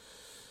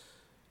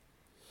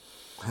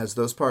 as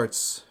those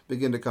parts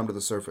begin to come to the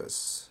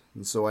surface.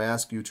 And so I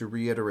ask you to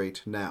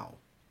reiterate now,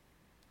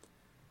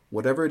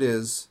 whatever it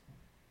is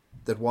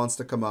that wants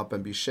to come up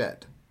and be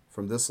shed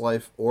from this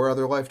life or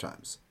other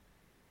lifetimes,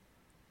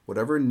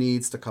 whatever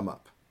needs to come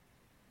up,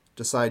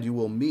 decide you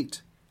will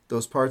meet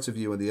those parts of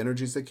you and the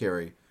energies they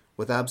carry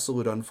with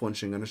absolute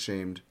unflinching,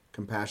 unashamed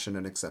compassion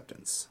and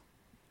acceptance.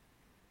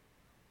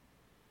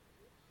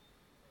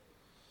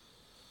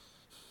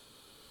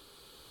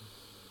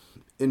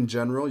 In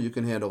general, you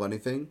can handle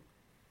anything,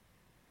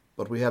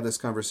 but we have this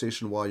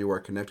conversation while you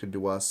are connected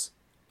to us,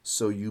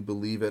 so you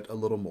believe it a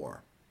little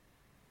more,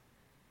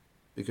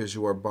 because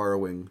you are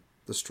borrowing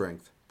the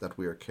strength that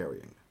we are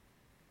carrying.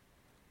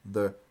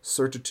 The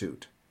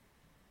certitude,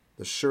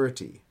 the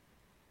surety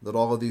that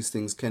all of these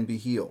things can be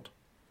healed,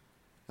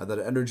 and that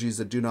energies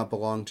that do not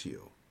belong to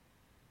you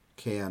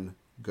can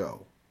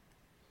go.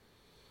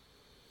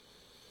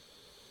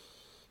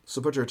 So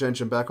put your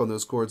attention back on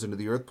those cords into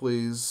the earth,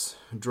 please,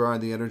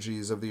 drawing the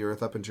energies of the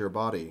earth up into your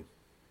body.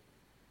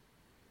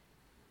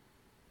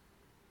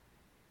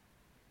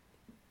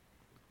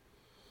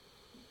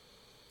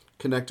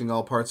 Connecting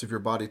all parts of your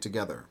body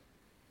together.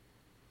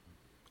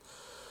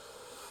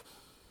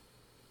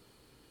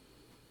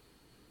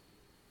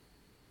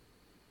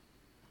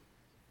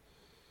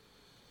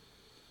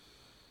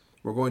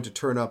 We're going to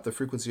turn up the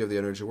frequency of the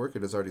energy work.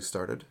 It has already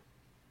started.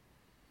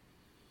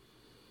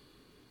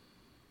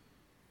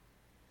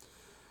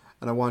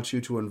 And I want you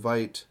to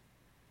invite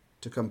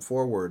to come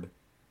forward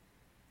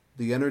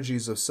the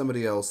energies of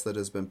somebody else that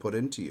has been put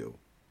into you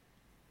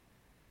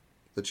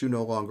that you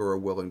no longer are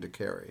willing to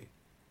carry.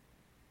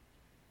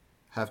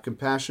 Have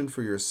compassion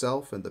for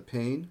yourself and the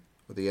pain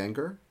or the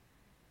anger,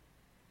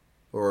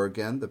 or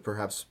again, the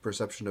perhaps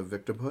perception of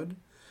victimhood.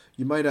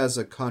 You might, as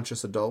a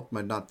conscious adult,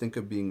 might not think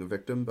of being a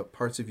victim, but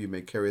parts of you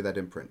may carry that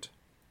imprint.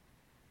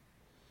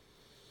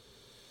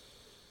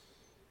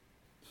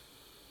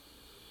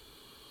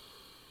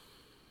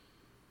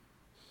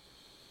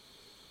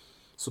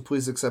 So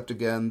please accept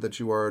again that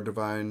you are a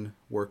divine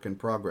work in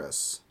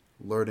progress,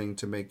 learning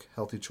to make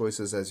healthy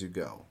choices as you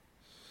go.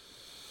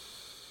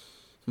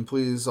 And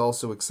please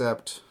also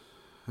accept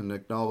and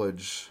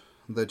acknowledge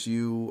that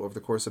you, over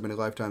the course of many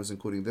lifetimes,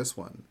 including this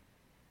one,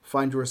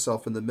 find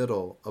yourself in the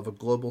middle of a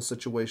global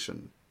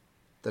situation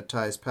that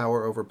ties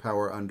power over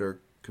power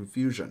under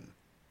confusion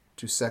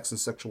to sex and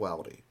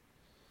sexuality.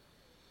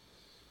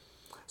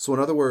 So in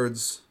other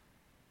words,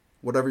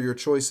 whatever your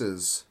choice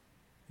is,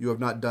 you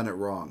have not done it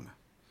wrong.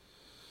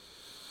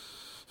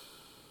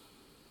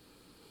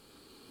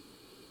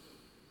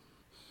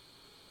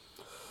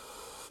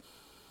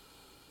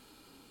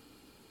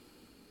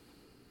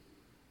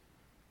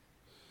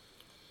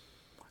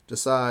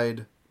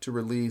 Decide to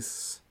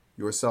release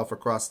yourself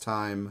across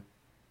time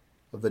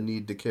of the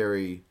need to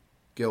carry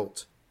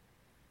guilt,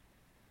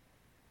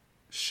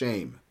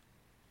 shame,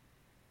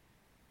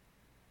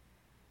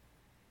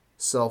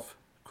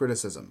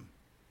 self-criticism.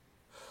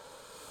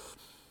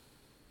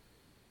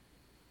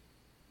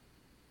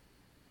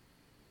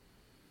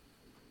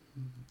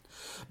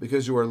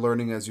 Because you are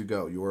learning as you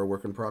go. You are a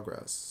work in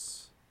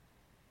progress.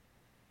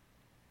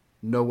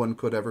 No one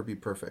could ever be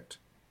perfect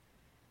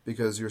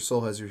because your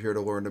soul has you here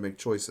to learn to make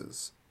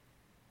choices.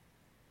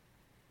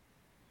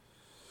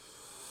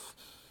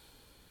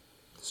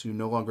 So you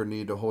no longer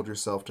need to hold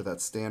yourself to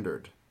that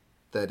standard.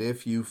 That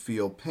if you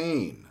feel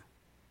pain,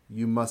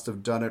 you must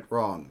have done it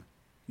wrong.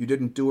 You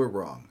didn't do it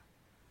wrong.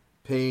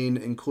 Pain,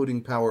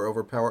 including power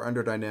over power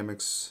under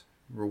dynamics,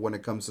 when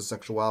it comes to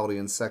sexuality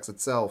and sex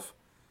itself,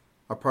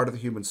 are part of the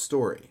human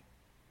story.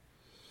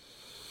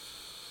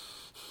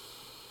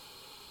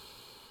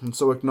 And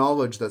so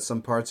acknowledge that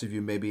some parts of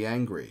you may be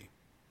angry.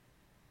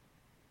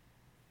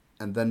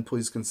 And then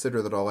please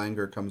consider that all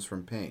anger comes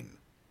from pain.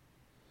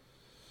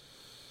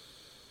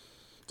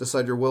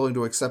 Decide you're willing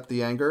to accept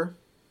the anger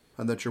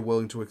and that you're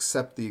willing to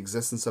accept the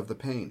existence of the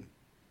pain.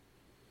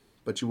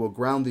 But you will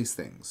ground these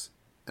things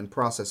and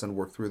process and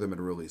work through them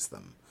and release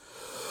them.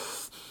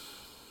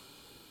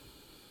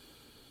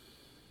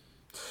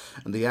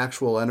 And the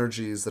actual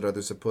energies that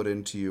others have put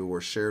into you or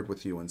shared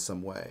with you in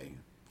some way,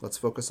 let's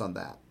focus on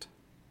that.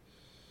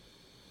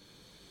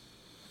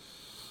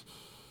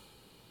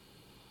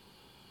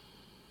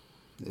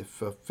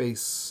 If a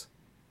face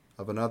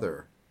of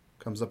another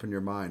comes up in your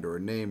mind, or a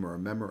name or a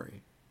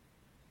memory,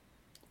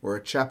 or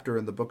a chapter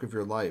in the book of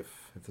your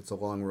life, if it's a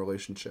long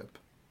relationship,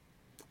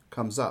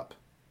 comes up,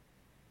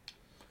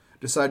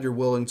 decide you're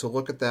willing to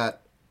look at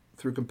that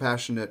through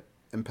compassionate,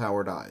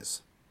 empowered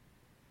eyes.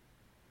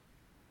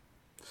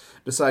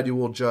 Decide you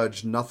will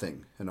judge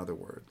nothing, in other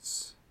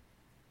words.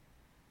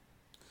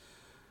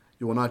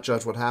 You will not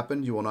judge what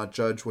happened. You will not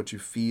judge what you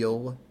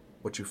feel,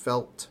 what you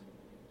felt.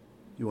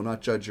 You will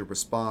not judge your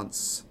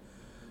response.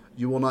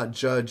 You will not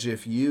judge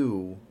if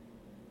you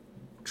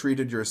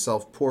treated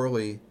yourself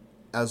poorly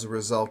as a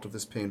result of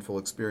this painful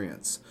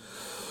experience.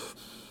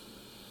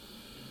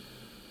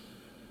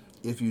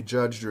 If you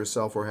judged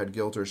yourself or had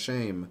guilt or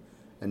shame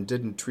and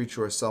didn't treat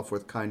yourself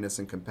with kindness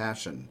and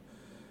compassion,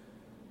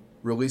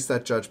 release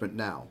that judgment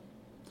now.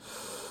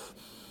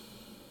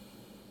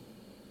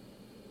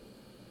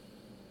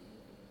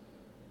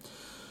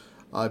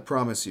 I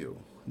promise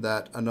you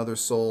that another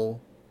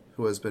soul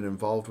who has been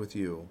involved with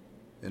you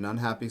in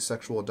unhappy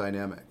sexual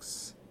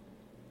dynamics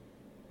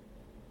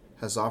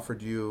has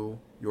offered you,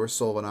 your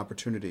soul, an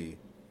opportunity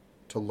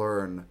to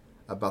learn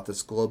about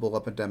this global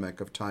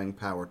epidemic of tying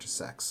power to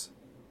sex.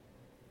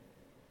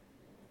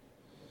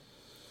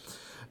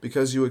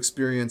 Because you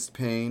experienced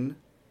pain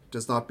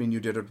does not mean you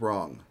did it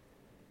wrong.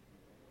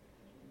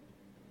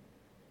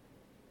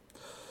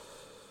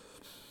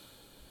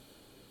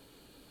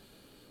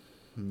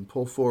 And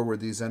pull forward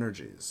these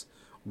energies.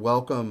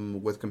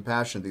 Welcome with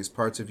compassion these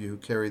parts of you who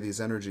carry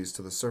these energies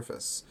to the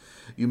surface.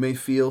 You may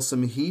feel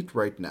some heat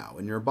right now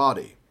in your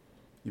body.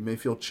 You may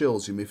feel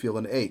chills. You may feel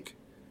an ache.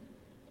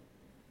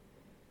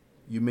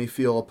 You may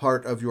feel a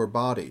part of your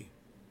body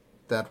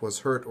that was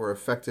hurt or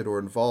affected or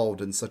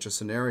involved in such a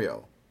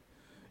scenario.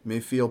 You may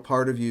feel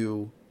part of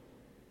you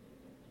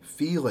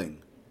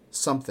feeling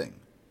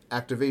something.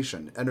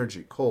 Activation,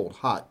 energy, cold,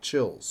 hot,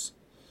 chills,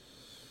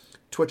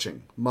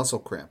 twitching, muscle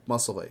cramp,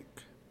 muscle ache.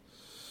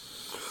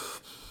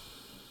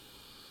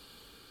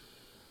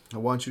 I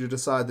want you to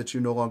decide that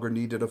you no longer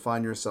need to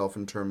define yourself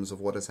in terms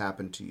of what has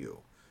happened to you,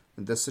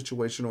 in this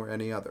situation or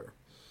any other.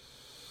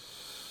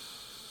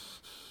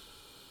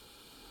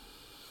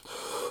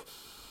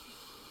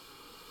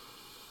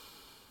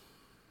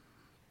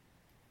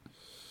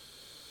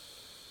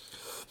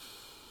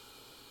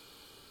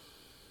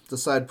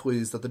 Decide,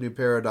 please, that the new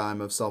paradigm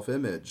of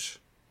self-image,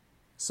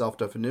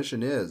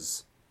 self-definition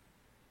is,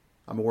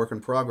 I'm a work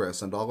in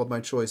progress, and all of my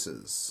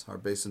choices are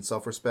based in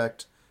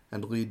self-respect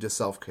and lead to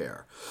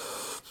self-care.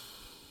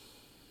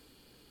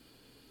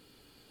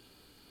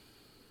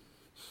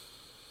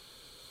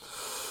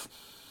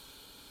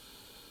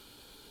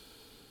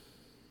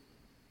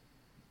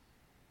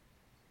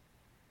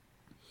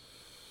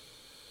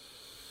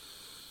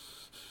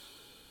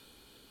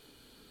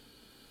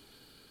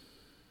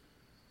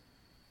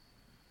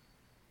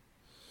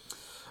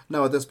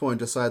 Now, at this point,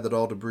 decide that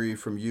all debris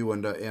from you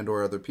and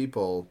or other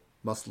people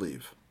must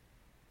leave.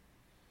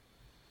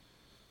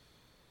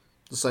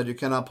 Decide you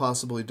cannot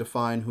possibly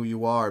define who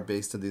you are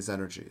based on these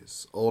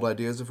energies. Old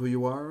ideas of who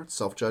you are,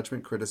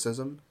 self-judgment,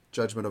 criticism,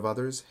 judgment of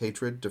others,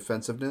 hatred,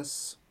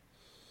 defensiveness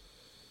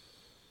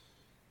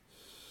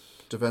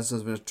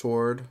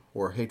toward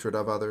or hatred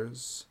of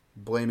others,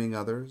 blaming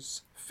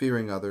others,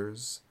 fearing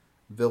others,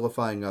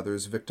 vilifying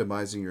others,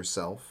 victimizing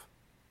yourself,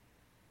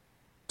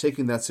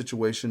 taking that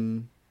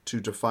situation to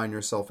define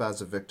yourself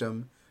as a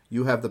victim.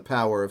 You have the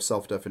power of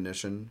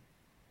self-definition.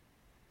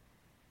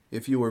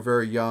 If you were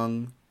very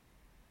young,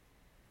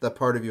 that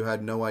part of you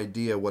had no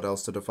idea what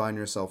else to define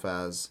yourself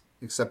as,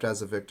 except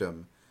as a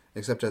victim,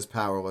 except as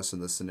powerless in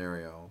this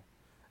scenario.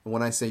 And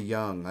when I say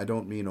young, I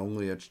don't mean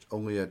only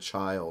a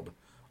child,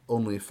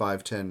 only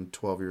 5, 10,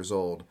 12 years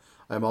old.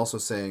 I'm also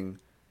saying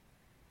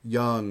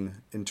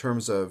young in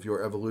terms of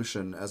your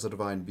evolution as a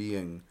divine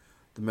being,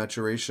 the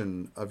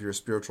maturation of your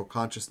spiritual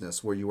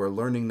consciousness, where you are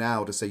learning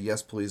now to say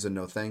yes, please, and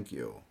no, thank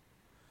you.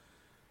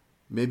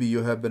 Maybe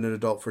you have been an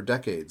adult for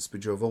decades,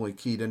 but you have only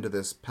keyed into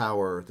this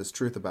power, this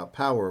truth about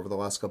power over the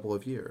last couple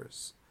of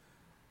years.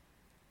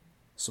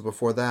 So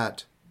before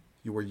that,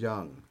 you were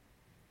young.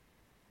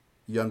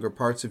 Younger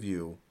parts of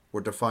you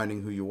were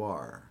defining who you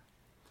are.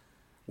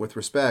 With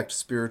respect,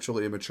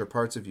 spiritually immature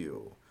parts of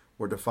you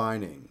were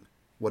defining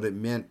what it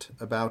meant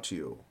about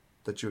you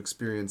that you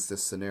experienced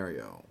this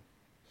scenario.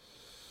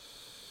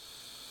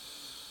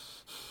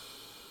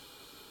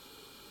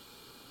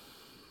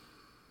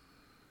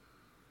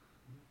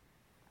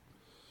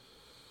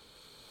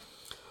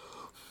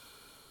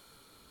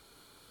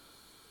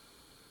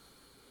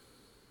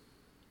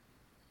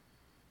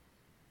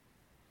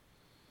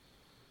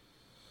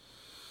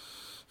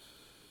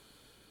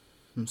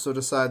 And so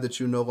decide that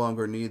you no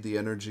longer need the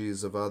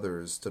energies of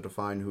others to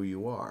define who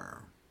you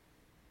are.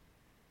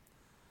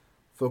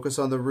 Focus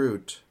on the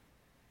root,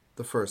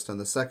 the first and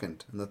the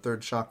second and the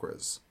third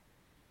chakras.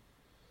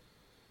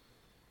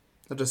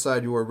 And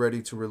decide you are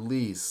ready to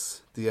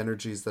release the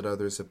energies that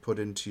others have put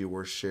into you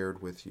or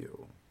shared with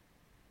you,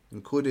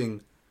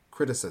 including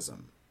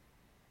criticism,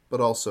 but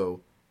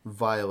also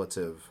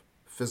violative,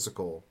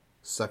 physical,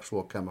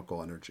 sexual,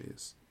 chemical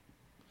energies.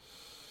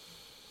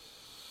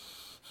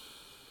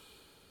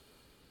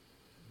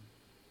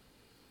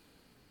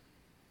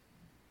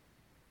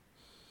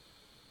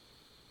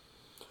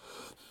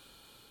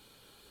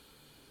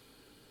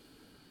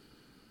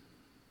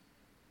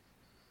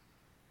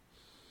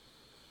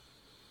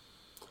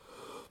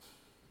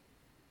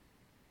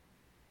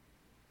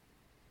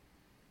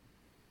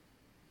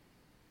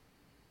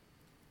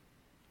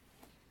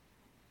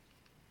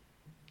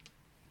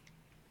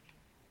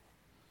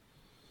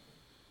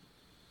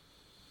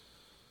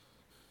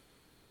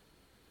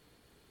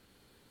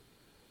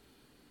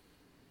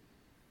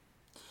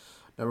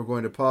 Now we're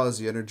going to pause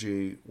the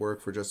energy work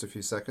for just a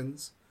few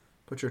seconds.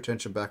 Put your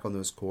attention back on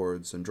those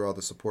cords and draw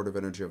the supportive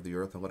energy of the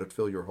earth and let it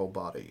fill your whole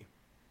body.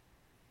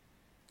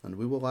 And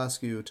we will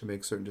ask you to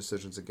make certain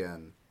decisions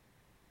again,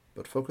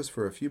 but focus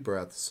for a few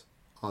breaths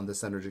on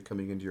this energy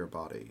coming into your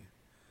body,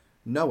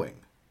 knowing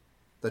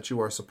that you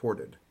are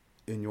supported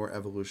in your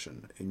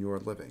evolution, in your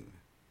living.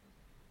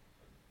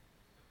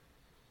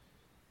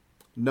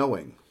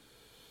 Knowing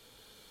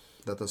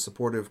that the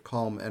supportive,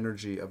 calm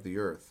energy of the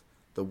earth,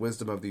 the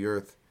wisdom of the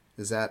earth,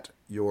 is at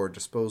your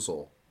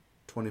disposal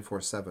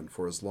 24/7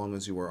 for as long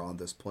as you are on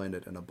this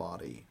planet in a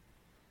body.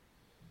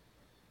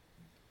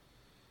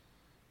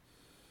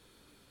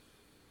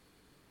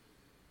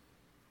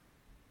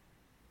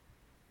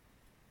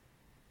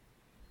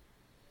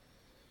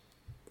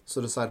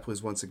 So decide,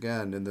 please, once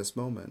again, in this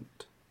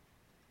moment,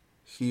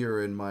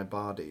 here in my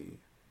body,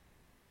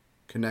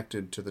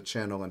 connected to the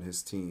channel and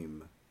his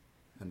team,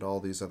 and all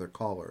these other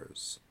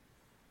callers,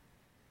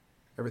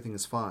 everything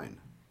is fine,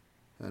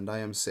 and I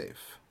am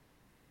safe.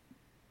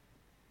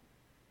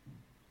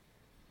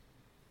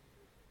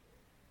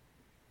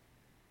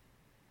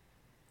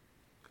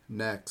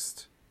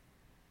 Next,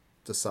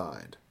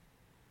 decide.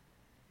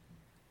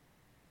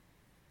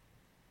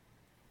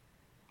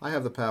 I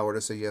have the power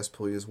to say yes,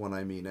 please, when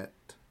I mean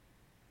it.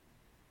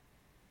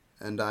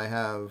 And I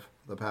have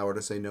the power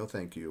to say no,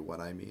 thank you,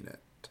 when I mean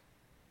it.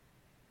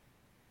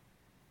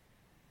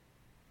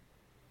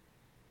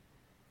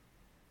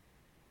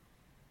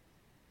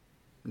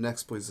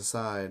 Next, please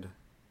decide.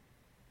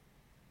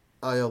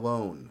 I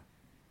alone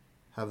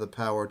have the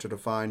power to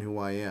define who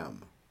I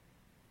am,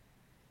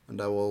 and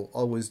I will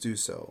always do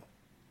so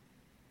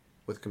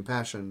with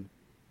compassion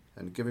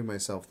and giving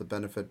myself the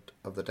benefit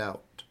of the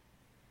doubt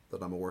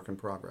that I'm a work in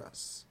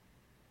progress.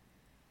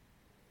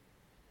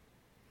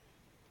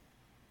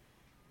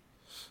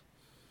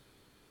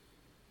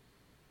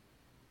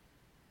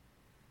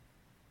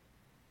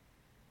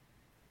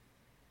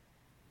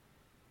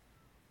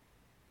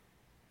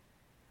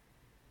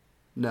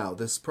 Now,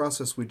 this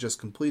process we just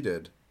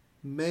completed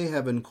may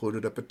have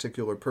included a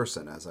particular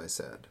person, as I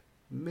said.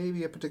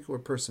 Maybe a particular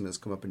person has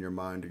come up in your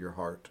mind or your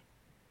heart.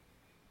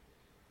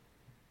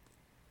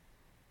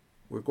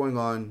 We're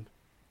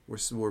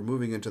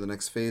moving into the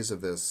next phase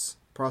of this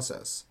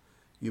process.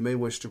 You may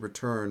wish to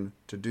return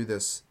to do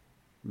this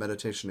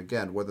meditation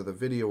again, whether the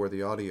video or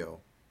the audio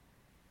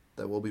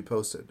that will be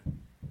posted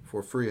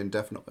for free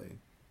indefinitely.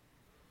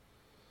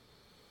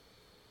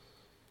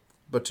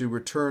 But to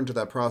return to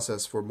that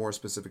process for more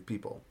specific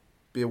people.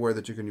 Be aware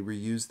that you can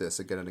reuse this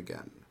again and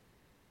again.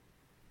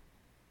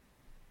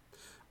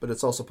 But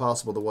it's also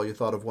possible that while you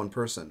thought of one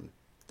person,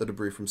 the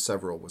debris from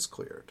several was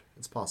cleared.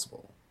 It's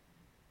possible.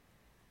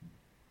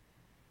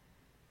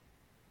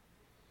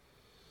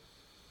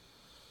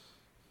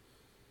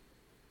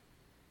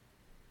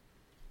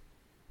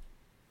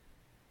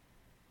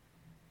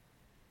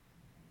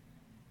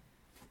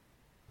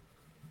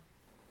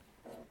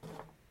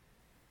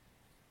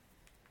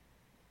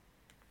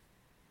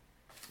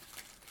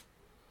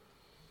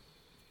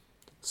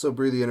 So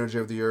breathe the energy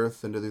of the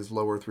earth into these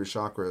lower three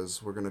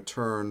chakras. We're going to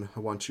turn. I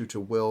want you to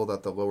will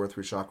that the lower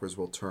three chakras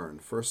will turn.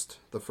 First,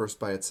 the first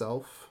by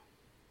itself.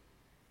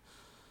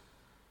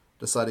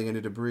 Deciding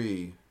any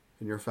debris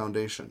in your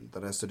foundation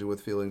that has to do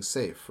with feeling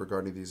safe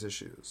regarding these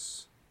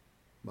issues.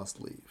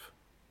 must leave.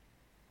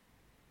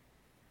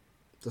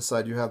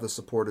 Decide you have the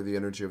support of the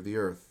energy of the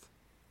earth,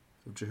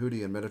 of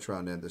Jehudi and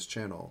Metatron and this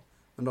channel,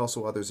 and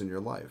also others in your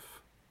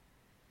life.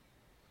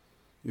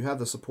 You have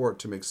the support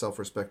to make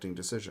self-respecting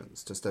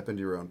decisions, to step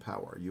into your own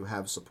power. You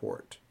have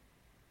support.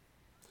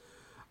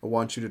 I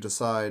want you to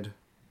decide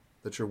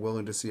that you're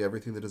willing to see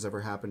everything that has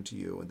ever happened to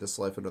you in this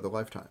life and other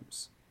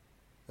lifetimes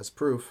as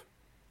proof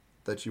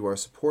that you are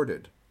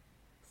supported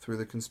through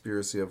the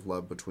conspiracy of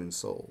love between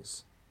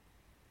souls.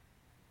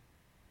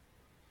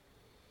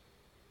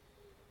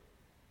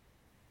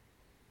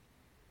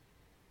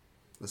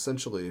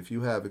 Essentially, if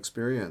you have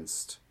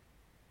experienced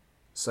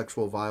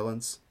sexual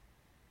violence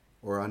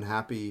or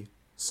unhappy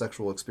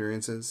sexual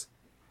experiences,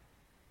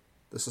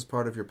 this is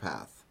part of your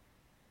path.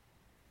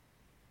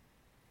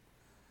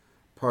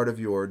 Part of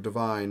your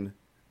divine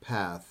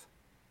path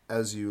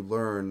as you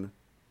learn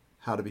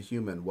how to be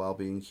human while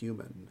being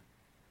human.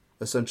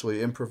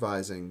 Essentially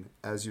improvising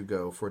as you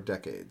go for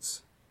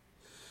decades.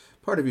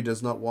 Part of you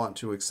does not want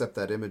to accept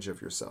that image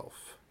of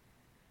yourself,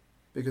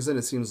 because then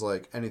it seems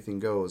like anything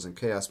goes and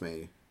chaos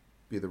may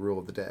be the rule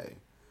of the day,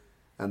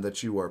 and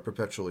that you are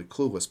perpetually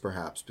clueless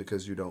perhaps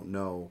because you don't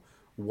know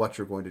what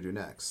you're going to do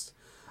next.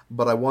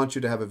 But I want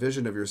you to have a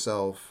vision of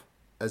yourself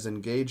as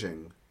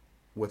engaging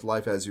with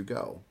life as you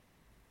go,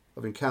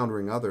 of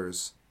encountering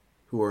others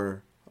who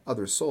are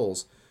other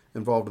souls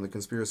involved in the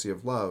conspiracy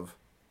of love.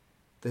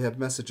 They have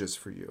messages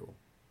for you.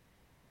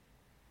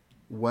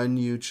 When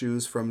you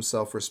choose from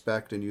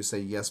self-respect and you say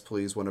yes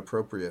please when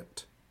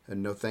appropriate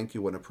and no thank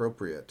you when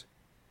appropriate,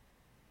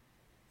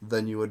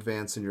 then you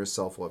advance in your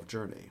self-love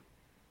journey.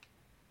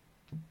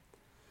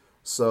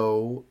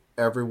 So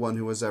everyone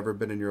who has ever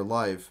been in your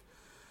life,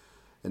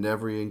 in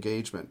every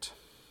engagement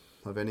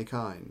of any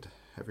kind,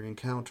 every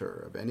encounter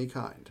of any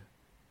kind,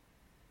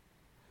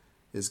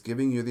 is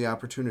giving you the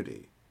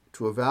opportunity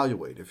to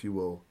evaluate if you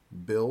will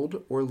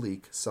build or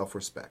leak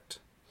self-respect.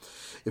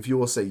 If you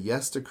will say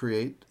yes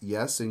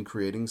in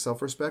creating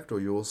self-respect, or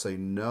you will say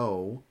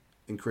no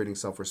in creating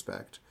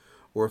self-respect,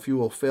 or if you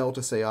will fail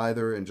to say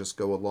either and just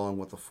go along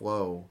with the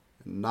flow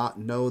and not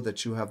know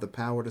that you have the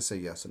power to say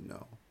yes and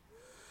no.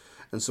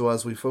 And so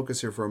as we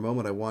focus here for a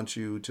moment, I want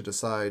you to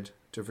decide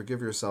to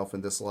forgive yourself in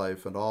this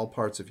life and all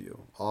parts of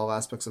you, all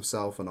aspects of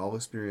self and all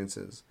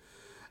experiences,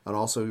 and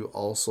also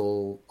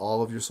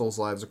all of your soul's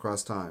lives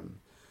across time.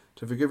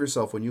 To forgive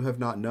yourself when you have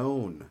not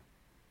known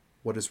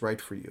what is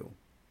right for you.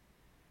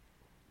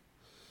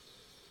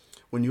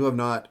 When you have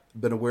not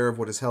been aware of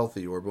what is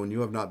healthy, or when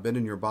you have not been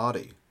in your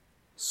body,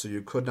 so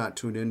you could not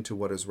tune into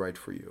what is right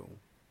for you.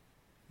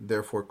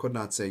 Therefore could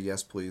not say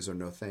yes please or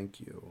no thank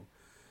you.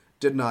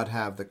 Did not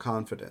have the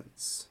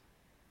confidence.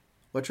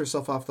 Let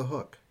yourself off the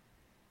hook.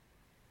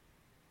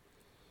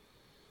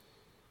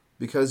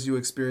 Because you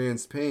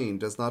experienced pain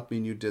does not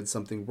mean you did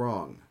something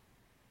wrong.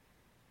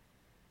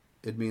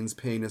 It means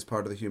pain is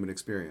part of the human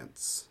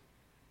experience.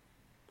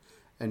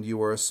 And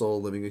you are a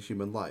soul living a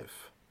human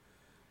life.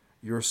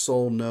 Your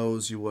soul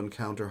knows you will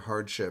encounter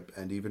hardship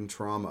and even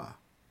trauma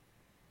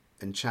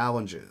and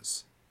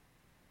challenges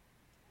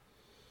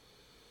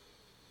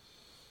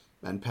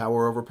and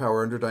power over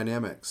power under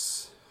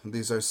dynamics.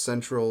 These are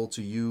central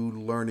to you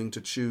learning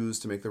to choose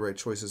to make the right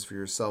choices for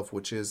yourself,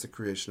 which is the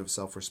creation of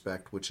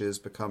self-respect, which is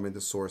becoming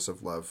the source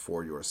of love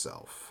for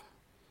yourself.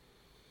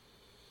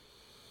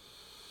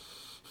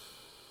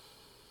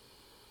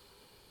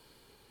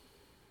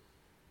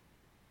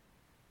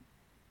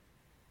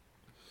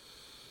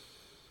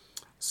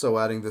 So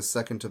adding the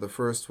second to the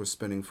first, we're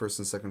spinning first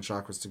and second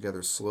chakras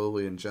together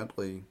slowly and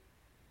gently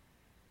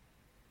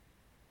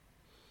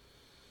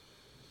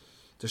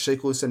to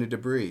shake loose any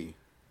debris,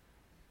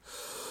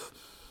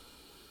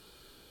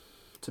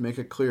 to make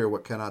it clear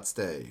what cannot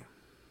stay.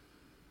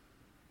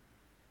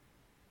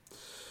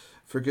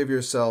 Forgive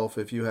yourself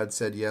if you had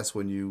said yes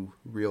when you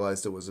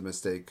realized it was a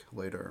mistake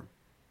later.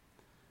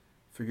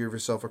 Forgive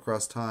yourself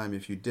across time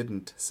if you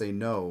didn't say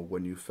no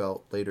when you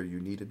felt later you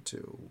needed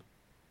to.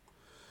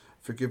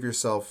 Forgive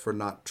yourself for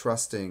not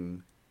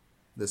trusting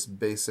this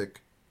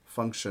basic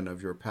function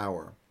of your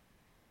power.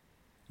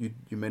 You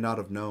may not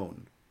have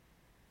known.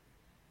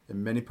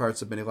 In many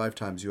parts of many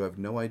lifetimes, you have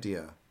no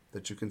idea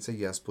that you can say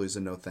yes, please,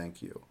 and no,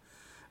 thank you.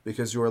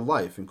 Because your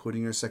life,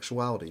 including your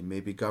sexuality, may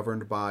be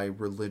governed by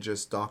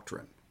religious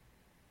doctrine,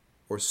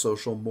 or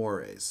social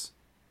mores,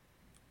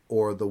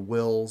 or the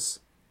wills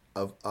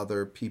of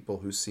other people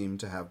who seem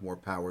to have more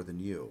power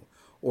than you,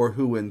 or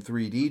who in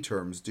 3D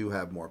terms do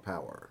have more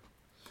power.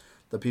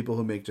 The people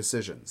who make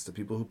decisions, the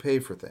people who pay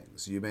for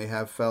things. You may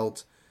have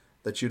felt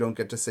that you don't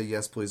get to say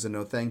yes, please, and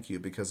no, thank you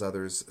because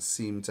others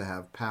seem to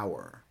have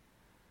power.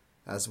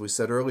 As we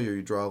said earlier,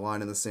 you draw a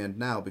line in the sand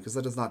now because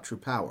that is not true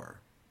power.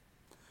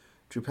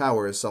 True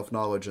power is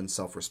self-knowledge and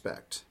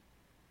self-respect.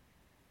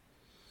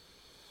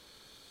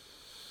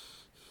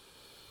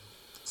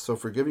 So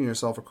forgiving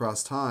yourself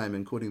across time,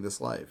 including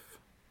this life.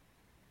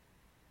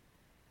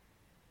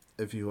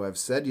 If you have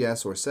said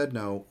yes or said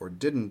no or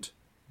didn't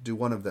do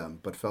one of them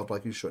but felt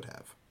like you should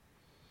have.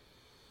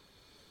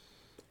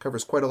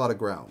 Covers quite a lot of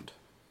ground.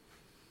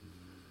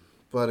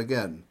 But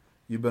again,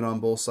 You've been on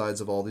both sides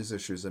of all these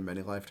issues in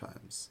many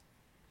lifetimes.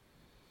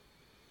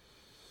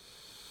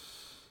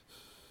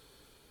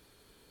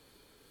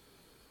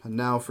 And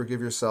now forgive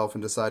yourself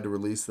and decide to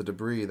release the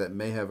debris that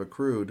may have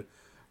accrued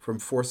from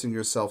forcing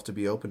yourself to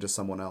be open to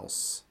someone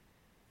else,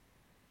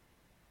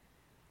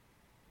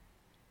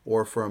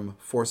 or from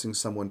forcing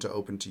someone to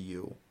open to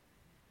you,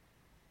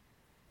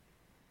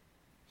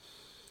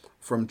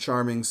 from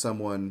charming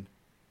someone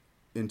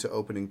into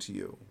opening to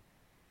you,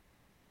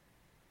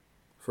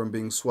 from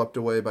being swept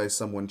away by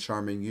someone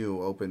charming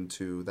you open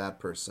to that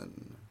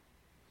person.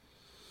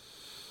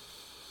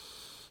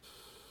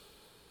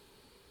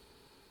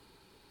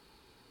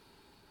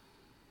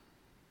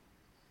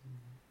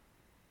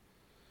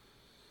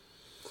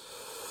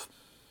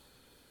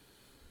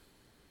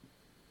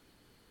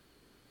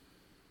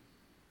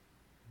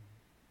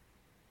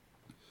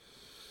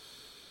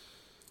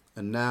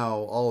 And now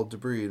all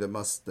debris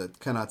that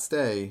cannot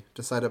stay,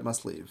 decide it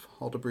must leave.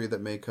 All debris that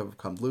may have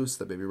come loose,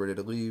 that may be ready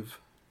to leave,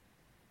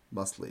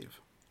 must leave.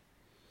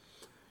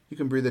 You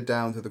can breathe it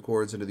down through the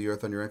cords into the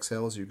earth on your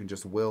exhales. You can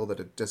just will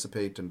that it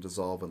dissipate and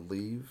dissolve and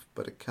leave,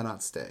 but it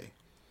cannot stay.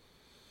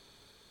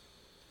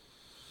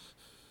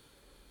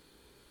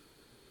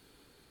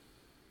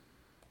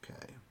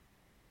 Okay.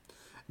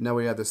 Now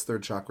we have this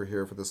third chakra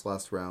here for this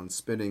last round,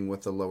 spinning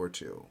with the lower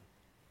two.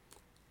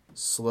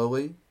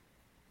 Slowly,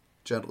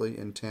 gently,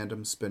 in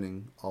tandem,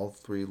 spinning all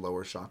three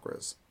lower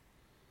chakras.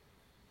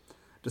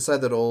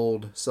 Decide that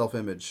old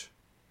self-image,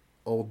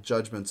 old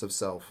judgments of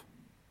self,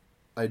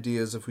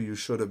 ideas of who you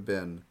should have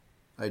been,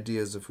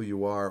 ideas of who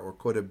you are or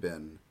could have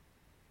been,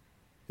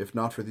 if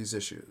not for these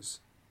issues.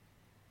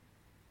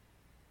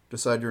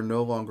 Decide you're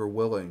no longer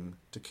willing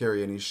to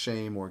carry any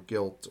shame or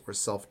guilt or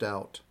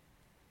self-doubt,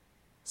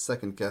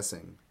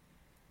 second-guessing,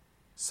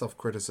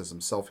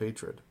 self-criticism,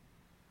 self-hatred.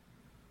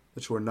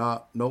 That you are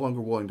no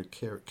longer willing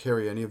to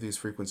carry any of these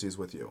frequencies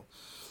with you,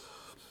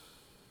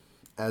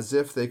 as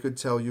if they could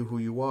tell you who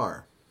you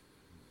are,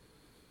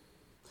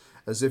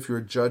 as if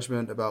your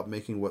judgment about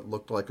making what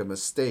looked like a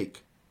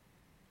mistake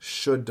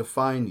should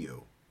define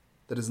you.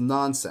 That is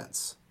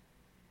nonsense.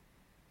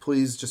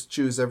 Please just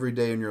choose every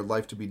day in your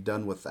life to be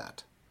done with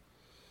that.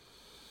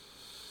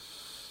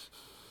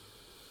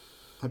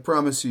 I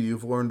promise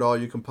you've learned all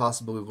you can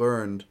possibly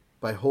learn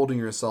by holding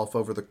yourself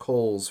over the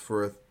coals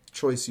for a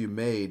choice you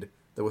made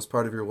that was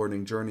part of your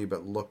learning journey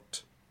but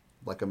looked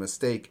like a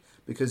mistake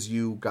because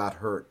you got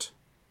hurt.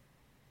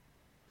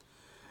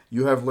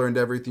 You have learned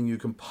everything you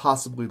can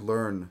possibly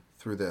learn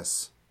through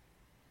this.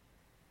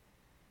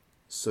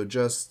 So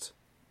just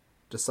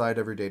decide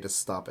every day to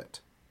stop it.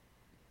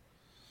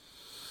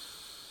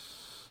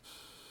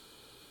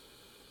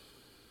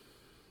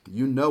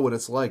 You know what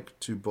it's like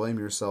to blame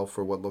yourself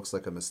for what looks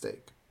like a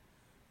mistake.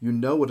 You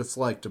know what it's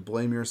like to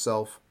blame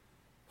yourself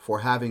for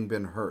having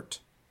been hurt,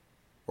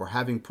 or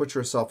having put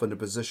yourself in a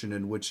position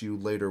in which you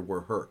later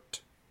were hurt.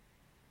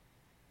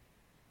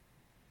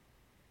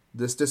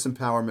 This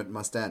disempowerment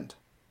must end.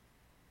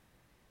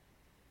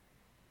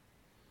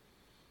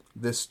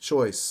 This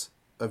choice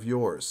of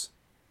yours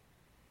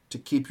to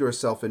keep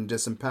yourself in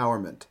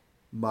disempowerment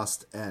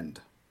must end.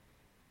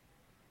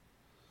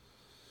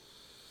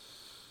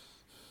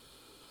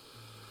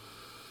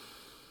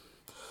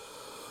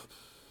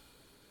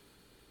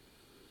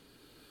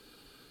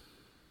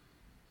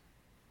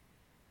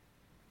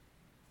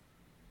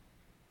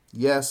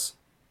 Yes,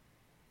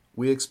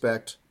 we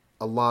expect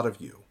a lot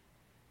of you.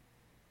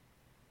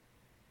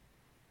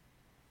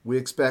 We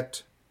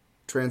expect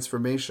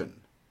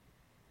transformation.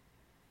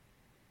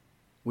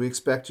 We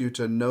expect you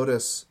to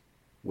notice,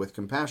 with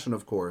compassion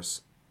of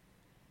course,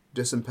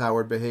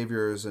 disempowered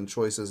behaviors and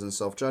choices and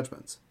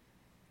self-judgments.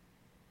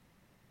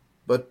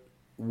 But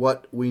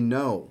what we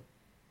know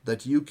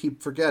that you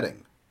keep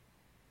forgetting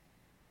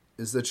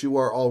is that you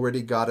are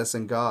already goddess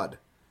and God.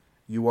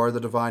 You are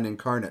the divine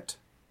incarnate.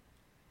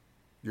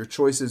 Your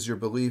choices, your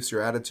beliefs,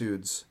 your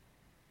attitudes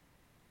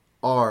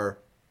are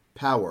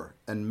power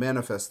and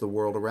manifest the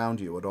world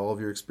around you at all of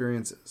your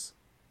experiences.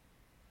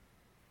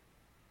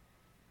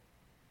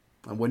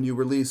 And when you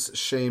release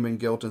shame and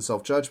guilt and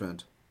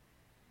self-judgment,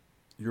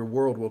 your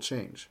world will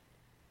change.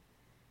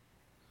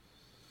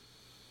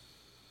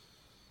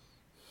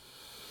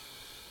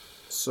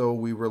 So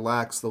we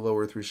relax the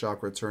lower three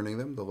chakras, turning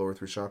them, the lower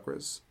three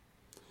chakras.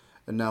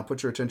 And now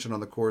put your attention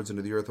on the cords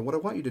into the earth. And what I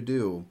want you to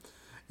do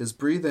is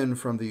breathe in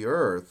from the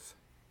earth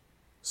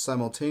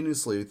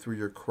simultaneously through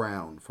your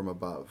crown from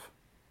above.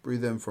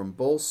 Breathe in from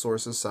both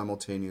sources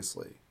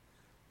simultaneously.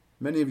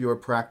 Many of you are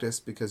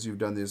practiced because you've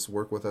done this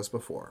work with us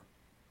before.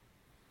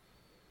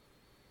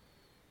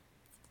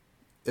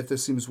 If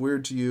this seems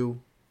weird to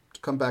you,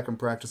 come back and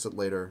practice it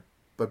later.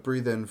 But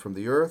breathe in from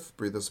the earth,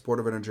 breathe the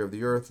supportive energy of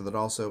the earth, and then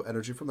also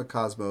energy from the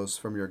cosmos,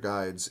 from your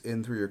guides,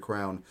 in through your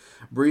crown.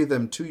 Breathe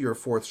them to your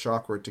fourth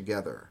chakra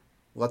together.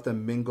 Let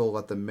them mingle,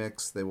 let them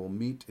mix. They will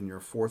meet in your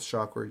fourth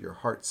chakra, your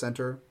heart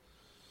center.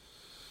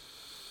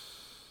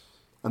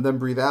 And then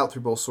breathe out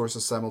through both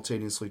sources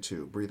simultaneously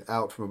too. Breathe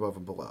out from above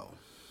and below.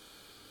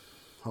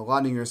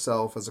 Aligning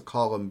yourself as a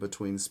column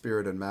between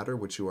spirit and matter,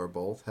 which you are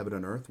both, heaven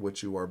and earth,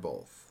 which you are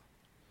both.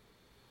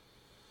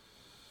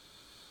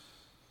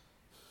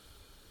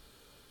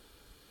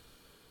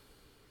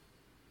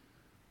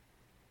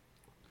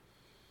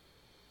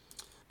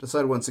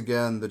 Decide once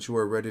again that you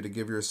are ready to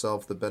give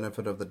yourself the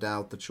benefit of the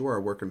doubt that you are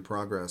a work in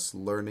progress,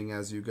 learning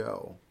as you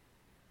go.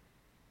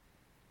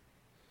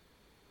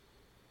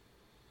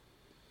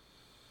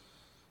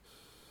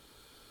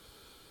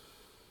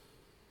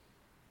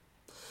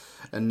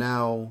 And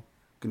now,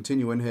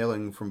 continue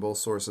inhaling from both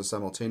sources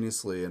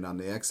simultaneously, and on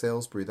the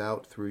exhales, breathe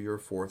out through your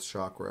fourth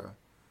chakra.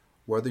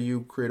 Whether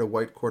you create a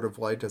white cord of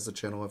light, as the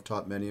channel have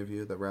taught many of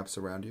you, that wraps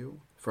around you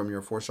from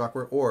your fourth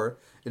chakra, or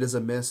it is a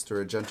mist or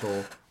a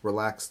gentle,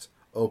 relaxed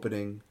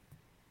opening,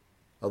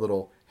 a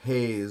little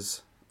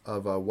haze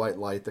of a white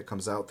light that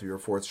comes out through your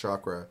fourth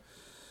chakra.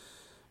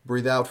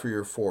 Breathe out for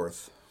your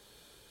fourth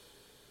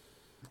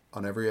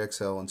on every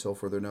exhale until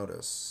further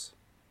notice.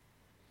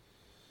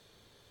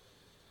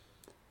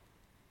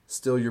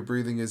 Still, your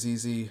breathing is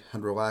easy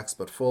and relaxed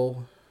but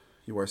full.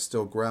 You are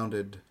still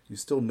grounded. You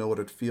still know what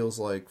it feels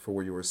like for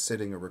where you are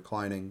sitting or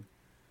reclining,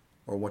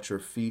 or what your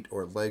feet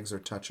or legs are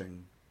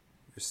touching.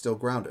 You're still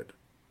grounded.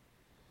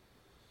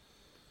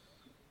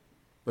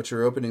 But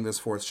you're opening this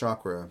fourth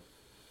chakra.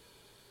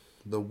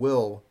 The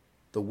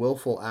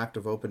willful act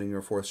of opening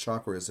your fourth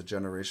chakra is a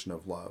generation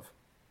of love.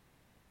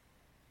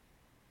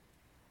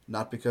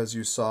 Not because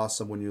you saw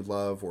someone you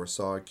love or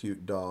saw a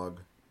cute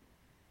dog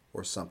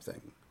or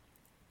something.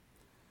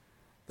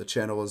 The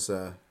channel is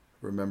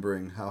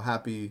remembering how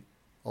happy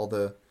all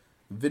the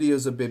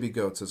videos of baby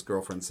goats his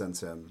girlfriend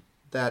sends him.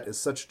 That is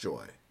such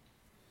joy.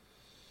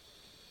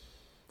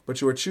 But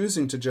you are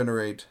choosing to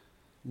generate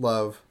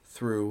love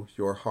through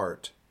your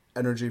heart.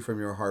 Energy from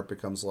your heart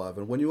becomes love.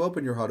 And when you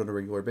open your heart on a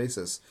regular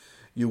basis,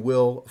 you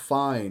will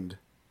find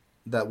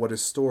that what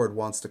is stored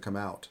wants to come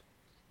out.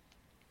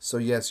 So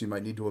yes, you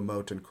might need to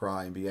emote and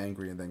cry and be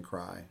angry and then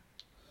cry.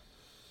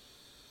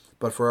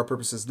 But for our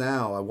purposes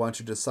now, I want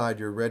you to decide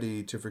you're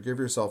ready to forgive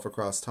yourself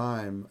across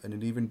time at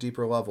an even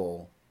deeper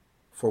level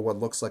for what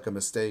looks like a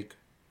mistake,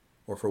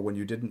 or for when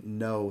you didn't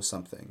know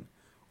something,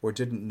 or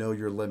didn't know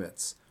your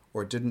limits,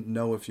 or didn't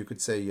know if you could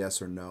say yes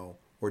or no,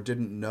 or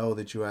didn't know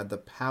that you had the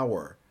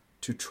power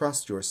to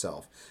trust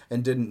yourself,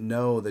 and didn't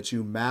know that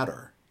you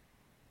matter.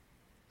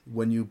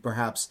 When you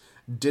perhaps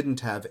didn't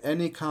have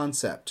any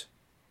concept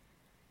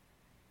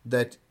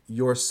that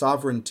your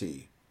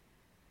sovereignty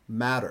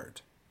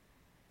mattered.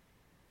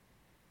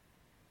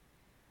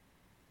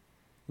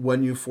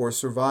 When you, for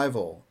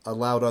survival,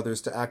 allowed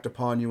others to act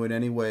upon you in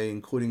any way,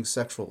 including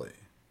sexually.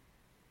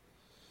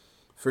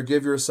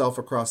 Forgive yourself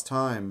across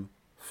time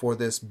for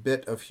this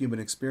bit of human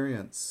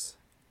experience,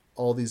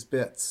 all these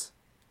bits.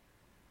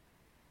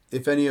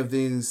 If any of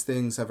these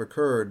things have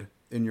occurred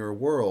in your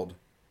world,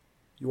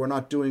 you are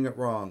not doing it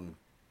wrong.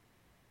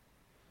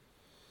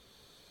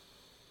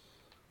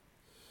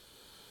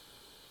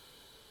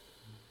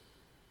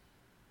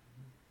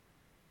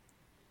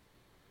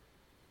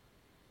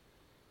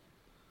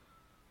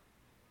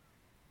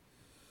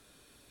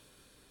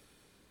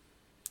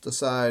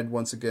 Decide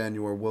once again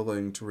you are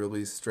willing to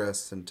release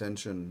stress and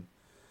tension,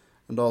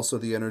 and also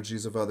the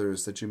energies of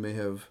others that you may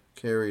have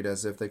carried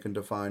as if they can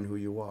define who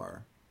you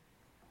are.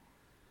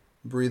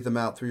 Breathe them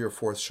out through your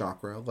fourth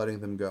chakra, letting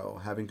them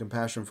go, having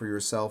compassion for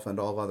yourself and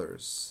all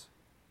others.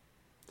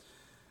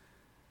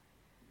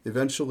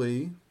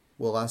 Eventually,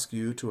 we'll ask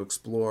you to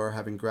explore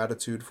having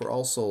gratitude for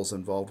all souls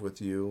involved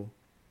with you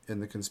in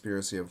the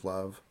conspiracy of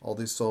love, all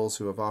these souls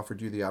who have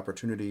offered you the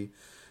opportunity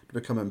to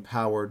become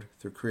empowered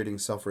through creating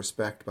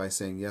self-respect by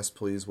saying yes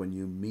please when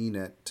you mean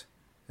it,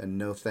 and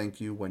no thank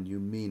you when you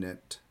mean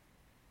it.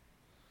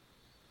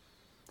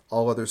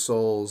 All other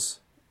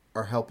souls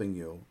are helping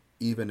you,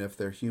 even if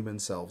their human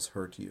selves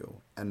hurt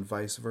you, and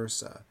vice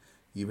versa,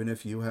 even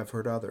if you have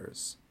hurt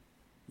others.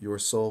 Your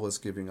soul is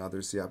giving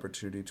others the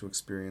opportunity to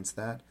experience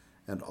that,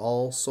 and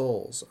all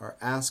souls are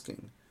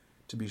asking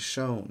to be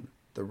shown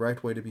the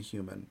right way to be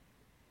human.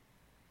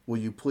 Will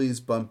you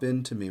please bump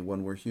into me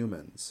when we're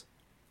humans?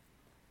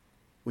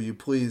 Will you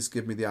please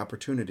give me the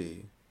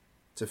opportunity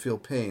to feel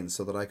pain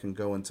so that I can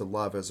go into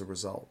love as a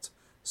result,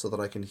 so that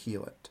I can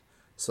heal it,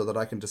 so that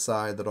I can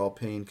decide that all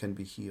pain can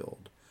be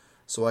healed,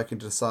 so I can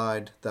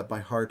decide that my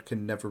heart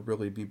can never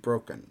really be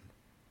broken?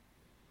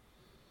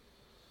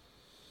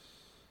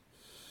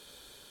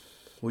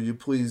 Will you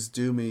please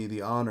do me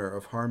the honor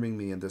of harming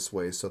me in this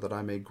way so that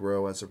I may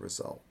grow as a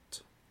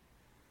result?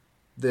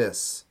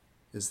 This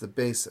is the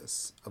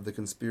basis of the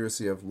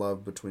conspiracy of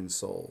love between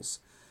souls.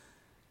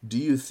 Do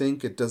you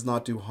think it does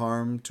not do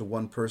harm to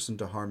one person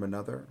to harm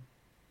another?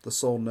 The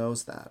soul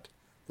knows that.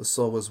 The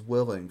soul is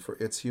willing for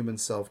its human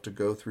self to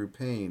go through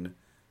pain,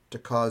 to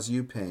cause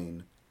you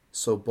pain,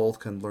 so both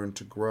can learn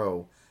to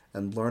grow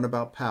and learn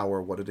about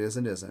power, what it is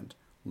and isn't,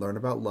 learn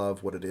about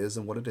love, what it is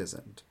and what it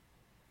isn't,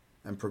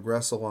 and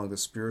progress along the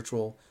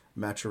spiritual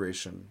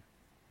maturation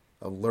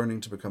of learning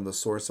to become the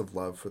source of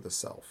love for the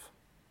self.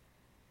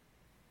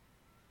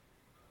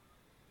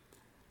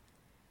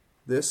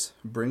 This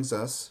brings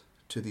us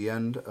to the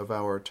end of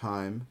our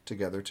time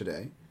together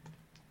today.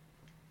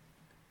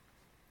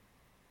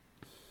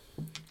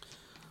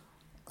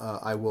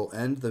 I will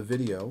end the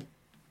video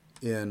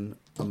in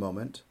a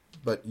moment,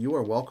 but you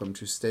are welcome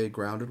to stay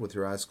grounded with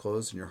your eyes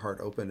closed and your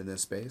heart open in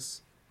this space.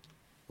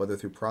 whether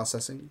through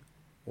processing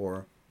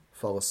or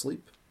fall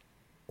asleep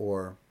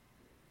or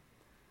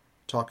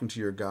talking to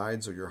your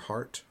guides or your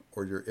heart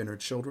or your inner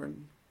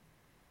children,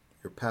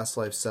 your past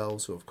life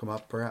selves who have come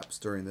up perhaps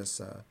during this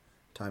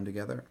time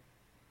together.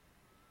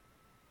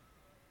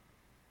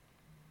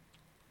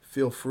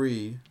 Feel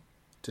free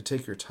to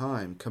take your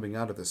time coming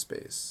out of this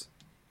space.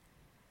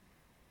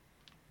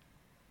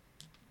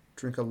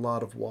 Drink a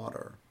lot of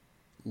water.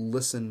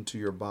 Listen to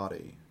your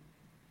body.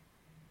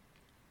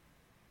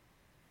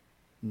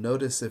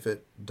 Notice if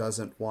it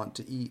doesn't want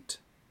to eat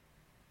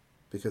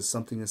because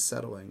something is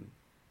settling.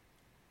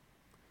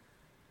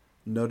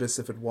 Notice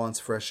if it wants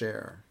fresh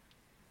air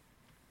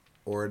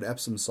or an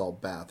Epsom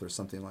salt bath or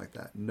something like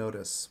that.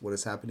 Notice what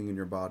is happening in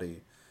your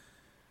body.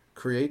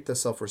 Create the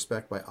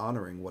self-respect by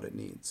honoring what it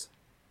needs.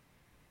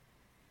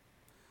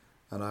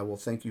 And I will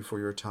thank you for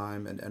your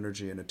time and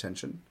energy and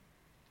attention,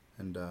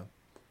 and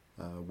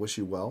wish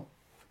you well,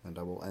 and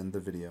I will end the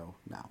video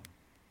now.